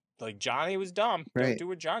did. Like Johnny was dumb. Don't Right. do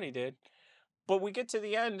what Johnny did. But we get to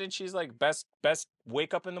the end and she's like, best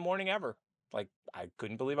wake up in the morning ever. Like, I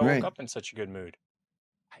couldn't believe I woke Right. up in such a good mood.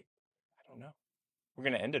 I don't know. We're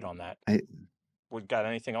gonna end it on that. I We got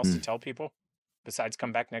anything else to mm, tell people besides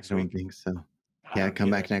come back I next don't week? think so. I Yeah, don't come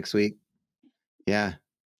either. back next week. Yeah.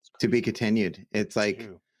 It's To be crazy. continued. It's like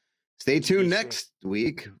Two. stay tuned TBC. next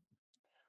week